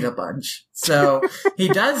laid a bunch. So he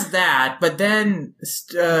does that, but then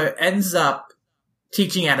ends up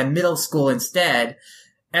teaching at a middle school instead,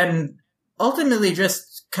 and ultimately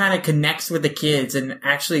just kind of connects with the kids and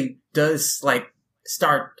actually does, like,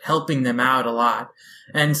 start helping them out a lot.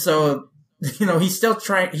 And so, you know, he's still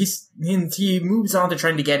trying, he moves on to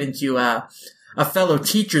trying to get into a fellow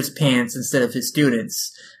teacher's pants instead of his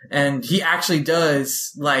students. And he actually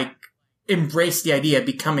does, like, embrace the idea of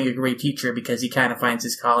becoming a great teacher because he kind of finds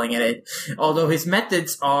his calling in it. Although his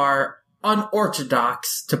methods are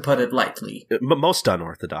unorthodox, to put it lightly. Most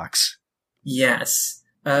unorthodox. Yes.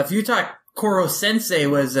 If you talk Koro Sensei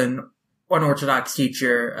was an unorthodox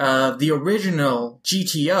teacher. The original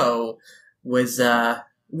GTO was,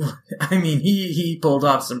 he pulled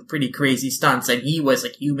off some pretty crazy stunts, and he was a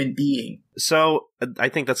human being. So, I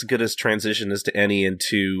think that's as good as transition as to any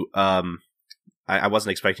into, I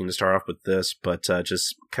wasn't expecting to start off with this, but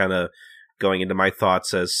just kind of going into my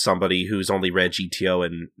thoughts as somebody who's only read GTO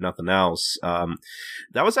and nothing else.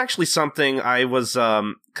 That was actually something I was,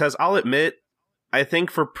 because I'll admit, I think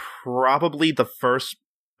for probably the first,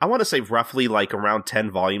 I want to say roughly like around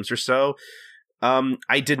 10 volumes or so,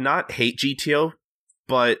 I did not hate GTO,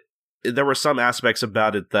 but there were some aspects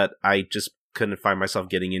about it that I just couldn't find myself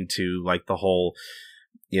getting into, like the whole,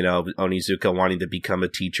 you know, Onizuka wanting to become a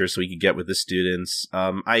teacher so he could get with the students.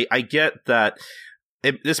 I get that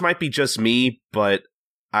this might be just me, but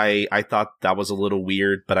I thought that was a little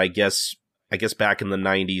weird, but I guess back in the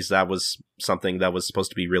 90s, that was something that was supposed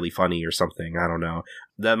to be really funny or something. I don't know.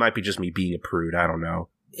 That might be just me being a prude. I don't know.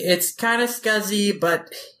 It's kind of scuzzy, but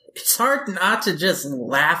it's hard not to just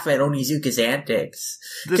laugh at Onizuka's antics.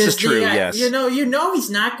 This is true, yes. You know he's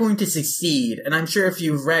not going to succeed. And I'm sure if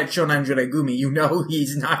you've read Shonen Junai-gumi, you know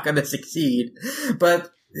he's not going to succeed. But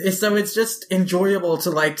so it's just enjoyable to,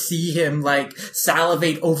 like, see him, like,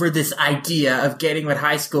 salivate over this idea of getting with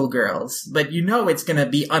high school girls. But you know it's gonna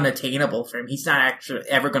be unattainable for him. He's not actually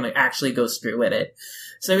ever gonna actually go through with it.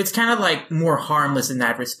 So it's kind of, like, more harmless in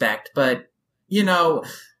that respect. But, you know,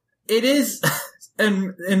 it is,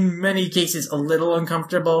 in many cases, a little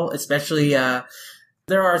uncomfortable, especially,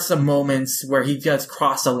 there are some moments where he does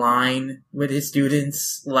cross a line with his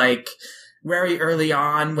students, like, very early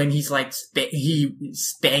on when he's like, he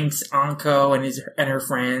spanks Anko and her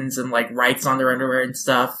friends and like writes on their underwear and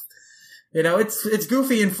stuff. You know, it's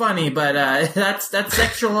goofy and funny, but, that's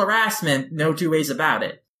sexual harassment. No two ways about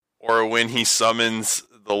it. Or when he summons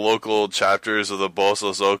the local chapters of the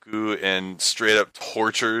Bosozoku and straight up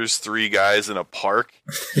tortures 3 guys in a park.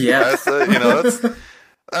 Yeah.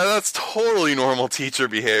 That's totally normal teacher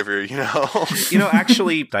behavior, you know?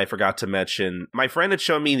 Actually, I forgot to mention, my friend had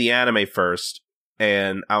shown me the anime first,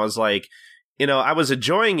 and I was like, I was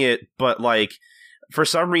enjoying it, but, like, for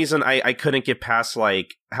some reason, I couldn't get past,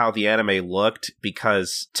 like, how the anime looked,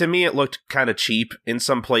 because to me, it looked kind of cheap in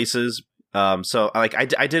some places. So, like,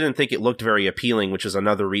 I didn't think it looked very appealing, which is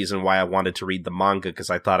another reason why I wanted to read the manga, because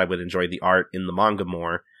I thought I would enjoy the art in the manga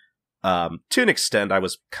more. To an extent, I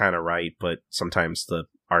was kind of right, but sometimes the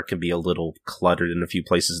art can be a little cluttered in a few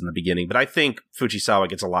places in the beginning. But I think Fujisawa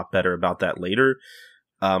gets a lot better about that later.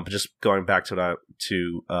 But just going back to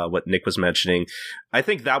what Nick was mentioning, I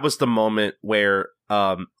think that was the moment where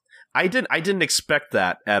I didn't expect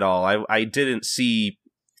that at all. I didn't see.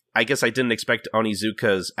 I guess I didn't expect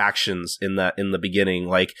Onizuka's actions in the beginning.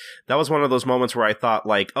 Like, that was one of those moments where I thought,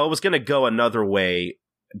 like, oh, it was going to go another way,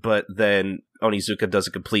 but then Onizuka does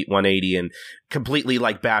a complete 180 and completely,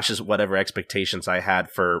 like, bashes whatever expectations I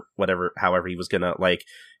had for however he was going to, like,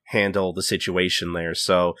 handle the situation there.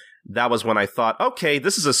 So that was when I thought, okay,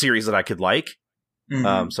 this is a series that I could like.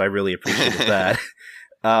 Mm-hmm. So I really appreciated that.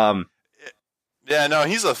 Yeah, no,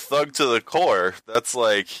 he's a thug to the core. That's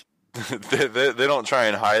like, they don't try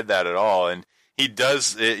and hide that at all. And he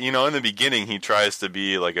does, in the beginning, he tries to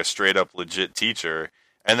be like a straight up legit teacher,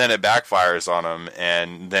 and then it backfires on him.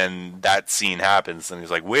 And then that scene happens, and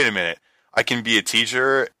he's like, wait a minute, I can be a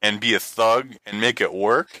teacher and be a thug and make it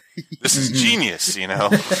work? This is genius,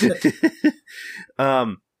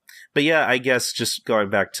 But yeah, I guess just going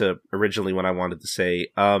back to originally what I wanted to say,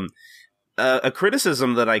 a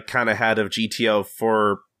criticism that I kind of had of GTO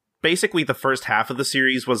for basically the first half of the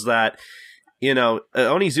series was that,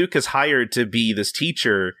 Onizuka's hired to be this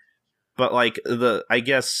teacher, but like the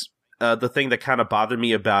thing that kind of bothered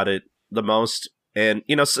me about it the most, and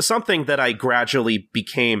something that I gradually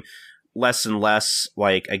became less and less,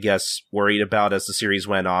 like, I guess, worried about as the series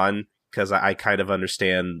went on, because I kind of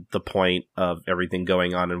understand the point of everything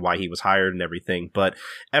going on and why he was hired and everything. But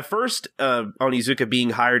at first, Onizuka being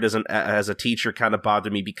hired as a teacher kind of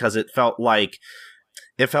bothered me, because it felt like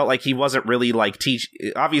he wasn't really like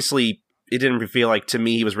obviously, it didn't feel like to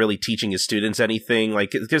me he was really teaching his students anything.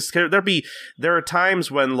 Like, because there are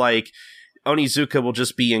times when, like, Onizuka will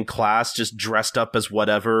just be in class just dressed up as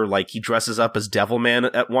whatever. Like, he dresses up as Devilman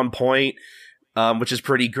at one point, which is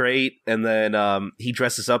pretty great. And then he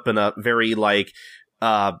dresses up in a very, like,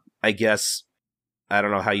 I guess, I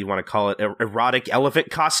don't know how you want to call it, erotic elephant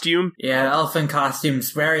costume. Yeah, the elephant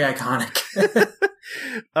costume's very iconic.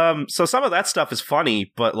 So some of that stuff is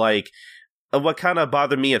funny, but, like, what kind of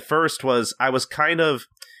bothered me at first was I was kind of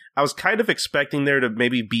expecting there to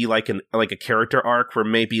maybe be like a character arc where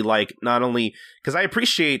maybe, like, not only, because I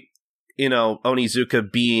appreciate,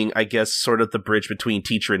 Onizuka being, I guess, sort of the bridge between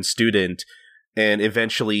teacher and student, and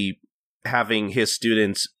eventually having his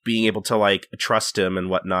students being able to, like, trust him and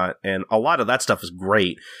whatnot, and a lot of that stuff is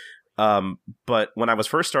great. But when I was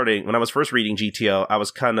first reading GTO, I was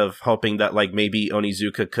kind of hoping that, like, maybe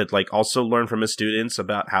Onizuka could, like, also learn from his students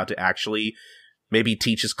about how to actually maybe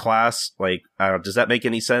teach his class. Like, I don't know, does that make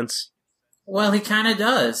any sense? Well, he kind of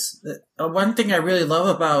does. One thing I really love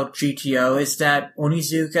about GTO is that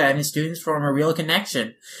Onizuka and his students form a real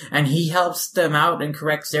connection, and he helps them out and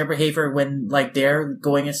corrects their behavior when, like, they're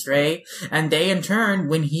going astray, and they, in turn,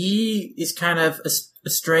 when he is kind of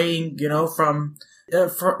straying,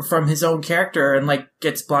 from his own character and, like,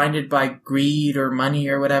 gets blinded by greed or money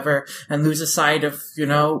or whatever and loses sight of,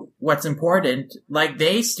 what's important, like,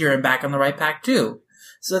 they steer him back on the right path too.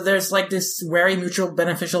 So there's, like, this very mutual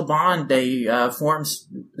beneficial bond they forms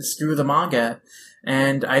through the manga,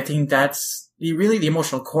 and I think that's really the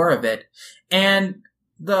emotional core of it. And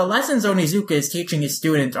the lessons Onizuka is teaching his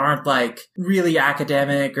students aren't, like, really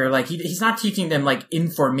academic, or, like, he's not teaching them, like,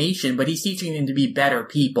 information, but he's teaching them to be better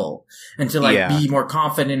people and to, like, be more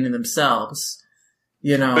confident in themselves,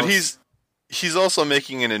 But he's also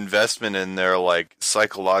making an investment in their, like,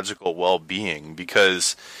 psychological well-being,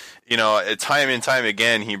 because, time and time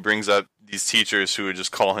again, he brings up these teachers who would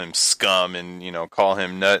just call him scum and, call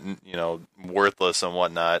him worthless and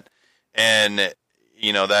whatnot. And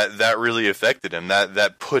that really affected him.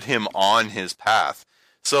 That put him on his path.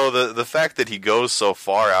 So the fact that he goes so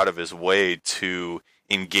far out of his way to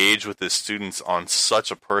engage with his students on such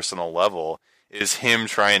a personal level is him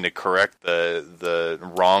trying to correct the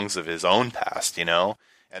wrongs of his own past, and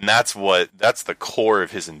that's the core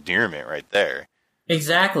of his endearment right there.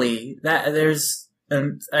 Exactly.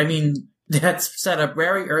 That's set up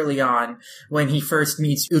very early on when he first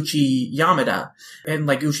meets Uchi Yamada, and,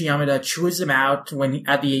 like, Uchi Yamada chews him out when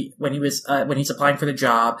he's applying for the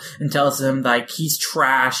job and tells him, like, he's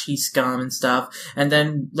trash, he's scum and stuff. And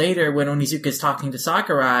then later when Onizuka is talking to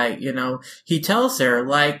Sakurai, he tells her,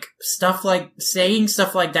 like, saying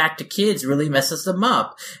stuff like that to kids really messes them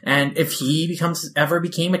up. And if he ever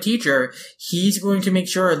became a teacher, he's going to make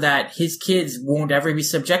sure that his kids won't ever be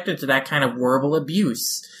subjected to that kind of verbal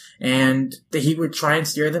abuse. And that he would try and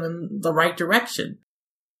steer them in the right direction.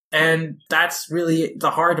 And that's really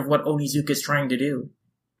the heart of what Onizuka is trying to do.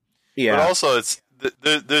 Yeah. But also,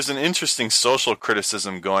 there's an interesting social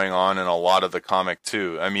criticism going on in a lot of the comic,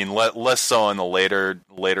 too. I mean, less so in the later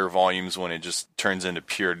volumes when it just turns into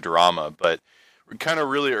pure drama. But kind of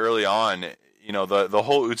really early on, the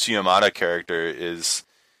whole Uchi character is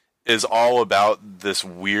all about this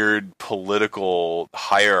weird political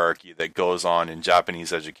hierarchy that goes on in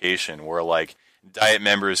Japanese education, where like diet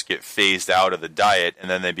members get phased out of the diet and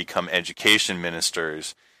then they become education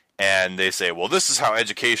ministers, and they say, well, this is how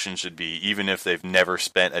education should be, even if they've never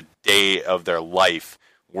spent a day of their life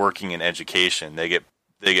working in education. They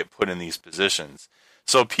get put in these positions.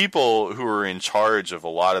 So people who are in charge of a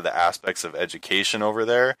lot of the aspects of education over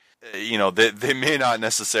there, they may not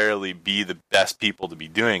necessarily be the best people to be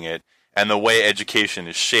doing it. And the way education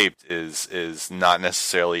is shaped is not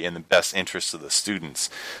necessarily in the best interest of the students.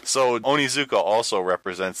 So Onizuka also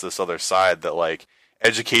represents this other side that like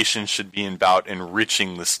education should be about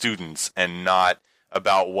enriching the students and not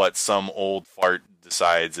about what some old fart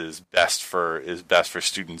decides is best for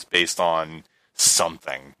students based on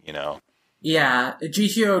something, Yeah,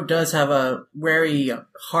 GTO does have a very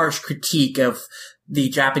harsh critique of the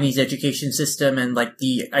Japanese education system and like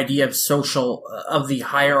the idea of the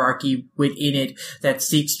hierarchy within it that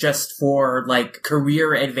seeks just for like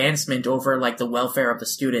career advancement over like the welfare of the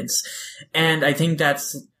students. And I think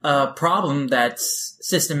that's a problem that's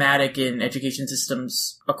systematic in education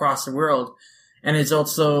systems across the world. And it's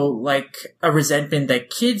also like a resentment that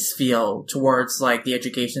kids feel towards like the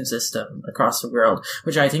education system across the world,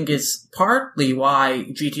 which I think is partly why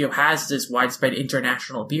GTO has this widespread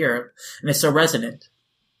international appeal and is so resonant.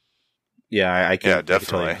 Yeah, I can definitely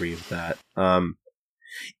totally agree with that.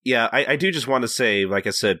 I do just want to say, like I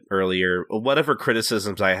said earlier, whatever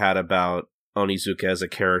criticisms I had about Onizuka as a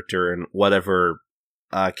character and whatever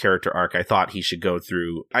character arc I thought he should go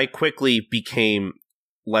through, I quickly became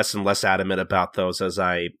less and less adamant about those as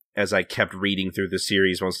I kept reading through the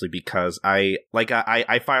series, mostly because I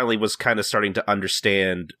finally was kind of starting to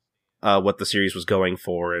understand what the series was going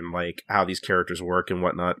for and like how these characters work and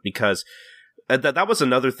whatnot, because that was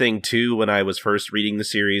another thing too when I was first reading the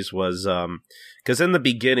series was because in the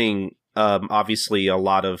beginning obviously a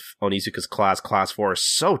lot of Onizuka's class 4 is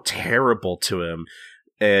so terrible to him,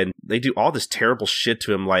 and they do all this terrible shit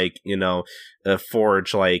to him, like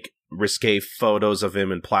forge like risque photos of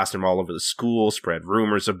him and plaster him all over the school, spread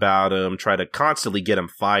rumors about him, try to constantly get him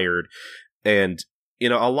fired. And,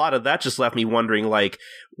 a lot of that just left me wondering, like,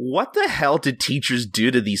 what the hell did teachers do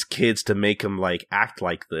to these kids to make them, like, act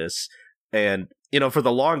like this? And, for the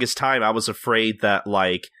longest time, I was afraid that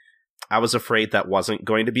wasn't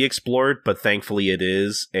going to be explored, but thankfully it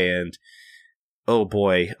is. And, oh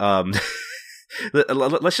boy,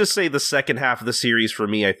 let's just say the second half of the series for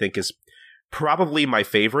me, I think, is probably my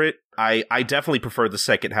favorite. I definitely prefer the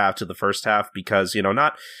second half to the first half because,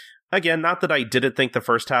 not that I didn't think the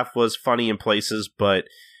first half was funny in places, but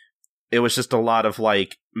it was just a lot of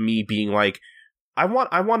like me being like, I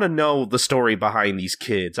want to know the story behind these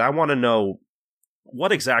kids. I want to know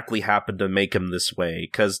what exactly happened to make them this way,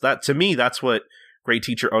 because that, to me, that's what Great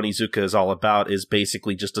Teacher Onizuka is all about, is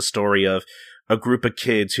basically just a story of a group of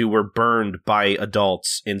kids who were burned by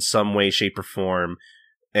adults in some way, shape, or form,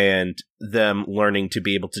 and them learning to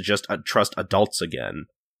be able to just trust adults again,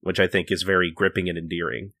 which I think is very gripping and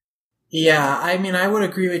endearing. Yeah, I mean, I would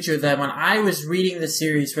agree with you that when I was reading the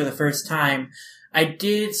series for the first time, I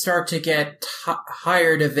did start to get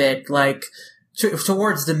tired of it, like,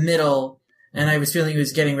 towards the middle, and I was feeling it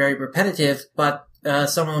was getting very repetitive, but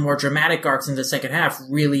some of the more dramatic arcs in the second half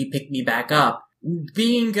really picked me back up.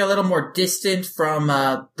 Being a little more distant from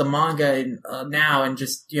the manga now and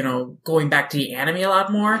just, going back to the anime a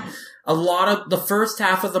lot more, a lot of the first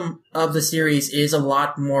half of the series is a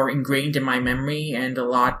lot more ingrained in my memory and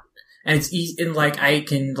it's easy, and like I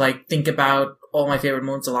can like think about all my favorite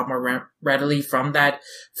moments a lot more readily from that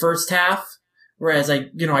first half, whereas I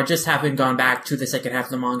just haven't gone back to the second half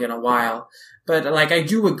of the manga in a while. But like I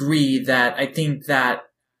do agree that I think that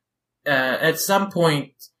at some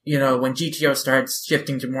point, when GTO starts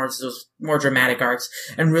shifting to those more dramatic arcs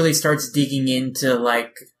and really starts digging into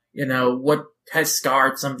like, what has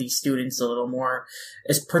scarred some of these students a little more,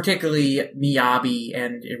 is particularly Miyabi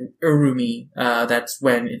and Urumi, that's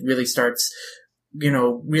when it really starts,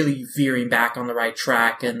 really veering back on the right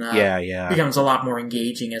track and becomes a lot more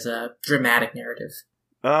engaging as a dramatic narrative.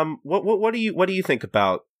 What do you think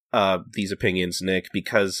about these opinions, Nick?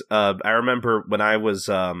 Because I remember when I was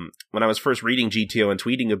first reading GTO and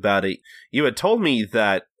tweeting about it, you had told me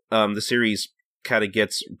that the series kind of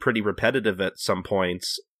gets pretty repetitive at some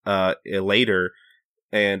points later,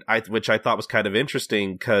 and which I thought was kind of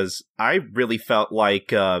interesting because I really felt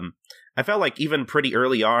like I felt like even pretty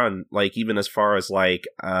early on, like even as far as like,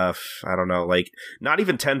 I don't know, like not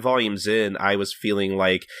even 10 volumes in, I was feeling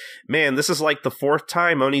like, man, this is like the 4th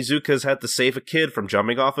time Onizuka's had to save a kid from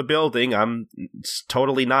jumping off a building. I'm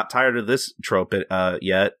totally not tired of this trope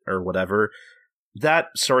yet, or whatever. That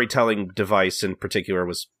storytelling device in particular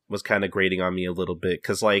was kind of grating on me a little bit,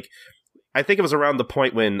 because like, I think it was around the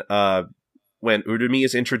point when Urumi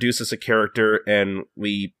is introduced as a character and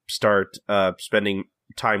we start spending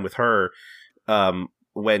time with her,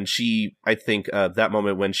 when she, I think that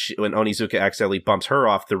moment when Onizuka accidentally bumps her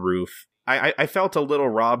off the roof, I felt a little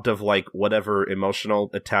robbed of like whatever emotional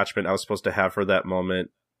attachment I was supposed to have for that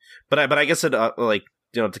moment. But I guess it like,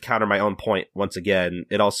 you know, to counter my own point once again,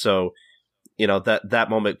 it also, you know, that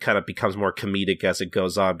moment kind of becomes more comedic as it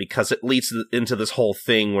goes on, because it leads into this whole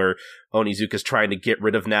thing where Onizuka's trying to get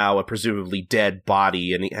rid of now a presumably dead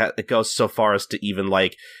body, and it goes so far as to even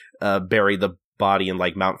like bury the body in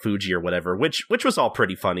like Mount Fuji or whatever, which was all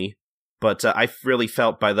pretty funny. But I really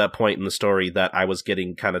felt by that point in the story that I was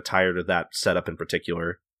getting kind of tired of that setup in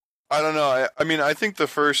particular. I don't know. I mean, I think the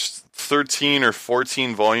first 13 or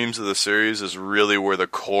 14 volumes of the series is really where the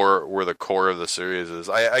core of the series is.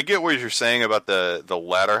 I get what you're saying about the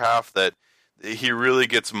latter half, that he really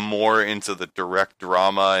gets more into the direct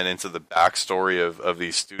drama and into the backstory of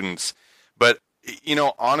these students. But, you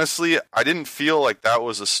know, honestly, I didn't feel like that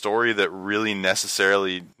was a story that really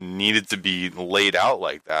necessarily needed to be laid out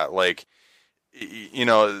like that. Like, you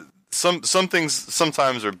know, some things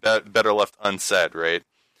sometimes are better left unsaid, right?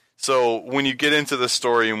 So when you get into the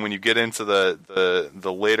story and when you get into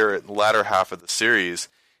the latter half of the series,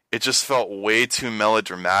 it just felt way too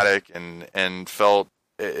melodramatic and felt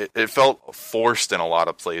forced in a lot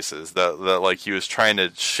of places. That like he was trying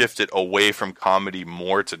to shift it away from comedy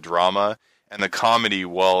more to drama, and the comedy,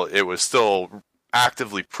 while it was still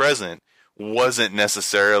actively present, wasn't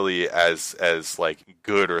necessarily as like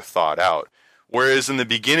good or thought out. Whereas in the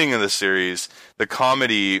beginning of the series, the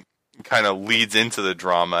comedy kind of leads into the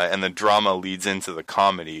drama, and the drama leads into the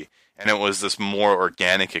comedy, and it was this more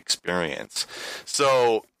organic experience.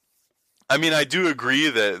 So, I mean, I do agree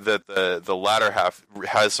that the latter half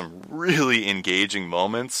has some really engaging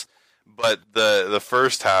moments, but the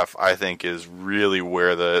first half, I think, is really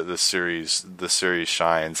where the series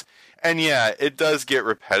shines. And yeah, it does get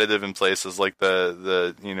repetitive in places, like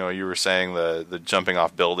the you know, you were saying the jumping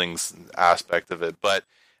off buildings aspect of it, but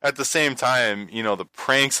at the same time, you know, the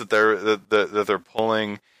pranks that they're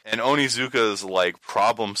pulling, and Onizuka's like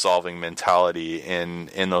problem solving mentality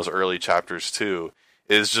in those early chapters too,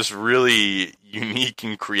 is just really unique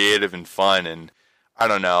and creative and fun. And I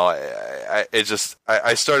don't know,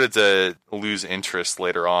 I started to lose interest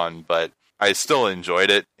later on, but I still enjoyed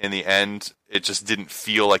it in the end. It just didn't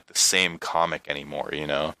feel like the same comic anymore, you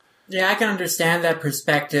know? Yeah, I can understand that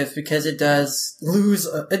perspective, because it does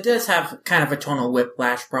have kind of a tonal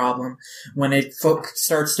whiplash problem when it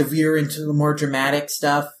starts to veer into the more dramatic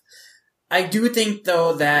stuff. I do think,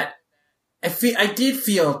 though, that I did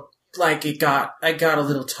feel like I got a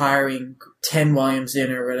little tiring 10 volumes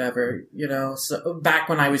in or whatever, you know, so back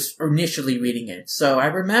when I was initially reading it. So I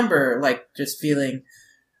remember like just feeling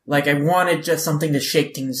like I wanted just something to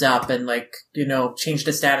shake things up and like, you know, change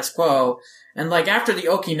the status quo. And like after the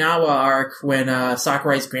Okinawa arc, when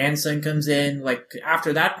Sakurai's grandson comes in, like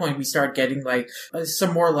after that point we start getting like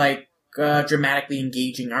some more like dramatically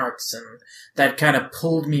engaging arcs, and that kind of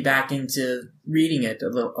pulled me back into reading it a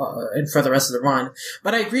little, and for the rest of the run.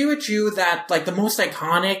 But I agree with you that like the most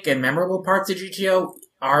iconic and memorable parts of GTO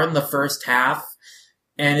are in the first half,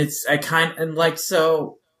 and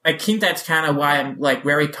so I think that's kind of why I'm like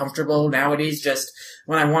very comfortable nowadays. Just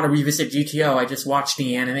when I want to revisit GTO, I just watch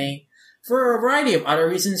the anime. For a variety of other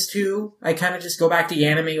reasons too, I kind of just go back to the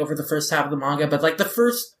anime over the first half of the manga, but like the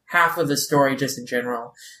first half of the story just in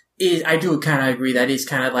general I do kind of agree that is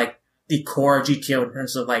kind of like the core of GTO in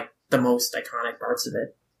terms of like the most iconic parts of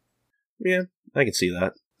it. Yeah, I can see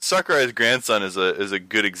that. Sakurai's grandson is a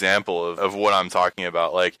good example of what I'm talking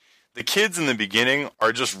about. Like, the kids in the beginning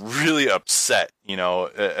are just really upset, you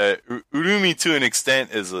know. Urumi to an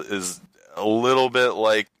extent is a little bit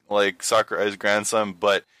like Sakurai's grandson,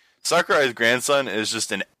 but Sakurai's grandson is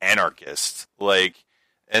just an anarchist. Like,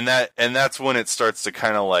 and that's when it starts to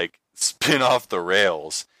kind of like spin off the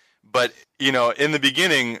rails. But, you know, in the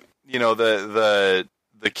beginning, you know, the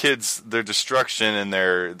kids, their destruction and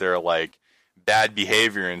their like bad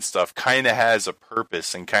behavior and stuff kind of has a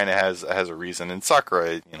purpose and kind of has a reason. And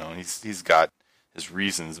Sakurai, you know, he's got his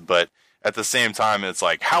reasons, but at the same time, it's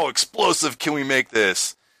like, how explosive can we make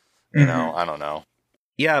this? You know, I don't know.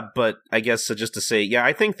 Yeah, but I guess just to say, yeah,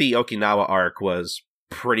 I think the Okinawa arc was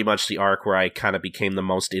pretty much the arc where I kind of became the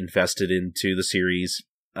most invested into the series.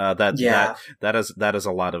 That is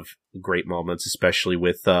a lot of great moments, especially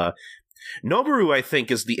with Noboru. I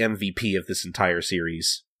think is the MVP of this entire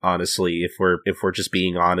series. Honestly, if we're just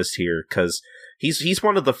being honest here, because he's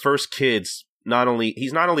one of the first kids.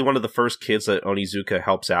 He's not only one of the first kids that Onizuka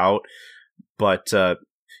helps out, but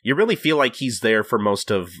you really feel like he's there for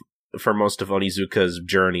most of Onizuka's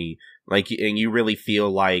journey. Like, and you really feel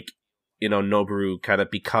like, Noboru kind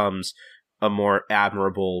of becomes a more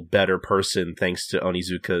admirable, better person thanks to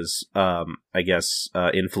Onizuka's,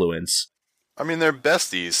 influence. I mean, they're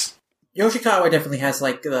besties. Yoshikawa definitely has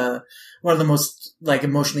like one of the most like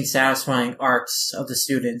emotionally satisfying arcs of the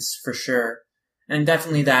students for sure. And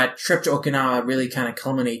definitely that trip to Okinawa really kind of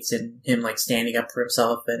culminates in him like standing up for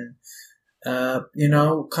himself and,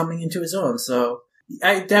 coming into his own. So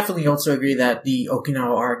I definitely also agree that the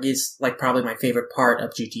Okinawa arc is like probably my favorite part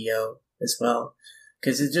of GTO as well.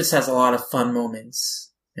 Because it just has a lot of fun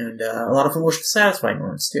moments and a lot of emotionally satisfying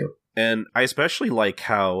moments too. And I especially like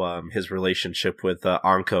how his relationship with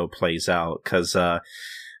Anko plays out. Because,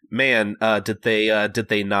 did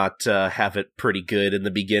they not have it pretty good in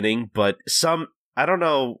the beginning? But I don't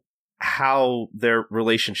know how their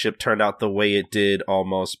relationship turned out the way it did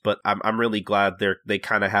almost, but I'm really glad they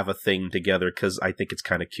kind of have a thing together because I think it's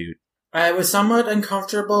kind of cute. I was somewhat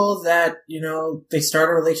uncomfortable that, they start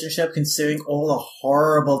a relationship considering all the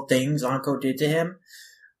horrible things Anko did to him,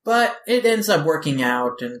 but it ends up working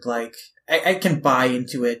out and like, I can buy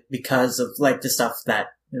into it because of like the stuff that,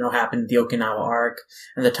 happened in the Okinawa arc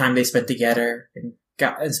and the time they spent together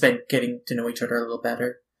and spent getting to know each other a little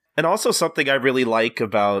better. And also something I really like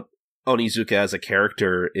about Onizuka as a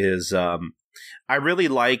character is I really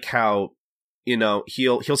like how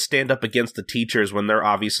he'll stand up against the teachers when they're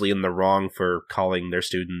obviously in the wrong for calling their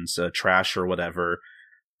students trash or whatever.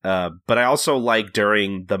 But I also like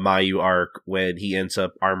during the Mayu arc when he ends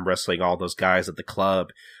up arm wrestling all those guys at the club.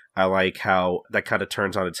 I like how that kind of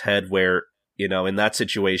turns on its head where, in that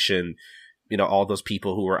situation, all those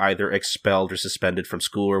people who were either expelled or suspended from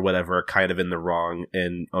school or whatever are kind of in the wrong.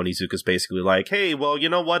 And Onizuka's basically like, hey, well, you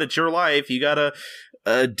know what? It's your life. You gotta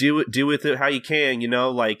do with it how you can,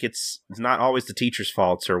 like it's not always the teacher's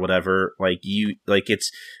faults or whatever. Like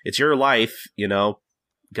it's your life,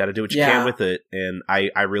 gotta do what you can with it. And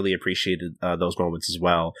I really appreciated those moments as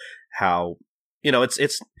well. How,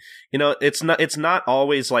 it's not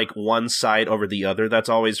always like one side over the other that's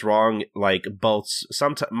always wrong. Like most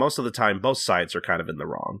of the time, both sides are kind of in the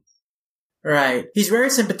wrong. Right. He's very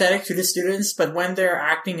sympathetic to the students, but when they're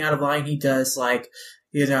acting out of line, he does like,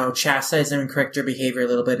 chastise them and correct their behavior a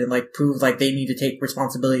little bit and like prove like they need to take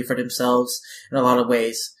responsibility for themselves in a lot of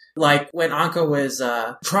ways. Like when Anko was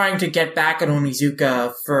trying to get back at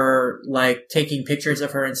Onizuka for like taking pictures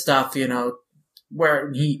of her and stuff,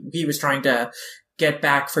 where he was trying to get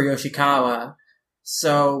back for Yoshikawa.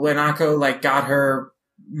 So when Anko like got her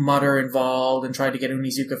mother involved and tried to get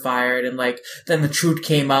Onizuka fired and like then the truth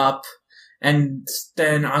came up and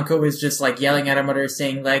then Anko was just like yelling at her mother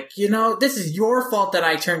saying like, this is your fault that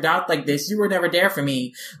I turned out like this. You were never there for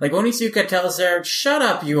me. Like Onizuka tells her, shut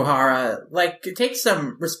up, Yuhara. Like take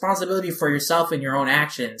some responsibility for yourself and your own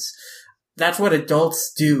actions. That's what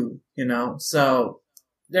adults do, So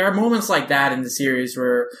there are moments like that in the series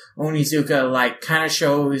where Onizuka, like, kind of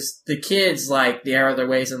shows the kids, like, the error of their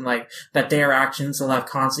ways and, like, that their actions will have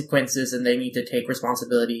consequences and they need to take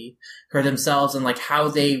responsibility for themselves and, like, how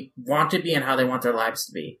they want to be and how they want their lives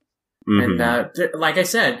to be. Mm-hmm. And, like I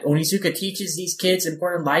said, Onizuka teaches these kids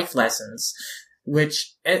important life lessons,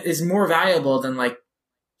 which is more valuable than, like,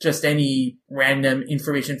 just any random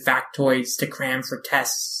information factoids to cram for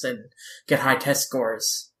tests and get high test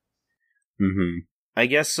scores. Mm-hmm. I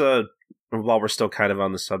guess, while we're still kind of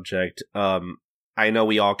on the subject, I know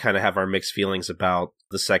we all kind of have our mixed feelings about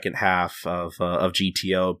the second half of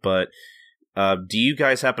GTO, but do you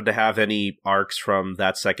guys happen to have any arcs from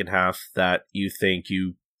that second half that you think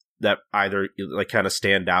that either like kind of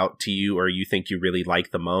stand out to you or you think you really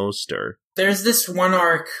like the most? Or there's this one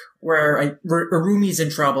arc where Arumi's in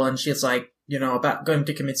trouble and she's like, about going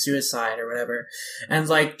to commit suicide or whatever. And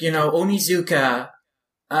like, Onizuka,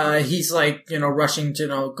 he's like, rushing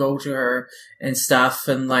to, go to her and stuff.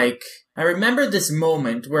 And like, I remember this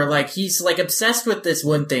moment where like, he's like obsessed with this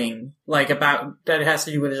one thing, like about, that it has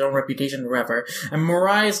to do with his own reputation or whatever. And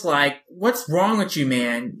Morai's like, what's wrong with you,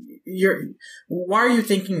 man? why are you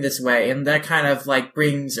thinking this way? And that kind of like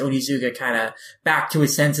brings Onizuka kind of back to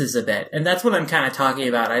his senses a bit. And that's what I'm kind of talking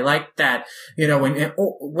about. I like that, when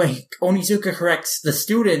Onizuka corrects the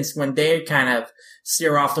students when they kind of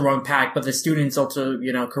steer off the wrong path, but the students also,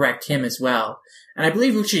 correct him as well. And I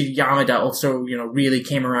believe Uchi Yamada also, really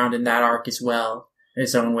came around in that arc as well, in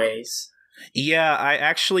his own ways.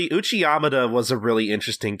 Yeah, Uchi Yamada was a really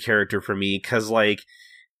interesting character for me, because, like,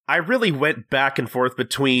 I really went back and forth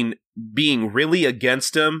between being really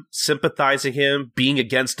against him, sympathizing him, being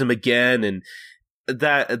against him again, and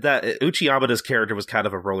that Uchi Yamada's character was kind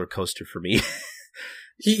of a roller coaster for me.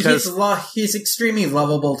 He's extremely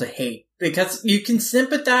lovable to hate, because you can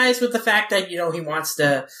sympathize with the fact that, he wants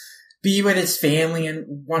to be with his family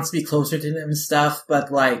and wants to be closer to them and stuff,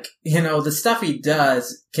 but like, the stuff he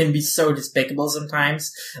does can be so despicable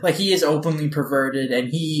sometimes. Like, he is openly perverted and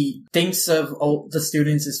he thinks of the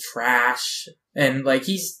students as trash. And like,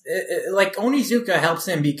 Onizuka helps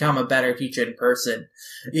him become a better teacher in person,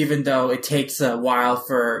 even though it takes a while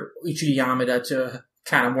for Uchi Yamada to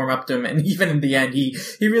kind of warm up to him, and even in the end, he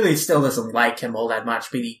really still doesn't like him all that much,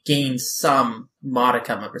 but he gains some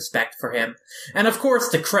modicum of respect for him. And of course,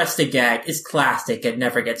 the Crested gag is classic and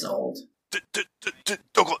never gets old.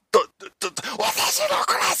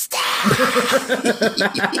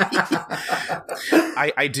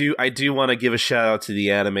 I do want to give a shout out to the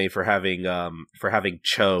anime for having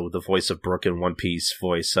Cho, the voice of Brook in One Piece,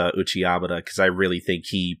 voice Uchi Yamada, because I really think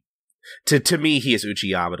to me he is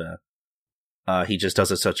Uchi Yamada. He just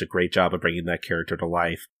does such a great job of bringing that character to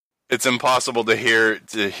life. It's impossible to hear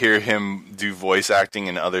him do voice acting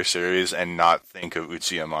in other series and not think of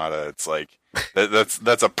Uchi Yamada. It's like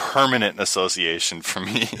that's a permanent association for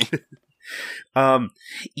me.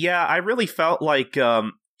 Yeah, I really felt like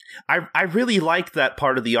I really liked that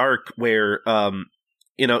part of the arc where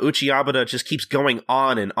Uchi Yamada just keeps going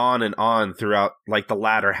on and on and on throughout, like, the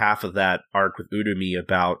latter half of that arc with Urumi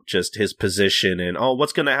about just his position and,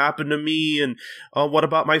 what's going to happen to me, and, what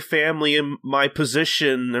about my family and my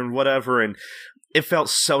position and whatever, and it felt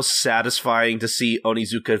so satisfying to see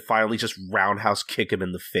Onizuka finally just roundhouse kick him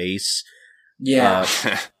in the face. Yeah.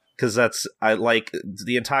 Because I like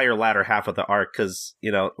the entire latter half of the arc, because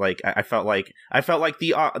I felt like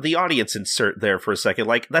the audience insert there for a second.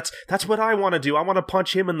 Like, that's what I want to do. I want to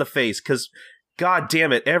punch him in the face, because god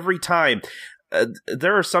damn it, every time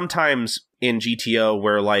there are some times in GTO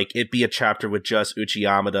where, like, it'd be a chapter with just Uchi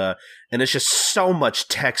Yamada, and it's just so much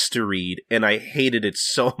text to read, and I hated it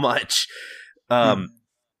so much.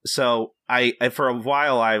 So I for a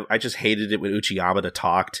while I just hated it when Uchi Yamada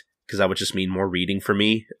talked, because that would just mean more reading for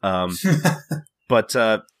me. But,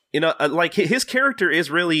 like, his character is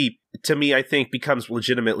really, to me, I think, becomes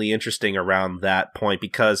legitimately interesting around that point,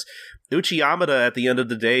 because Uchi Yamada, at the end of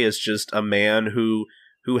the day, is just a man who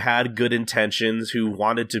had good intentions, who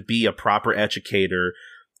wanted to be a proper educator,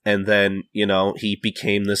 and then, he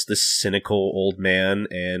became this cynical old man,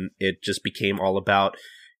 and it just became all about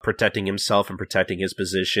protecting himself and protecting his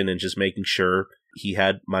position and just making sure he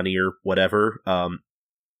had money or whatever.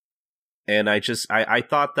 And I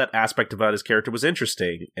thought that aspect about his character was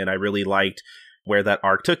interesting, and I really liked where that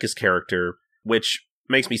arc took his character, which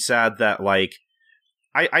makes me sad that, like,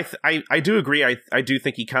 I do agree, I do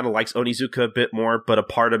think he kind of likes Onizuka a bit more, but a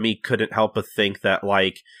part of me couldn't help but think that,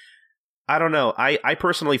 like, I don't know, I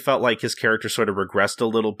personally felt like his character sort of regressed a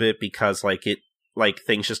little bit, because, like,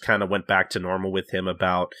 things just kind of went back to normal with him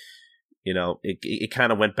about, it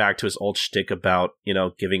kind of went back to his old shtick about,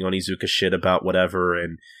 giving Onizuka shit about whatever,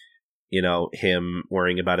 and him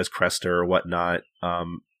worrying about his Cresta or whatnot.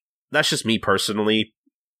 That's just me personally.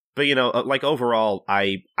 But, like, overall,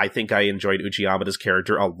 I think I enjoyed Uchi Yamada's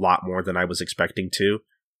character a lot more than I was expecting to.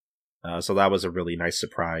 So that was a really nice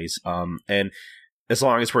surprise. And as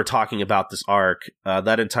long as we're talking about this arc,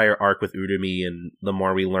 that entire arc with Urumi, and the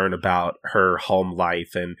more we learn about her home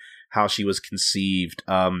life and how she was conceived,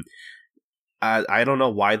 I don't know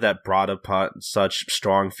why that brought upon such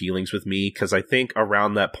strong feelings with me, because I think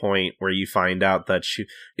around that point where you find out that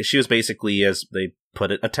she was basically, as they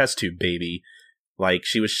put it, a test tube baby. Like,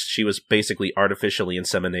 she was basically artificially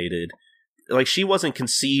inseminated. Like, she wasn't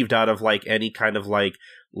conceived out of, like, any kind of, like,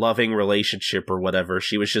 loving relationship or whatever.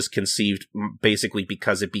 She was just conceived basically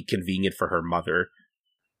because it'd be convenient for her mother.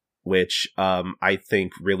 Which, I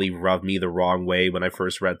think really rubbed me the wrong way when I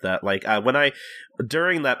first read that. Like,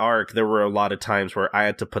 during that arc, there were a lot of times where I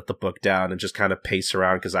had to put the book down and just kind of pace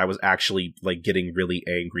around, because I was actually, like, getting really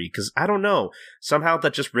angry. Because, I don't know, somehow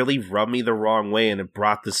that just really rubbed me the wrong way, and it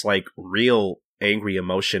brought this, like, real angry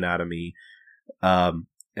emotion out of me. And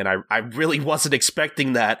I really wasn't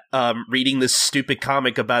expecting that, reading this stupid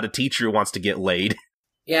comic about a teacher who wants to get laid.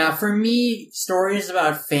 Yeah, for me, stories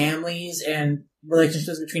about families and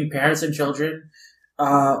relationships between parents and children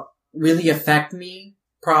really affect me,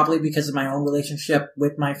 probably because of my own relationship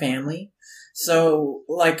with my family. So,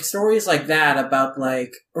 like, stories like that about,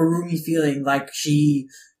 like, Urumi feeling like she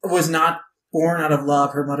was not born out of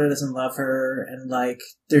love, her mother doesn't love her, and, like,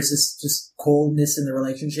 there's this just coldness in the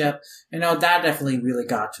relationship. You know, that definitely really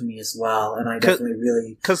got to me as well, and I definitely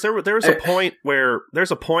really... Because there was a point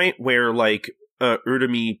where, like,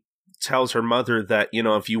 Urumi tells her mother that, you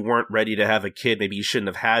know, if you weren't ready to have a kid, maybe you shouldn't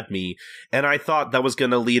have had me. And I thought that was going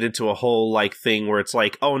to lead into a whole, like, thing where it's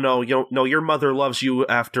like, oh, no, your mother loves you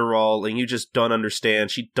after all, and you just don't understand.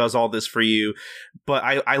 She does all this for you. But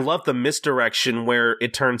I love the misdirection where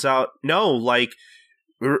it turns out, no, like,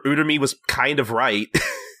 Urumi was kind of right.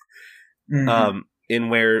 Mm-hmm. In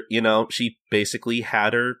where, you know, she basically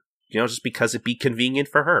had her, you know, just because it'd be convenient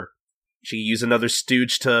for her. She used another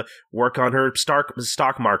stooge to work on her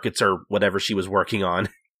stock markets or whatever she was working on.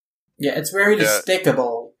 Yeah, it's very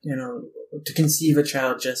despicable, you know, to conceive a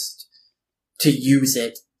child just to use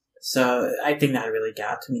it. So I think that really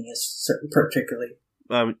got to me, particularly.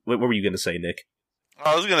 What were you going to say, Nick?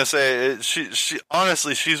 I was gonna say she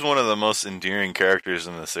honestly, she's one of the most endearing characters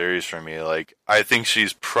in the series for me. Like, I think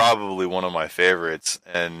she's probably one of my favorites,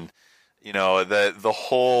 and you know the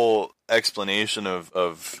whole explanation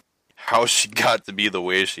of how she got to be the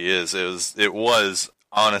way she is, it was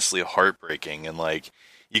honestly heartbreaking, and like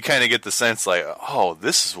you kind of get the sense like, oh,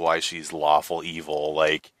 this is why she's lawful evil.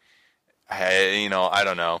 Like, I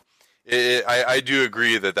don't know. I do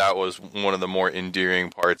agree that was one of the more endearing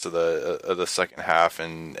parts of the second half,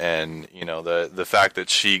 and you know the fact that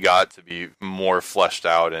she got to be more fleshed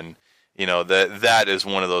out, and you know that is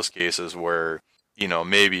one of those cases where, you know,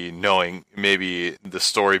 maybe the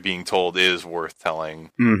story being told is worth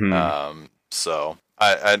telling. Mm-hmm. So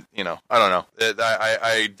I don't know.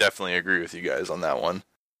 I definitely agree with you guys on that one.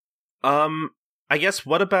 I guess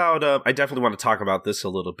what about I definitely want to talk about this a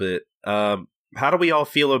little bit. How do we all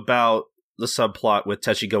feel about the subplot with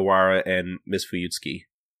Teshigawara and Miss Fuyutsuki?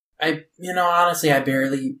 Honestly, I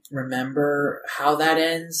barely remember how that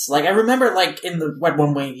ends. Like, I remember, like, in the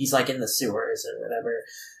one way he's like in the sewers or whatever,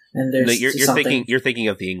 and there's you're thinking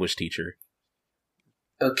of the English teacher.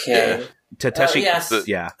 Okay. Yes.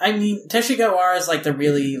 Yeah. I mean, Teshigawara is like the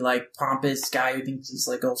really like pompous guy who thinks he's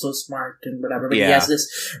like also smart and whatever, but he has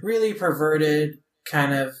this really perverted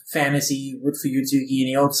kind of fantasy with Fuyutsuki, and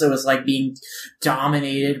he also is like being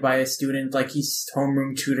dominated by a student, like he's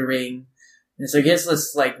homeroom tutoring, and so he has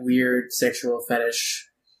this like weird sexual fetish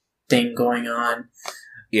thing going on.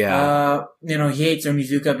 Yeah. He hates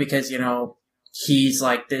Onizuka because, you know, he's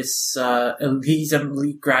like this, he's an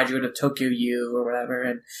elite graduate of Tokyo U or whatever,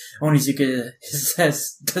 and Onizuka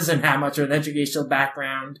doesn't have much of an educational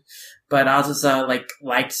background, but Azusa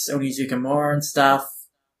likes Onizuka more and stuff,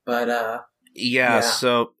 but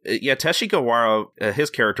So Teshigawara, his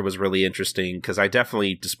character was really interesting because I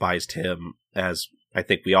definitely despised him, as I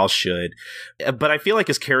think we all should. But I feel like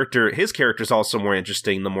his character is also more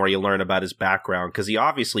interesting the more you learn about his background, because he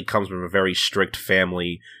obviously comes from a very strict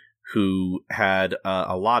family who had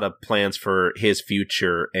a lot of plans for his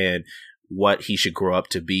future and what he should grow up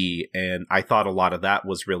to be. And I thought a lot of that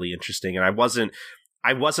was really interesting, and I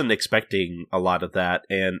wasn't expecting a lot of that.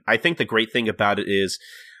 And I think the great thing about it is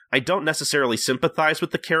I don't necessarily sympathize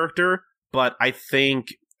with the character, but I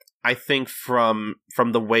think from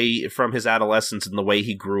his adolescence and the way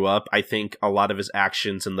he grew up, I think a lot of his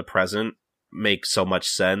actions in the present make so much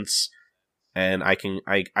sense. And I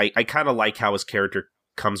kind of like how his character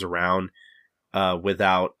comes around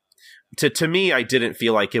without, to me, I didn't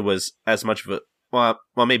feel like it was as much of a,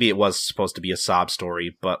 well, maybe it was supposed to be a sob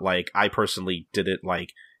story, but like I personally didn't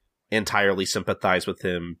like entirely sympathize with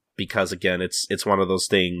him, because again, it's one of those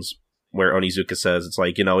things where Onizuka says, it's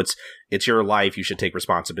like, you know, it's your life, you should take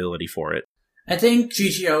responsibility for it. I think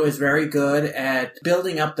GGO is very good at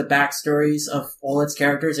building up the backstories of all its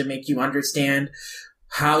characters and make you understand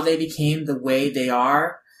how they became the way they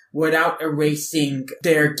are without erasing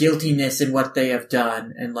their guiltiness in what they have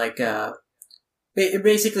done. And like,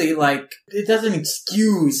 basically, like, it doesn't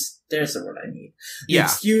excuse, there's the word I need.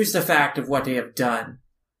 Excuse the fact of what they have done.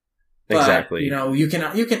 But, exactly. You know, you can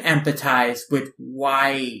empathize with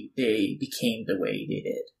why they became the way they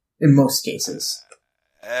did. In most cases.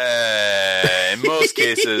 In most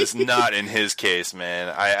cases, not in his case,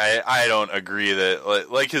 man. I don't agree that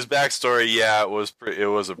like his backstory. Yeah, it was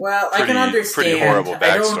a I can understand. Pretty horrible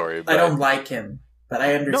backstory. I don't like him, but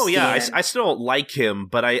I understand. No, yeah, I still don't like him,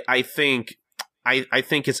 but I think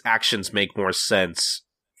his actions make more sense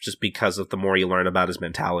just because of the more you learn about his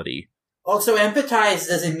mentality. Also, empathize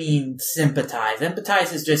doesn't mean sympathize.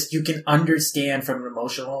 Empathize is just you can understand from an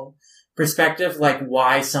emotional perspective, like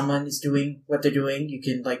why someone is doing what they're doing. You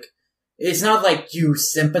can like, it's not like you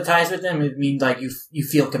sympathize with them. It means like you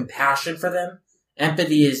feel compassion for them.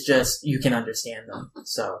 Empathy is just you can understand them.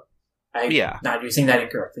 So, not using that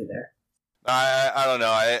incorrectly there. I don't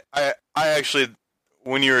know. I actually,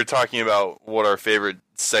 when you were talking about what our favorite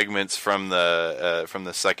segments from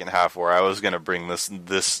the second half were, I was going to bring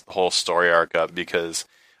this whole story arc up because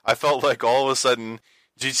I felt like all of a sudden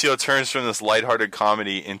GTO turns from this lighthearted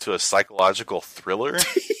comedy into a psychological thriller,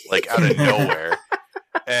 like out of nowhere.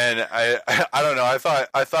 And I don't know.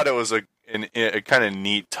 I thought it was a kind of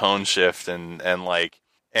neat tone shift and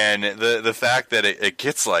the fact that it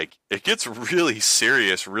gets really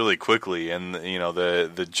serious really quickly, and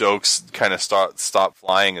the jokes kind of stop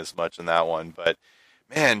flying as much in that one. But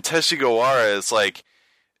man, Teshigawara is like,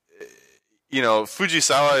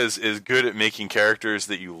 Fujisawa is good at making characters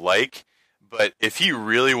that you like, but if he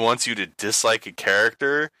really wants you to dislike a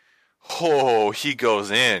character, he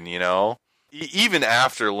goes in, Even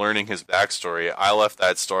after learning his backstory, I left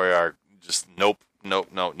that story arc just nope.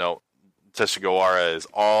 Teshigawara is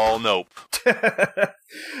all nope.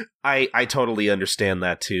 I totally understand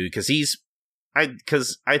that too, because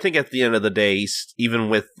I think at the end of the day, even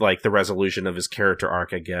with like the resolution of his character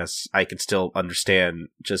arc, I guess I could still understand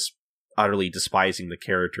just utterly despising the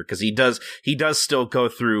character, because he does still go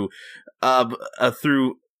through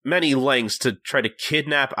many lengths to try to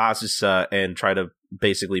kidnap Azusa and try to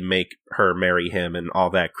basically make her marry him and all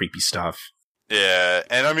that creepy stuff. Yeah,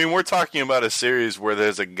 and I mean, we're talking about a series where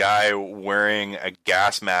there's a guy wearing a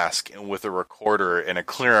gas mask with a recorder and a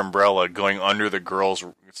clear umbrella going under the girls'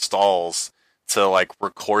 stalls to like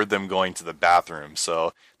record them going to the bathroom.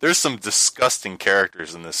 So there's some disgusting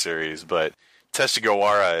characters in this series, but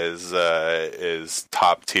Teshigawara is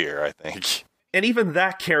top tier, I think. And even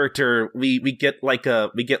that character, we get like a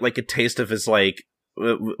taste of his like.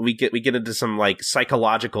 We get into some like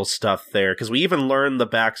psychological stuff there, because we even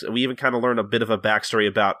kind of learn a bit of a backstory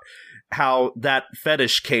about how that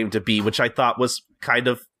fetish came to be, which I thought was kind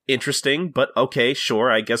of interesting. But okay, sure,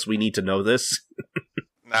 I guess we need to know this.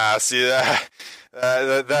 Nah, see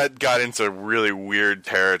that got into really weird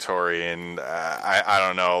territory, and I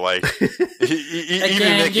don't know, like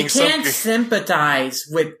again, you can't sympathize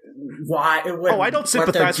with why. I don't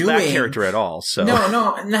sympathize with that character at all. So no,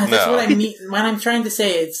 that's what I mean. What I'm trying to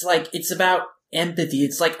say, it's like it's about empathy.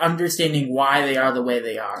 It's like understanding why they are the way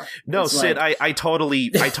they are. No, it's Sid, like... I totally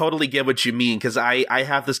get what you mean, because I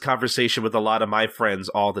have this conversation with a lot of my friends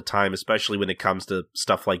all the time, especially when it comes to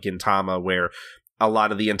stuff like Gintama, where a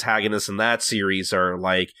lot of the antagonists in that series are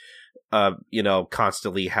like,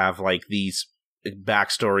 constantly have like these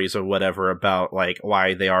backstories or whatever about like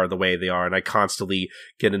why they are the way they are, and I constantly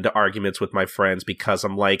get into arguments with my friends because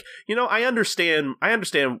I'm like, I understand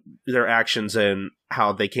their actions and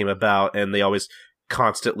how they came about, and they always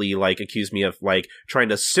constantly like accuse me of like trying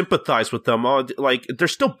to sympathize with them. Oh, like they're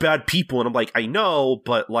still bad people, and I'm like, I know,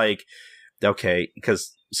 but like, okay,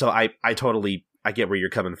 because so I get where you're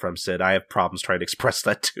coming from, Sid. I have problems trying to express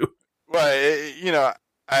that too. Well,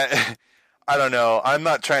 I don't know. I'm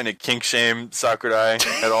not trying to kink shame Sakurai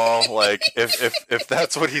at all. Like, if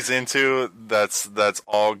that's what he's into, that's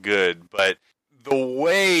all good. But the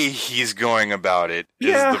way he's going about it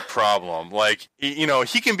is the problem. Like, he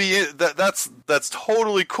can be that's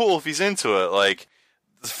totally cool if he's into it. Like,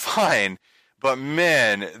 it's fine. But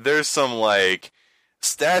man, there's some like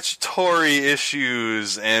statutory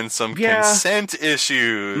issues and some consent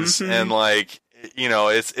issues, and like,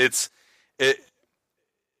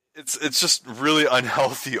 it's just really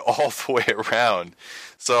unhealthy all the way around.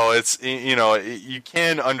 So it's, you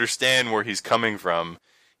can understand where he's coming from.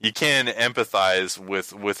 You can empathize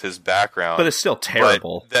with his background, but it's still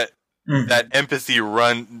terrible. That empathy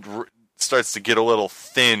starts to get a little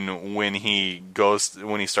thin when he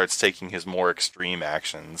starts taking his more extreme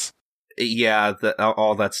actions. Yeah,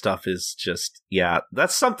 all that stuff is just,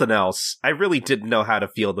 that's something else. I really didn't know how to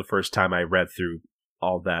feel the first time I read through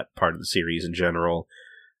all that part of the series in general.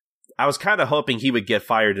 I was kind of hoping he would get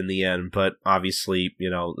fired in the end, but obviously,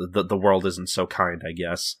 the world isn't so kind, I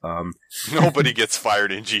guess. Nobody gets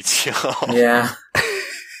fired in GTO. Yeah.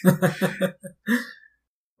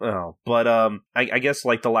 Oh, but I guess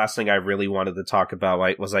like the last thing I really wanted to talk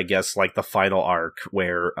about was I guess like the final arc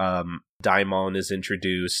where Daimon is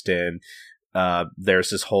introduced, and there's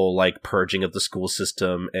this whole like purging of the school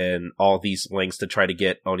system and all these lengths to try to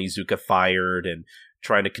get Onizuka fired and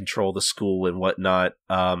trying to control the school and whatnot.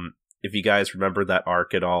 If you guys remember that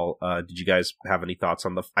arc at all, did you guys have any thoughts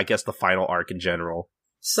on the final arc in general?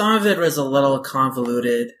 Some of it was a little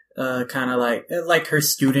convoluted. kind of like her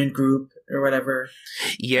student group or whatever.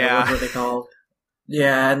 Yeah. What were they called?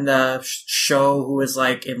 Yeah, and Sho, who was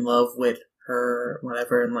like in love with her,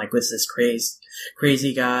 whatever, and like was this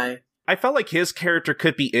crazy guy. I felt like his character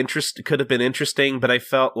could have been interesting, but I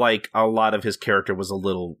felt like a lot of his character was a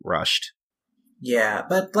little rushed. Yeah,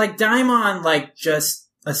 but like Daimon, like just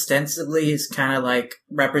ostensibly is kind of like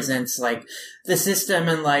represents like the system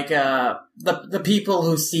and like the people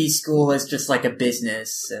who see school as just like a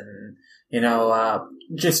business and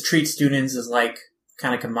just treat students as like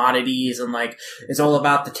kind of commodities and like it's all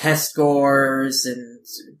about the test scores and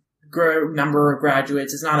number of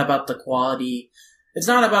graduates. It's not about the quality. It's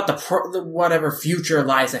not about the whatever future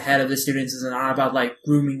lies ahead of the students. It's not about like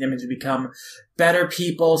grooming them to become better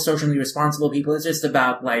people, socially responsible people. It's just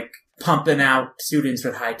about like pumping out students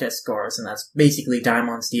with high test scores, and that's basically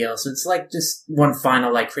Daimon's deal. So it's like just one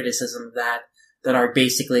final like criticism of that are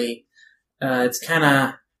basically it's kind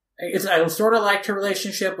of. I sort of liked her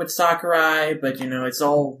relationship with Sakurai, but it's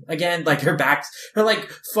all again like her like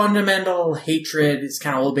fundamental hatred is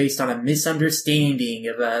kind of all based on a misunderstanding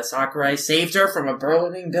of Sakurai saved her from a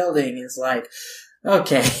burning building. It's like,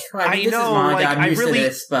 okay, I mean, this is manga. I'm used to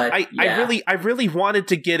this, but I really wanted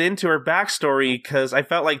to get into her backstory because I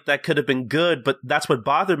felt like that could have been good, but that's what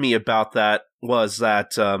bothered me about that was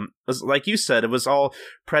that, like you said, it was all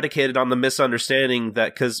predicated on the misunderstanding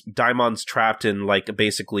that because Daimon's trapped in like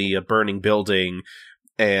basically a burning building,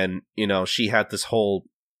 and she had this whole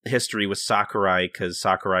history with Sakurai because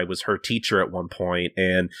Sakurai was her teacher at one point,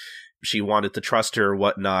 and she wanted to trust her or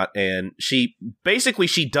whatnot, and she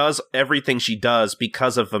does everything she does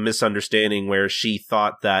because of a misunderstanding where she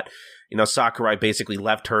thought that Sakurai basically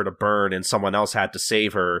left her to burn and someone else had to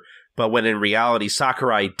save her. But when in reality,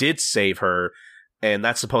 Sakurai did save her, and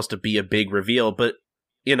that's supposed to be a big reveal. But,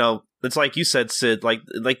 it's like you said, Sid, like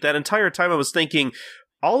that entire time I was thinking,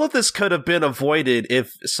 all of this could have been avoided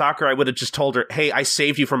if Sakurai would have just told her, hey, I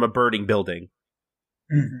saved you from a burning building.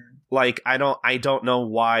 Mm-hmm. Like, I don't know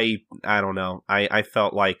why, I don't know. I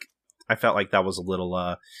felt like that was a little,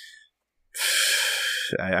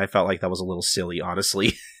 I felt like that was a little silly,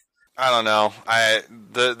 honestly. I don't know.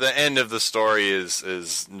 The end of the story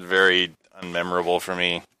is very unmemorable for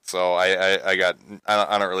me. So I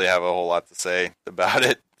don't really have a whole lot to say about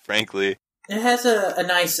it, frankly. It has a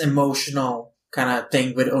nice emotional kind of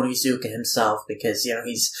thing with Onizuka himself because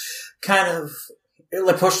he's kind of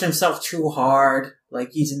like pushed himself too hard.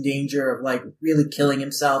 Like he's in danger of like really killing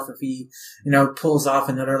himself if he pulls off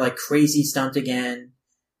another like crazy stunt again.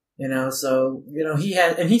 So,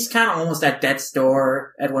 he's kind of almost at death's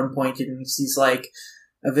door at one point, and he sees, like,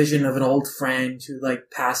 a vision of an old friend who,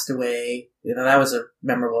 like, passed away. That was a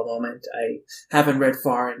memorable moment. I haven't read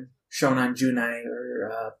far in Shonan Junai,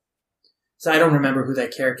 so I don't remember who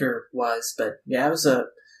that character was, but, yeah, it was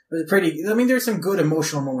pretty, I mean, there's some good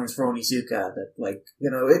emotional moments for Onizuka that, like,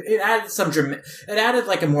 it added it added,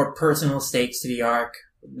 like, a more personal stakes to the arc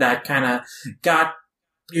that kind of got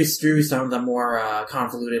used through some of the more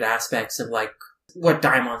convoluted aspects of like what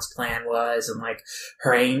Daimon's plan was and like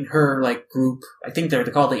her like group. I think they're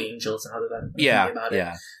called the Angels and other than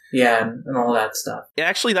and all that stuff.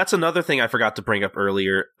 Actually, that's another thing I forgot to bring up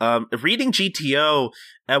earlier. Reading GTO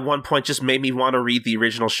at one point just made me want to read the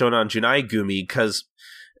original Shonan Junai Gumi because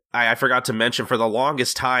I forgot to mention for the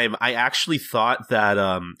longest time I actually thought that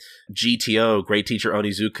GTO, Great Teacher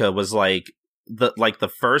Onizuka, was like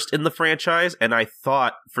the first in the franchise, and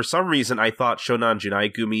for some reason I thought Shonan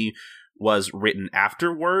Junai Gumi was written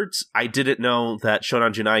afterwards. I didn't know that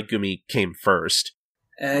Shonan Junai Gumi came first.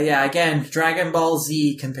 Again, Dragon Ball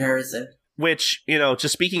Z comparison. Which,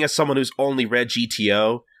 just speaking as someone who's only read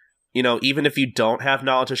GTO, even if you don't have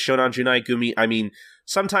knowledge of Shonan Junai Gumi, I mean,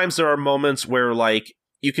 sometimes there are moments where, like,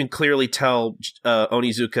 you can clearly tell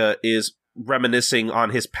Onizuka is reminiscing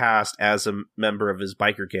on his past as a member of his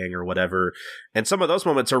biker gang or whatever, and some of those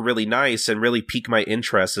moments are really nice and really pique my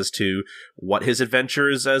interest as to what his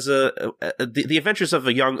adventures as the adventures of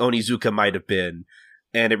a young Onizuka might have been,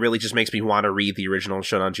 and it really just makes me want to read the original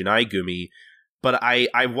Shonan Junai Gumi. But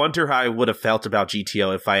I wonder how I would have felt about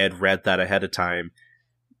GTO if I had read that ahead of time.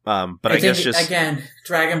 But I guess just again,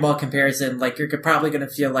 Dragon Ball comparison, like you're probably going to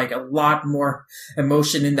feel like a lot more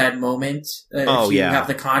emotion in that moment if you have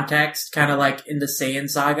the context, kind of like in the Saiyan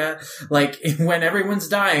saga. Like when everyone's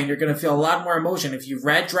dying, you're going to feel a lot more emotion if you've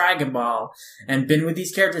read Dragon Ball and been with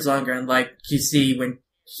these characters longer, and like you see when.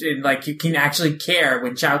 Like, you can actually care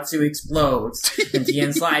when Chaozu explodes. And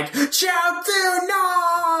Tien's like, Chaozu,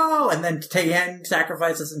 no! And then Tien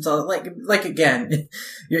sacrifices himself. Like again,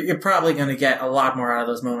 you're probably going to get a lot more out of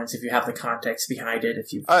those moments if you have the context behind it,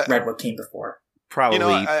 if you've read what came before. Probably.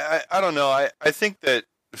 I don't know. I think that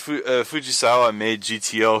Fujisawa made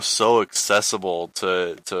GTO so accessible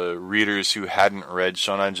to readers who hadn't read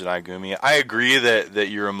Shonen Janai Gumi. I agree that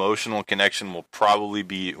your emotional connection will probably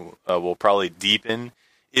deepen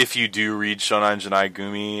if you do read Shonen Janai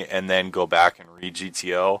Gumi and then go back and read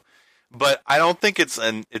GTO. But I don't think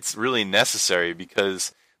it's really necessary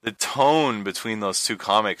because the tone between those two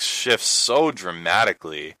comics shifts so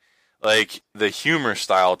dramatically. Like the humor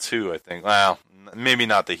style too, I think. Well, maybe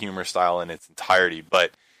not the humor style in its entirety, but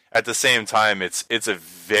at the same time, it's a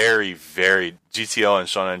very, very GTO and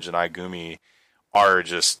Shonen Janai Gumi are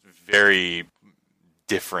just very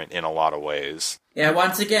different in a lot of ways. Yeah,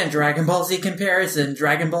 once again, Dragon Ball Z comparison.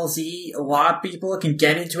 Dragon Ball Z, a lot of people can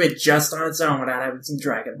get into it just on its own without having seen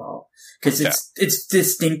Dragon Ball. Because it's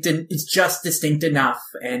distinct and it's just distinct enough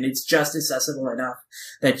and it's just accessible enough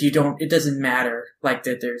that it doesn't matter like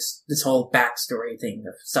that there's this whole backstory thing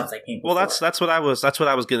of stuff that came before. Well, that's what I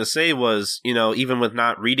was gonna say was, even with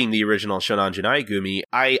not reading the original Shonen Janai Gumi,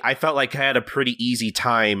 I felt like I had a pretty easy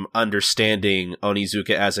time understanding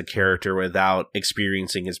Onizuka as a character without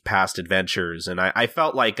experiencing his past adventures, and I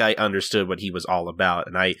felt like I understood what he was all about,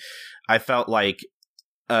 and I felt like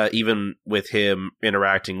even with him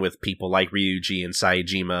interacting with people like Ryuji and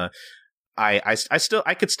Saejima,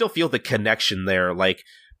 I could still feel the connection there. Like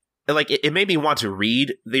it made me want to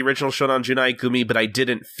read the original Shonen Janai Gumi, but I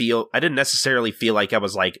didn't necessarily feel like I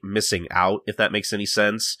was like missing out, if that makes any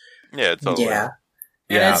sense. Yeah, totally. Yeah.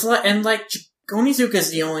 And it's like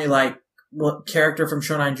Onizuka's the only character from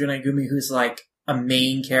Shonen Janai Gumi who's like a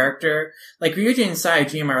main character. Like Ryuji and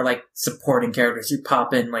Saejima are like supporting characters who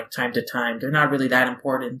pop in like time to time. They're not really that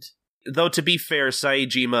important. Though to be fair,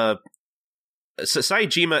 Saejima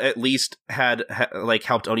at least had like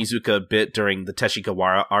helped Onizuka a bit during the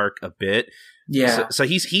Teshigawara arc a bit. Yeah. So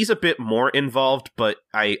he's a bit more involved, but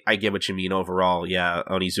I get what you mean overall. Yeah,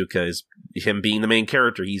 Onizuka is him being the main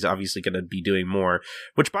character. He's obviously going to be doing more.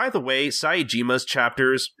 Which, by the way, Saejima's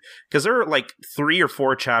chapters, because there are like 3 or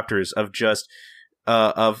 4 chapters of just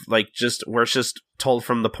where it's just told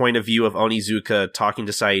from the point of view of Onizuka talking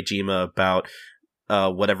to Saejima about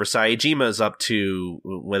whatever Saejima is up to,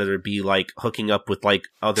 whether it be like hooking up with like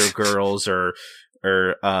other girls or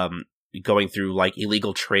going through like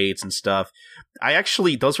illegal trades and stuff.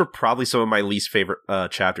 Those were probably some of my least favorite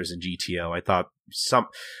chapters in GTO. I thought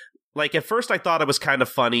at first I thought it was kind of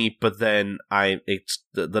funny, but then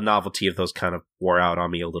the novelty of those kind of wore out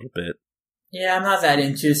on me a little bit. Yeah, I'm not that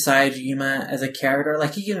into Saejima as a character.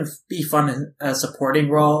 Like, he can be fun in a supporting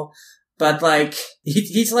role, but like,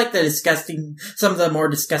 he's like some of the more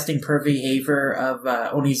disgusting perv behavior of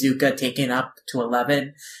Onizuka taken up to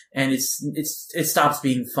 11, and it stops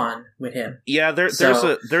being fun with him. Yeah, there's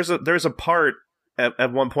a part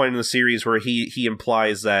at one point in the series where he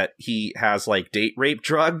implies that he has like date rape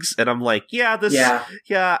drugs, and I'm like, I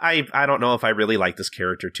don't know if I really like this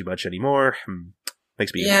character too much anymore.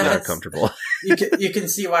 Makes me uncomfortable. you can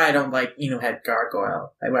see why I don't like Head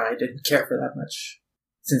Gargoyle. I didn't care for that much,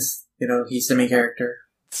 since he's the main character.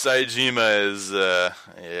 Saejima is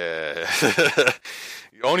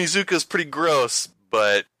Onizuka's pretty gross,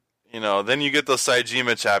 but then you get those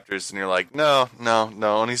Saejima chapters and you're like, no,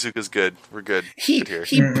 Onizuka's good. We're good. He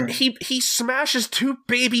smashes 2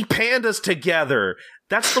 baby pandas together.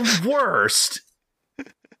 That's the worst.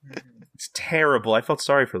 It's terrible. I felt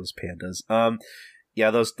sorry for those pandas. Yeah,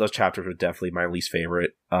 those chapters were definitely my least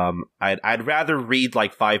favorite. I'd rather read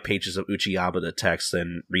like 5 pages of Uchiyamada text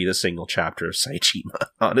than read a single chapter of Saejima,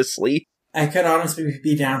 honestly. I could honestly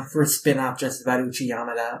be down for a spin-off just about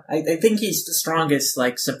Uchiyamada. I think he's the strongest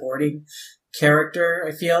like supporting character,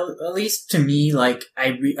 I feel. At least to me, like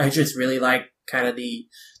I just really like kind of the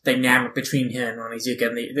dynamic between him and Onizuka,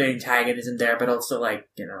 and the antagonism there, but also like,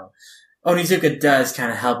 Onizuka does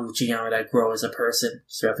kind of help Uchiyamada grow as a person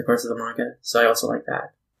throughout the course of the manga, so I also like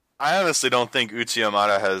that. I honestly don't think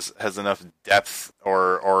Uchiyamada has enough depth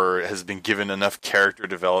or has been given enough character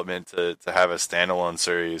development to have a standalone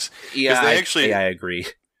series. Yeah, I agree.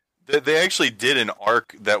 They actually did an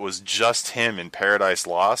arc that was just him in Paradise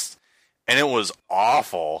Lost, and it was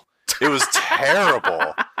awful. It was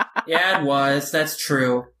terrible. Yeah, it was. That's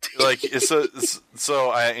true. Like, so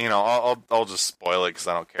I'll just spoil it because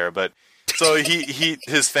I don't care. But so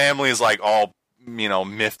his family is like all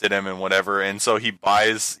miffed at him and whatever, and so he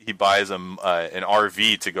buys an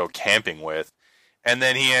RV to go camping with, and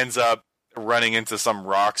then he ends up running into some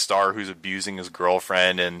rock star who's abusing his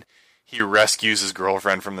girlfriend, and he rescues his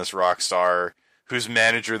girlfriend from this rock star, whose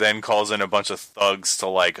manager then calls in a bunch of thugs to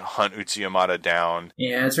like hunt Uchiyamada down.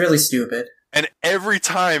 Yeah, it's really stupid. And every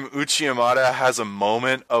time Uchiyamada has a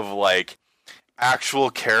moment of like actual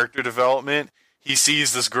character development, he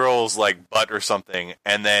sees this girl's like butt or something,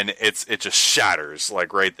 and then it just shatters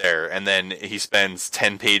like right there, and then he spends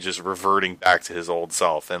 10 pages reverting back to his old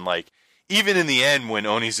self, and like even in the end when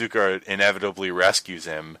Onizuka inevitably rescues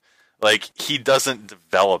him, like he doesn't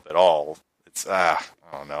develop at all. It's I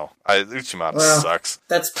don't know. Uchimata sucks.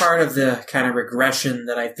 That's part of the kind of regression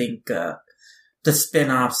that I think the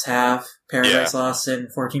spin-offs have. Paradise Lost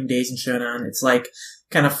and 14 Days in Shonen. It's like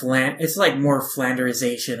kind of it's like more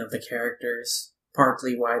Flanderization of the characters.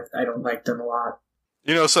 Partly why I don't like them a lot.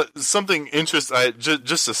 You know, so something interesting.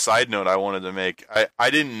 Just a side note I wanted to make. I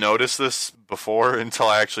didn't notice this before until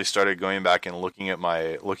I actually started going back and looking at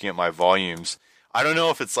my volumes. I don't know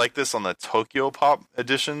if it's like this on the Tokyo Pop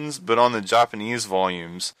editions, but on the Japanese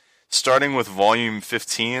volumes, starting with volume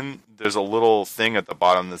 15, there's a little thing at the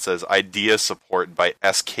bottom that says "Idea Support by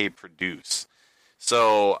SK Produce."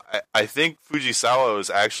 So I think Fujisawa is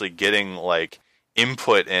actually getting like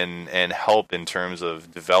input and help in terms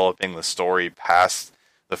of developing the story past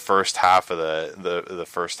the first half of the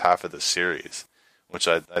first half of the series, which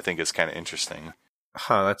I think is kind of interesting.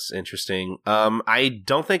 Huh, that's interesting. I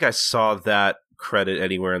don't think I saw that credit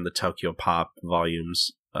anywhere in the Tokyo Pop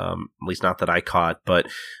volumes, at least not that I caught, but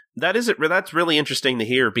that's really interesting to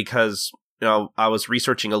hear because, you know, I was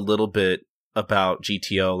researching a little bit about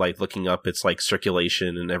GTO, like looking up its like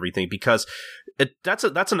circulation and everything, because that's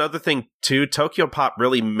another thing too. Tokyo Pop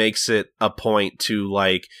really makes it a point to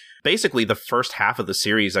like basically the first half of the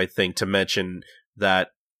series, I think, to mention that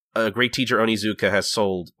a Great Teacher Onizuka has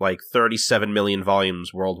sold like 37 million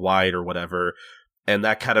volumes worldwide or whatever, and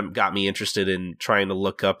that kind of got me interested in trying to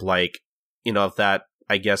look up like, you know, if that,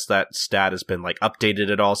 I guess that stat has been like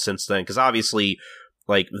updated at all since then, because obviously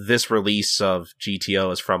like this release of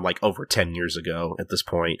GTO is from like over 10 years ago at this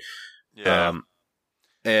point. Yeah.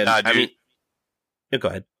 And I mean, yeah, go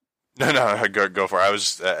ahead. No, go for it. I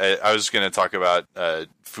was just going to talk about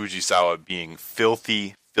Fujisawa being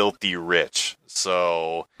filthy rich.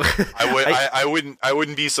 So I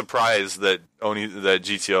wouldn't be surprised that that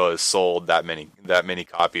GTO has sold that many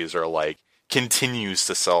copies, or like continues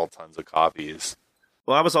to sell tons of copies.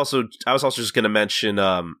 Well, I was also just going to mention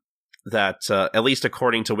that at least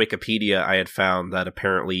according to Wikipedia, I had found that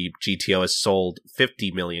apparently GTO has sold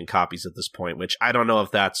 50 million copies at this point, which I don't know if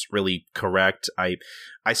that's really correct.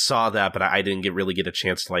 I saw that, but I didn't really get a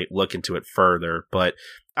chance to like look into it further. But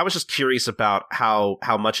I was just curious about how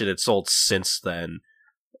much it had sold since then,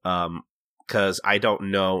 because I don't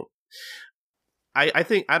know. I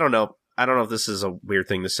don't know if this is a weird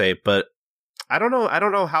thing to say, but I don't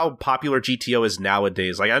know how popular GTO is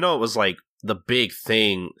nowadays. Like I know it was like the big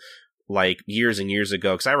thing like years and years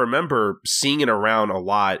ago, because I remember seeing it around a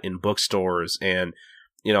lot in bookstores and,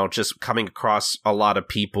 you know, just coming across a lot of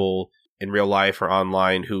people in real life or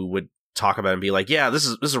online who would talk about it and be like, yeah, this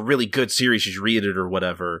is a really good series, you should read it or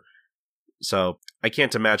whatever. So I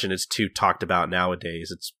can't imagine it's too talked about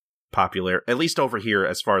nowadays. It's popular, at least over here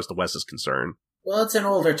as far as the West is concerned. Well, it's an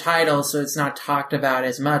older title, so it's not talked about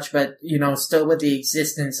as much, but, you know, still with the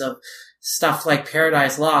existence of stuff like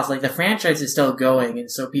Paradise Lost, like the franchise is still going, and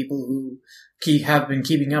so people who have been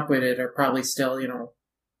keeping up with it are probably still, you know,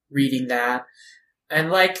 reading that. And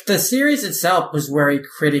like the series itself was very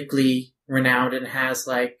critically renowned and has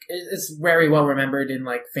like, it's very well remembered in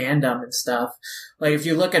like fandom and stuff. Like if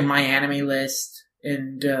you look at My Anime List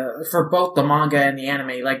and for both the manga and the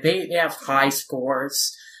anime, like they have high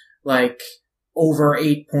scores, like over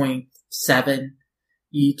 8.7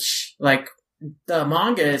 each. Like the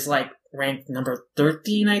manga is like ranked number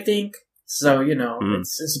 13, I think. So, you know,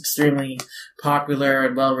 it's extremely popular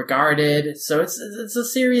and well regarded. So it's a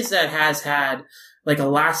series that has had like a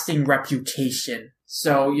lasting reputation.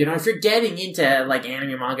 So, you know, if you're getting into like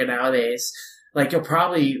anime manga nowadays, like you'll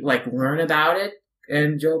probably like learn about it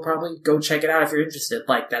and you'll probably go check it out if you're interested.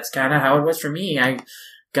 Like that's kind of how it was for me. I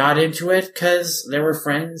got into it because there were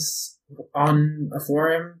friends on a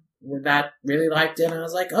forum that really liked it, and I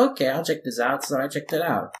was like, okay, I'll check this out. So I checked it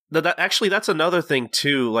out. That's another thing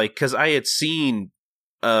too. Like, because I had seen,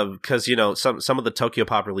 because you know, some of the Tokyo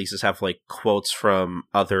Pop releases have like quotes from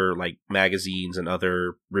other like magazines and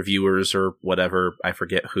other reviewers or whatever. I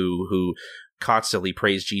forget who constantly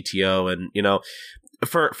praise GTO, and you know,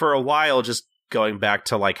 for a while, just going back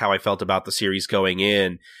to like how I felt about the series going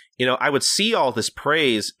in. You know, I would see all this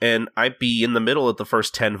praise, and I'd be in the middle of the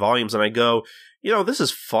first 10 volumes, and I go, you know, this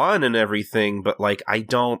is fun and everything, but like I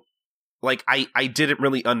don't like I didn't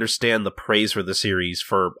really understand the praise for the series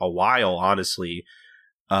for a while, honestly.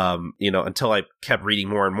 You know, until I kept reading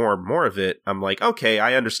more and more of it, I'm like, okay,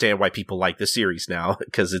 I understand why people like this series now,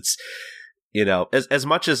 because it's, you know, as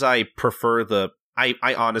much as I prefer I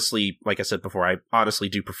honestly, like I said before, I honestly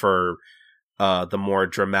do prefer the more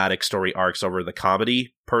dramatic story arcs over the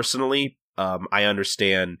comedy, personally. I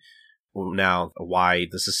understand now why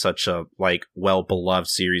this is such a, like, well-beloved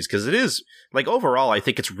series, because it is, like, overall, I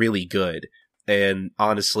think it's really good. And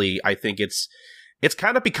honestly, I think it's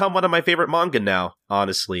kind of become one of my favorite manga now,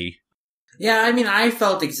 honestly. Yeah, I mean, I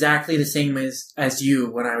felt exactly the same as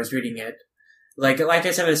you when I was reading it. Like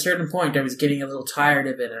I said, at a certain point, I was getting a little tired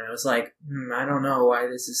of it, and I was like, I don't know why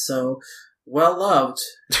this is so well loved.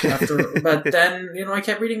 But then, I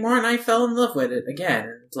kept reading more, and I fell in love with it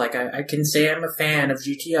again. Like, I can say I'm a fan of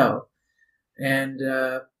GTO. And,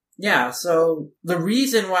 so the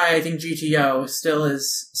reason why I think GTO still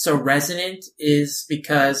is so resonant is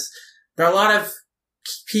because there are a lot of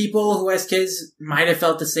people who, as kids, might have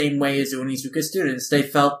felt the same way as Onizuka students. They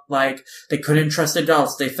felt like they couldn't trust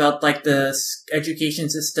adults. They felt like the education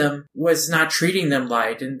system was not treating them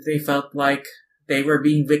right, and they felt like they were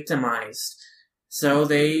being victimized. So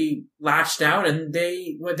they lashed out, and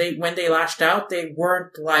when they lashed out, they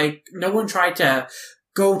weren't like, no one tried to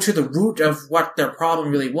go to the root of what their problem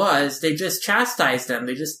really was. They just chastised them.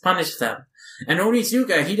 They just punished them. And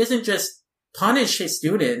Onizuka, he doesn't just punish his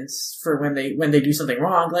students for when they do something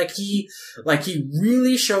wrong. He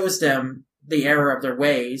really shows them the error of their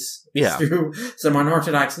ways through some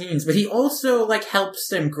unorthodox means, but he also helps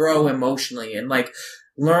them grow emotionally and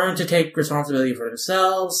learn to take responsibility for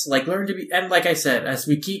themselves, learn to be, and like I said, as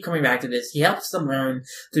we keep coming back to this, he helps them learn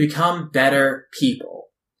to become better people.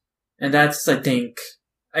 And that's, I think,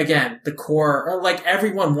 again, the core,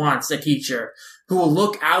 everyone wants a teacher who will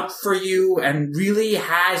look out for you and really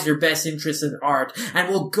has your best interest in art and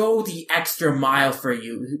will go the extra mile for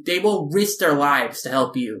you. They will risk their lives to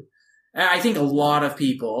help you. And I think a lot of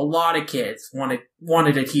people, a lot of kids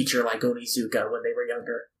wanted a teacher like Onizuka when they were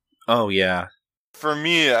younger. Oh, yeah. For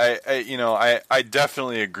me, I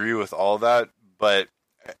definitely agree with all that, but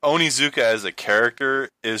Onizuka as a character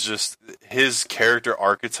is just, his character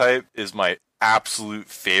archetype is my absolute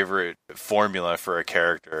favorite formula for a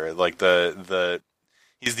character.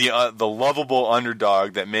 He's the lovable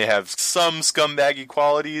underdog that may have some scumbaggy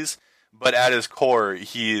qualities, but at his core,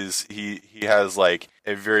 he has a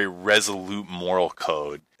very resolute moral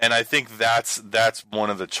code, and I think that's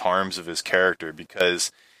one of the charms of his character,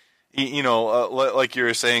 because like you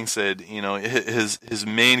were saying, Sid, his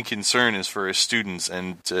main concern is for his students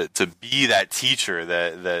and to be that teacher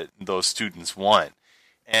that those students want.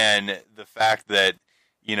 And the fact that,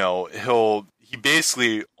 he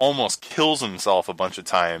basically almost kills himself a bunch of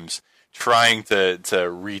times trying to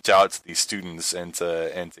reach out to these students and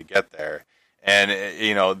to get there. And,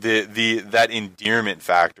 that endearment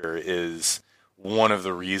factor is one of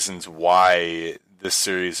the reasons why this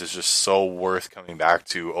series is just so worth coming back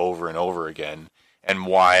to over and over again, and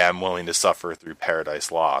why I'm willing to suffer through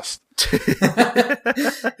Paradise Lost.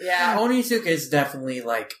 Yeah, Onizuka is definitely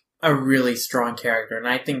a really strong character, and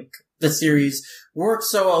I think the series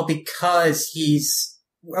works so well because he's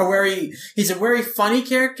a very funny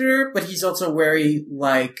character, but he's also a very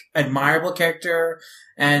admirable character,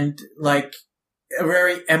 and a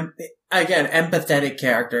very empathetic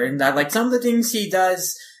character, and that some of the things he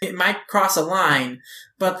does, it might cross a line,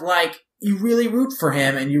 but you really root for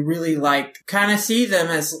him, and you really kind of see him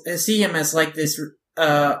as this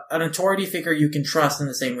an authority figure you can trust in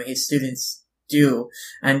the same way his students do,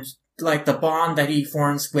 and the bond that he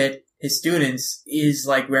forms with his students is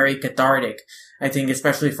very cathartic. I think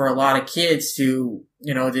especially for a lot of kids who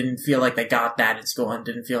didn't feel like they got that in school and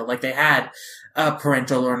didn't feel like they had a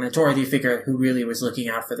parental or an authority figure who really was looking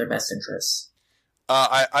out for their best interests.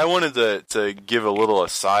 I wanted to give a little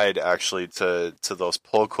aside actually to those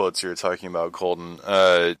pull quotes you were talking about, Colton,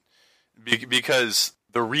 because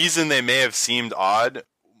the reason they may have seemed odd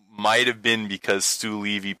might have been because Stu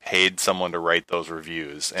Levy paid someone to write those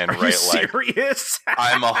reviews and write serious?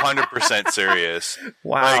 I'm 100% serious.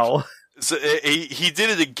 Wow. So he did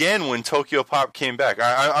it again when Tokyo Pop came back.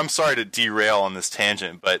 I'm sorry to derail on this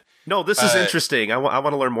tangent, but no, this is interesting. I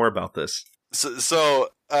want to learn more about this. So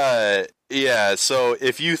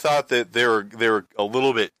if you thought that they were a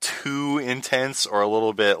little bit too intense or a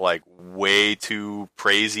little bit way too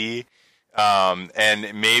crazy,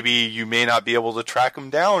 and maybe you may not be able to track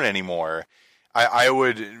them down anymore, I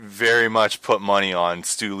would very much put money on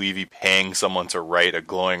Stu Levy paying someone to write a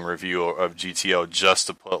glowing review of GTO just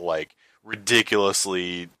to put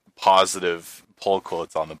ridiculously positive pull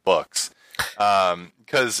quotes on the books.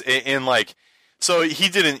 Because so he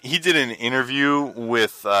did an interview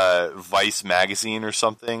with Vice magazine or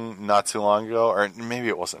something not too long ago, or maybe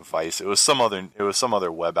it wasn't Vice. It was some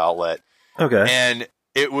other web outlet. Okay. And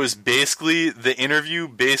it was basically, the interview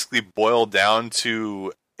basically boiled down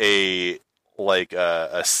to a like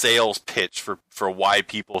a sales pitch for why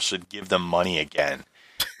people should give them money again.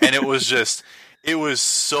 And it was just, it was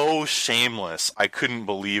so shameless. I couldn't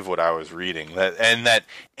believe what I was reading, that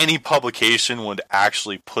any publication would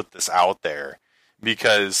actually put this out there,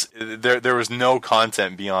 because there was no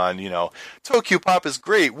content beyond, Tokyopop is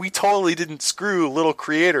great. We totally didn't screw little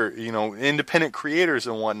independent creators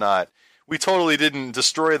and whatnot. We totally didn't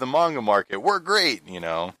destroy the manga market. We're great,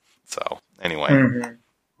 So anyway. Mm-hmm.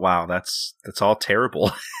 Wow, that's all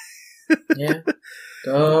terrible. Yeah.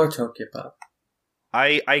 Oh, Tokyopop.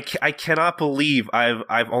 I cannot believe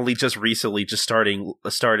I've only just recently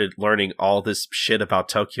started learning all this shit about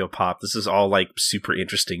Tokyopop. This is all like super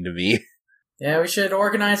interesting to me. Yeah, we should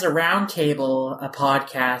organize a roundtable, a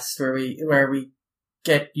podcast where we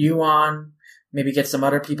get you on, maybe get some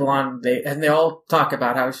other people on, and they all talk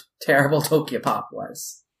about how terrible Tokyopop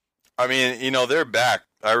was. I mean, they're back.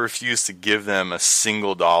 I refuse to give them a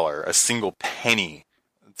single dollar, a single penny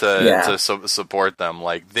to support them.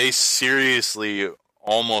 Like, they seriously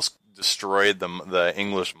almost destroyed the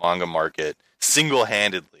English manga market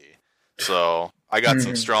single-handedly. So I got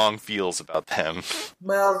some strong feels about them.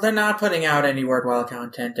 Well, they're not putting out any Wordwell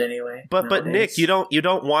content anyway. But Nick, you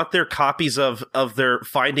don't want their copies of their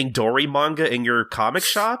Finding Dory manga in your comic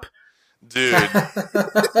shop? Dude,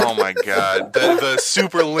 oh my god. The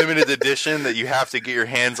super limited edition that you have to get your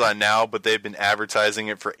hands on now, but they've been advertising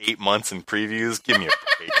it for 8 months in previews. Give me a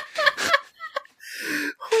break.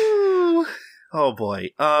 Oh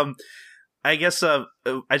boy. I guess I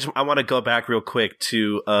want to go back real quick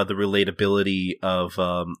to the relatability of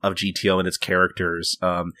GTO and its characters,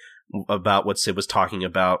 about what Sid was talking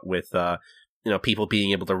about with people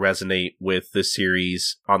being able to resonate with this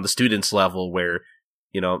series on the students level, where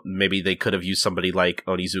maybe they could have used somebody like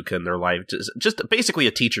Onizuka in their life, just basically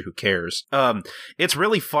a teacher who cares. It's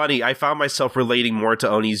really funny. I found myself relating more to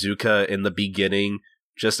Onizuka in the beginning,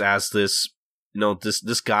 just as this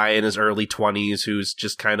guy in his early 20s who's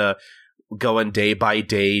just kind of going day by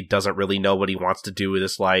day, doesn't really know what he wants to do with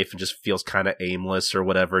his life, and just feels kind of aimless or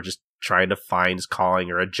whatever, just trying to find his calling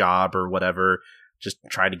or a job or whatever, just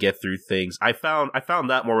trying to get through things. I found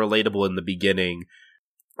that more relatable in the beginning,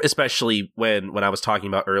 especially when I was talking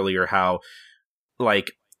about earlier how,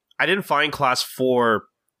 like, I didn't find Class 4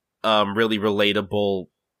 really relatable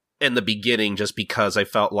in the beginning, just because I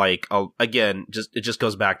felt like, again, it just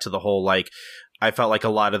goes back to the whole, like, I felt like a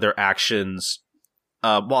lot of their actions,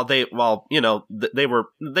 they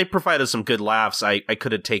provided some good laughs, I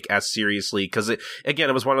couldn't take as seriously, because it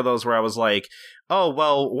was one of those where I was like, oh,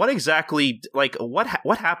 well, what exactly, like,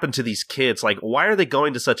 what happened to these kids? Like, why are they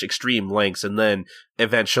going to such extreme lengths? And then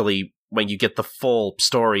eventually, when you get the full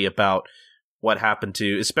story about what happened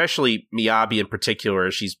to, especially Miyabi in particular,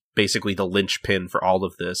 she's basically the linchpin for all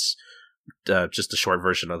of this, just a short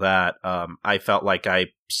version of that, I felt like I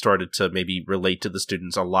started to maybe relate to the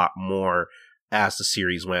students a lot more as the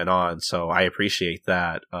series went on, so I appreciate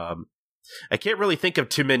that. I can't really think of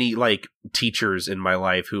too many, like, teachers in my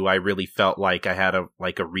life who I really felt like I had a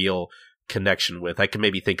real connection with. I can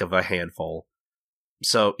maybe think of a handful.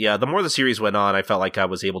 So, yeah, the more the series went on, I felt like I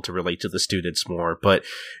was able to relate to the students more, but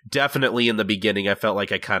definitely in the beginning, I felt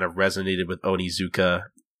like I kind of resonated with Onizuka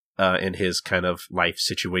in his kind of life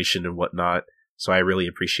situation and whatnot, so I really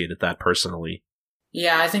appreciated that personally.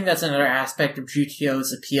 Yeah, I think that's another aspect of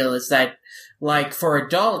GTO's appeal, is that, like, for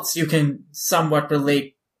adults, you can somewhat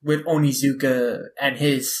relate with Onizuka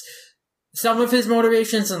and some of his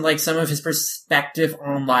motivations and, like, some of his perspective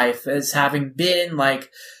on life as having been, like,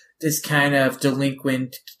 this kind of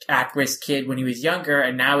delinquent, at-risk kid when he was younger,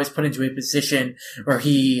 and now is put into a position where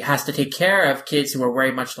he has to take care of kids who are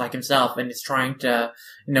very much like himself, and is trying to,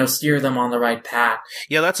 steer them on the right path.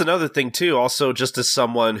 Yeah, that's another thing, too. Also, just as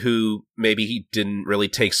someone who maybe he didn't really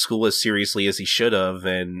take school as seriously as he should have,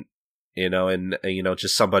 and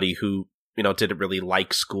just somebody who, didn't really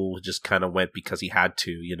like school, just kind of went because he had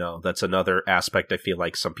to, that's another aspect I feel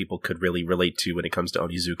like some people could really relate to when it comes to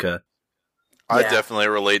Onizuka. I definitely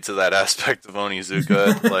relate to that aspect of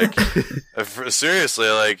Onizuka. Like, seriously,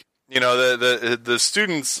 like, the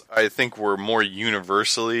students, I think, were more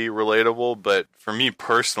universally relatable, but for me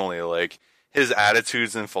personally, like, his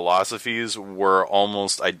attitudes and philosophies were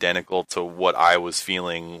almost identical to what I was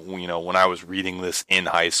feeling, when I was reading this in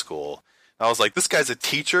high school. I was like, this guy's a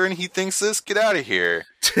teacher and he thinks this? Get out of here.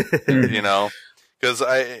 Because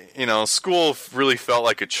school really felt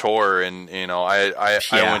like a chore, and,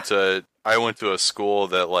 I went to a school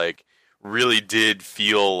that, like, really did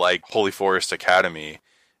feel like Holy Forest Academy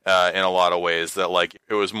in a lot of ways, that, like,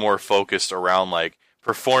 it was more focused around, like,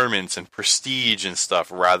 performance and prestige and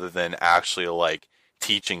stuff rather than actually, like,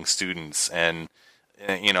 teaching students. And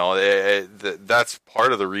you know, that's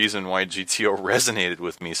part of the reason why GTO resonated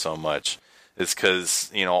with me so much. Is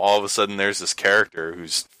because, you know, all of a sudden there's this character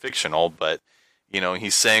who's fictional, but, you know,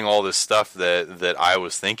 he's saying all this stuff that I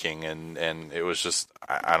was thinking, and it was just,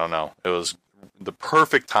 I don't know, it was the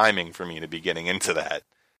perfect timing for me to be getting into that.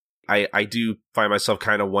 I do find myself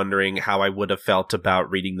kind of wondering how I would have felt about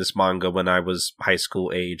reading this manga when I was high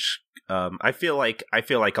school age. I feel like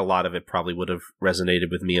a lot of it probably would have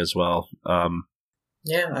resonated with me as well.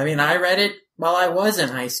 Yeah, I mean, I read it while I was in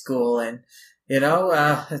high school, and, you know,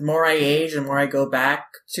 the more I age and more I go back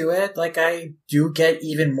to it, like, I do get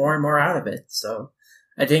even more and more out of it. So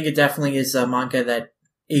I think it definitely is a manga that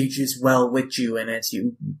ages well with you and as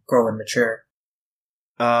you grow and mature.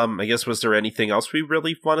 I guess, was there anything else we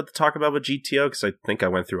really wanted to talk about with GTO? Because I think I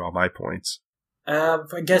went through all my points. I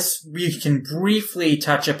guess we can briefly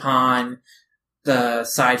touch upon the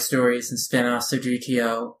side stories and spin-offs of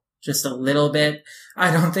GTO just a little bit.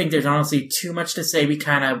 I don't think there's honestly too much to say. We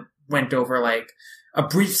kind of went over, like, a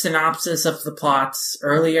brief synopsis of the plots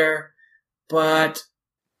earlier, but...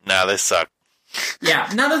 Nah, they suck. Yeah,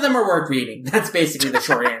 none of them are worth reading. That's basically the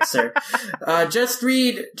short answer. Just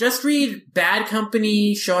read Bad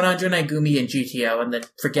Company, Shonan Junagumi, and GTO, and then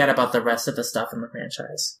forget about the rest of the stuff in the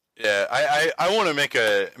franchise. Yeah, I want to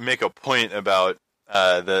make a point about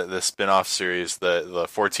the spin-off series, the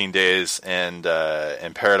 14 Days and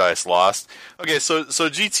Paradise Lost. Okay, so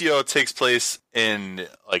GTO takes place in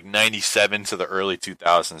like 97 to the early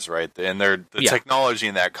 2000s, right? And the technology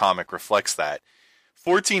in that comic reflects that.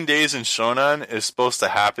 14 Days in Shonan is supposed to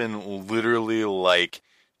happen literally like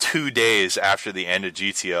 2 days after the end of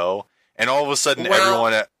GTO, and all of a sudden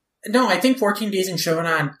everyone... No, I think 14 Days in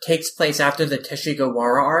Shonan takes place after the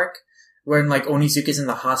Teshigawara arc, when, like, Onizuka's in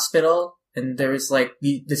the hospital, and there's, like,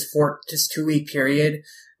 this 2-week period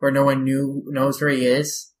where no one knows where he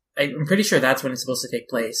is. I'm pretty sure that's when it's supposed to take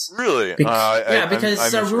place. Really?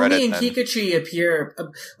 Because Rumi and Kikuchi appear,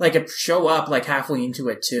 show up, like, halfway into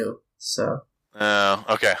it, too. So...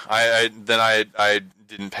 okay. I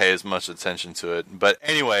didn't pay as much attention to it, but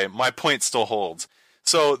anyway, my point still holds.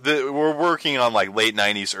 So we're working on like late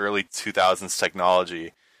 90s, early 2000s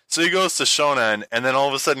technology. So he goes to Shonan, and then all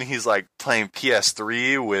of a sudden he's like playing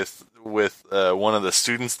PS3 with one of the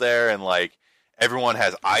students there, and like everyone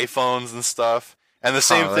has iPhones and stuff. And the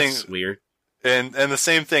same thing. That's weird. And the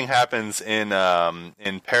same thing happens in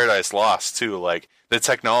Paradise Lost too. Like the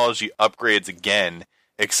technology upgrades again.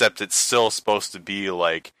 Except it's still supposed to be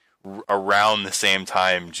like around the same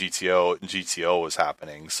time GTO was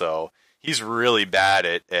happening. So he's really bad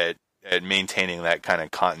at maintaining that kind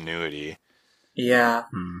of continuity. Yeah.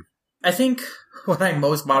 I think what I'm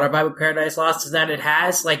most bothered by with Paradise Lost is that it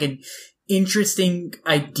has like an interesting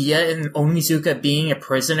idea in Onizuka being a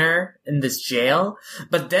prisoner in this jail.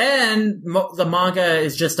 But then the manga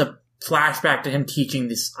is just a flashback to him teaching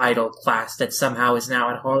this idol class that somehow is now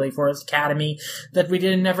at Harley Forest Academy that we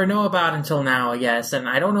didn't never know about until now, I guess. And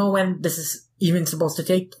I don't know when this is even supposed to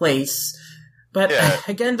take place. But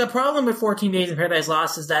again, the problem with 14 Days in Paradise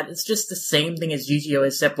Lost is that it's just the same thing as GTO,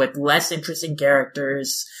 except with less interesting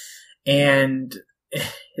characters, and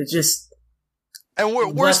it's just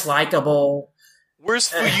less likable. Where's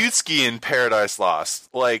Fuyutsuki in Paradise Lost?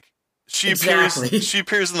 Like, She appears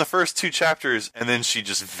in the first 2 chapters, and then she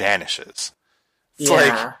just vanishes. It's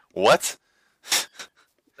like, what?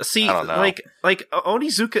 See, I don't know. like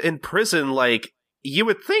Onizuka in prison, like, you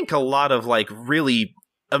would think a lot of, like, really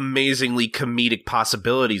amazingly comedic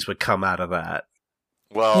possibilities would come out of that.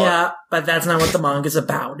 Well, yeah, but that's not what the manga's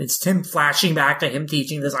about. It's him flashing back to him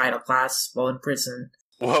teaching this idol class while in prison.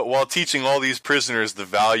 While teaching all these prisoners the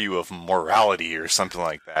value of morality or something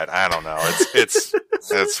like that. I don't know.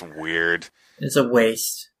 It's weird. It's a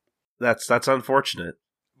waste. That's unfortunate.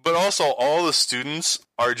 But also, all the students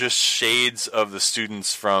are just shades of the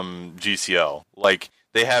students from GTO. Like,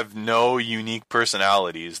 they have no unique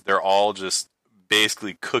personalities. They're all just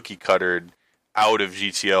basically cookie-cuttered out of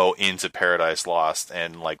GTO into Paradise Lost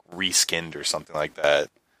and, like, reskinned or something like that.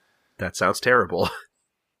 That sounds terrible.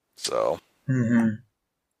 So... Mm-hmm.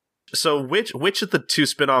 So which of the 2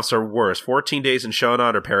 spin-offs are worse, 14 Days in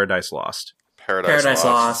Shonan or Paradise Lost? Paradise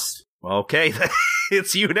Lost. Okay,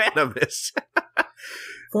 it's unanimous.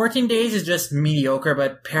 14 Days is just mediocre,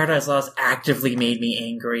 but Paradise Lost actively made me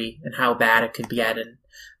angry and how bad it could get and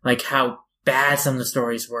like how bad some of the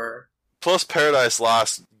stories were. Plus Paradise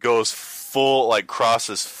Lost goes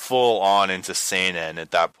crosses full on into seinen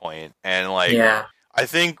at that point. And like, I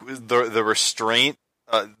think the restraint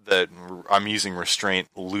that I'm using restraint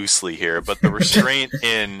loosely here, but the restraint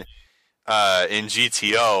in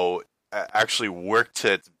GTO actually worked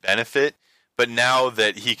to its benefit, But now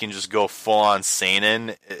that he can just go full on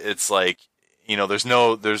seinen, it's like,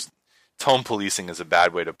 there's tone policing is a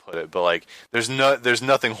bad way to put it, but like there's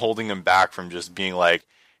nothing holding him back from just being like,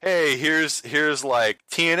 hey, here's like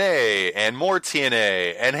TNA and more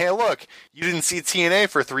TNA, and hey, look, you didn't see TNA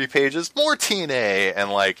for 3 pages, more TNA,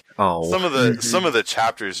 and like some of the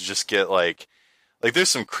chapters just get like there's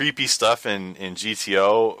some creepy stuff in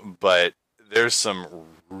GTO, but there's some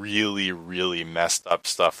really, really messed up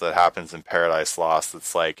stuff that happens in Paradise Lost.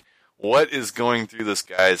 That's like, what is going through this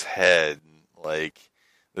guy's head? Like,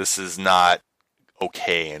 this is not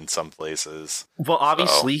okay in some places. Well,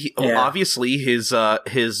 obviously, his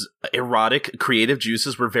erotic creative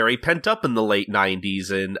juices were very pent up in the late 90s,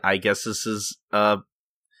 and I guess this is I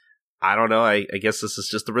don't know. I guess this is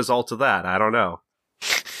just the result of that. I don't know.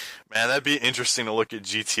 Man, that'd be interesting to look at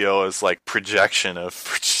GTO as like projection of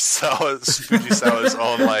Fujisawa's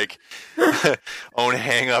own like own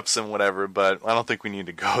hang-ups and whatever, but I don't think we need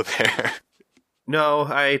to go there. No,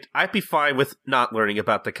 I'd be fine with not learning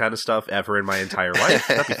about that kind of stuff ever in my entire life.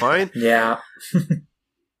 That'd be fine. Yeah.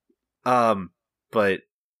 But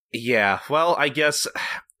yeah, well, I guess.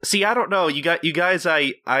 See, I don't know. You guys.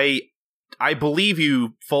 I believe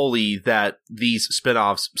you fully that these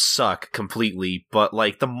spin-offs suck completely. But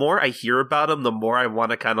like, the more I hear about them, the more I want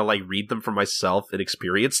to kind of like read them for myself and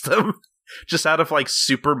experience them, just out of like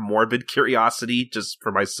super morbid curiosity, just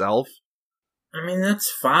for myself. I mean, that's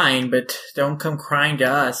fine, but don't come crying to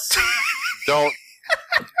us. Don't.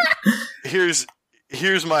 Here's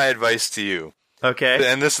my advice to you.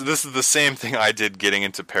 Okay. And this is the same thing I did getting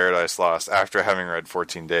into Paradise Lost after having read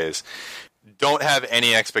 14 Days. Don't have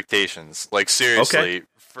any expectations. Like, seriously,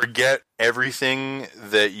 forget everything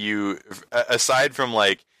that you, aside from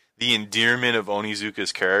like the endearment of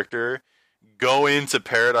Onizuka's character, go into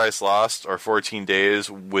Paradise Lost or 14 Days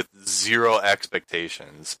with 0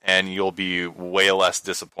 expectations, and you'll be way less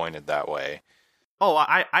disappointed that way. Oh,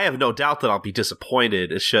 I have no doubt that I'll be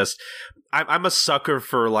disappointed. It's just, I'm a sucker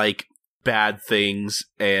for, like, bad things,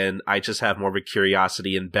 and I just have more of a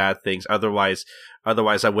curiosity in bad things. Otherwise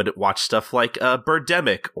I wouldn't watch stuff like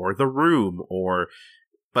Birdemic or The Room,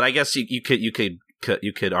 but I guess you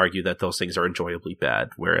could argue that those things are enjoyably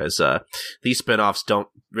bad, whereas these spin-offs don't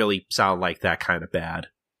really sound like that kind of bad.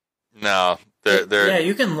 No, they're yeah,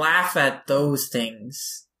 you can laugh at those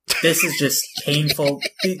things. This is just painful.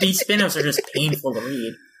 These spin-offs are just painful to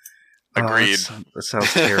read. Agreed. That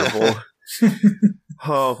sounds terrible.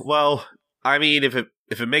 Oh, well, I mean, if it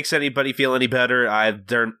makes anybody feel any better,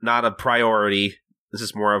 they're not a priority. This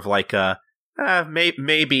is more of like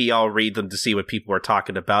maybe I'll read them to see what people are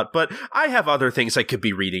talking about, but I have other things I could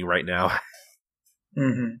be reading right now.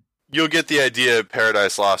 Mm-hmm. You'll get the idea of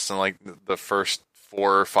Paradise Lost in like the first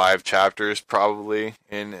 4 or 5 chapters, probably.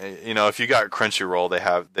 And if you got Crunchyroll,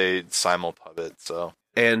 they simulpub it. So,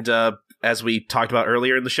 and as we talked about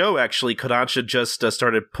earlier in the show, actually, Kodansha just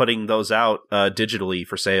started putting those out digitally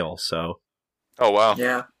for sale. So, oh wow,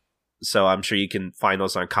 yeah. So I'm sure you can find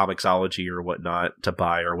those on Comixology or whatnot to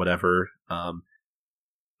buy or whatever.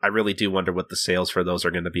 I really do wonder what the sales for those are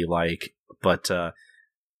going to be like. But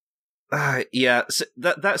yeah,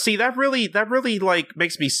 that really like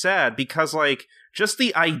makes me sad, because like just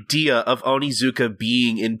the idea of Onizuka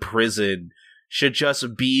being in prison should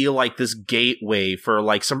just be like this gateway for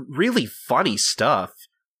like some really funny stuff,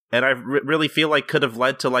 and I really feel like could have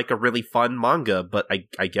led to like a really fun manga, but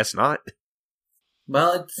I guess not.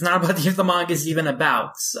 Well, it's not what the manga's even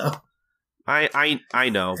about, so. I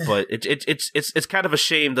know, but it's kind of a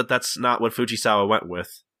shame that that's not what Fujisawa went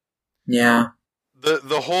with. Yeah.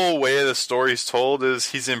 The whole way the story's told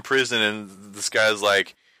is he's in prison, and this guy's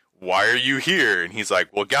like, "Why are you here?" And he's like,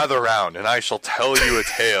 "Well, gather around, and I shall tell you a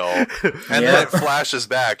tale." And then it flashes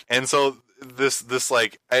back, and so this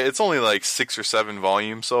like, it's only like 6 or 7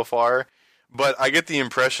 volumes so far. But I get the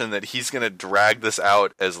impression that he's going to drag this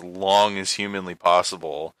out as long as humanly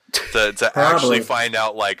possible to actually find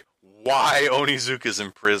out, like, why Onizuka's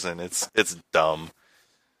in prison. It's dumb.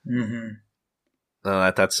 Mm-hmm.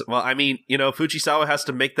 Well, I mean, Fujisawa has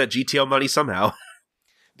to make that GTO money somehow.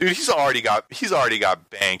 Dude, he's already got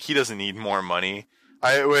bank. He doesn't need more money.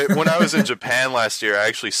 When I was in Japan last year, I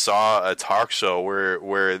actually saw a talk show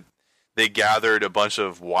where they gathered a bunch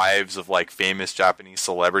of wives of like famous Japanese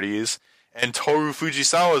celebrities. And Toru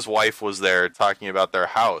Fujisawa's wife was there talking about their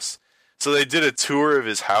house. So they did a tour of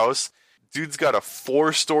his house. Dude's got a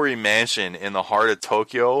 4-story mansion in the heart of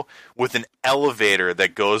Tokyo with an elevator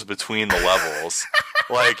that goes between the levels.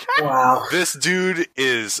 Like, wow. This dude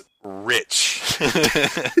is rich.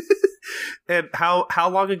 And how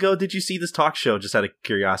long ago did you see this talk show, just out of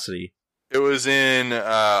curiosity? It was in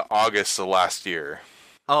August of last year.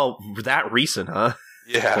 Oh, that recent, huh?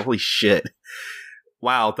 Yeah. Holy shit.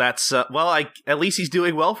 Wow, that's, at least he's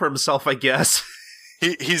doing well for himself, I guess.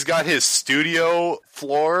 He's got his studio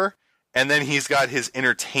floor, and then he's got his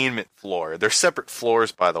entertainment floor. They're separate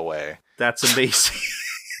floors, by the way. That's amazing.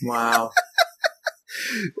 Wow.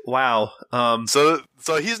 Wow. So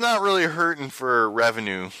he's not really hurting for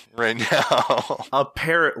revenue right now.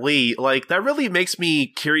 Apparently, like, that really makes me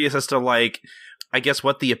curious as to, like, I guess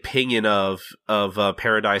what the opinion of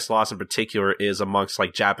Paradise Lost in particular is amongst,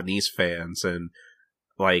 like, Japanese fans, and,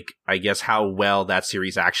 like, I guess how well that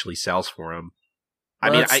series actually sells for him.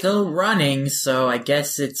 Well, it's still running, so I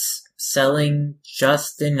guess it's selling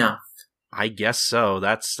just enough. I guess so.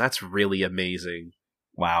 That's really amazing.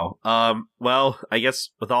 Wow. Well, I guess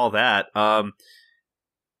with all that, I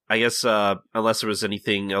guess, unless there was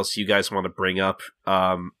anything else you guys want to bring up,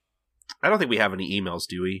 I don't think we have any emails,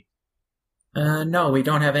 do we? No, we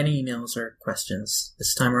don't have any emails or questions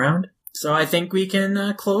this time around. So I think we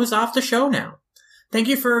can close off the show now. Thank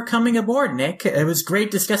you for coming aboard, Nick. It was great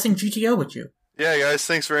discussing GTO with you. Yeah, guys,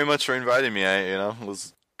 thanks very much for inviting me. It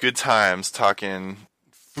was good times talking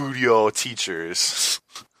Fudio teachers.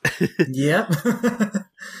 Yep.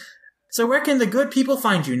 So where can the good people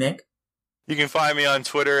find you, Nick? You can find me on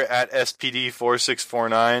Twitter at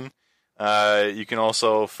SPD4649. You can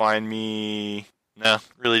also find me... No,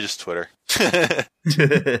 really just Twitter.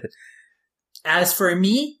 As for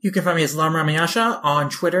me, you can find me as Lam Ramayasha on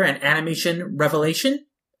Twitter and Animation Revelation.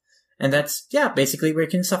 And that's, basically where you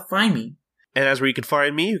can find me. And as where you can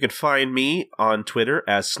find me on Twitter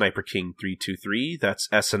as SniperKing323. That's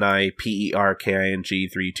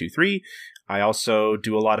SNIPERKING323. I also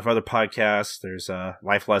do a lot of other podcasts. There's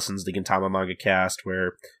Life Lessons, the Gintama Manga Cast,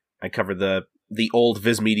 where I cover the old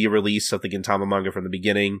Viz Media release of the Gintama manga from the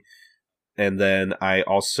beginning. And then I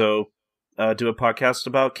also do a podcast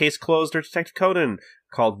about Case Closed or Detective Conan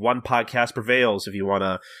called One Podcast Prevails. If you want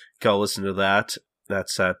to go listen to that,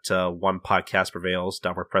 that's at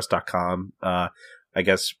onepodcastprevails.wordpress.com. I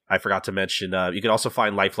guess I forgot to mention, you can also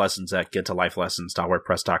find Life Lessons at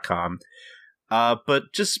gettolifelessons.wordpress.com.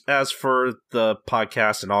 But just as for the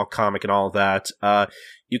podcast and all comic and all that,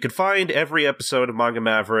 you can find every episode of Manga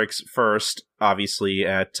Mavericks first, obviously,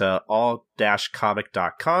 at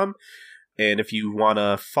all-comic.com. And if you want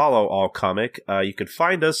to follow All Comic, you can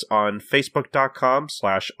find us on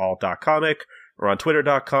facebook.com/all.comic or on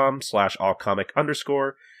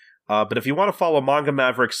twitter.com/allcomic_. But if you want to follow Manga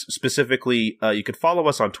Mavericks specifically, you can follow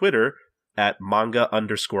us on Twitter at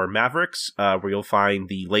manga_mavericks, where you'll find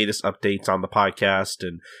the latest updates on the podcast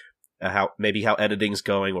and how editing's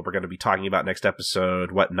going, what we're going to be talking about next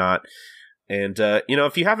episode, whatnot. And,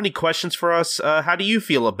 if you have any questions for us, how do you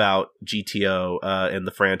feel about GTO and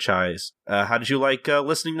the franchise? How did you like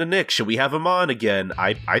listening to Nick? Should we have him on again?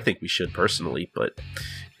 I think we should, personally, but,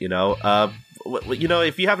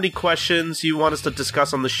 if you have any questions you want us to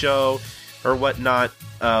discuss on the show or whatnot,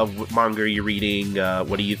 what manga are you reading?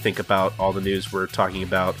 What do you think about all the news we're talking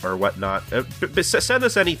about or whatnot? Send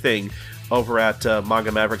us anything over at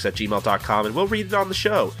mangamavericks@gmail.com and we'll read it on the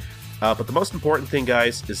show. But the most important thing,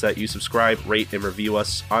 guys, is that you subscribe, rate, and review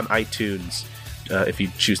us on iTunes if you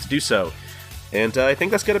choose to do so. And I think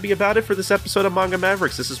that's going to be about it for this episode of Manga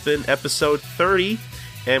Mavericks. This has been episode 30,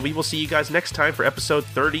 and we will see you guys next time for episode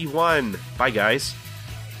 31. Bye, guys.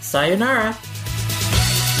 Sayonara.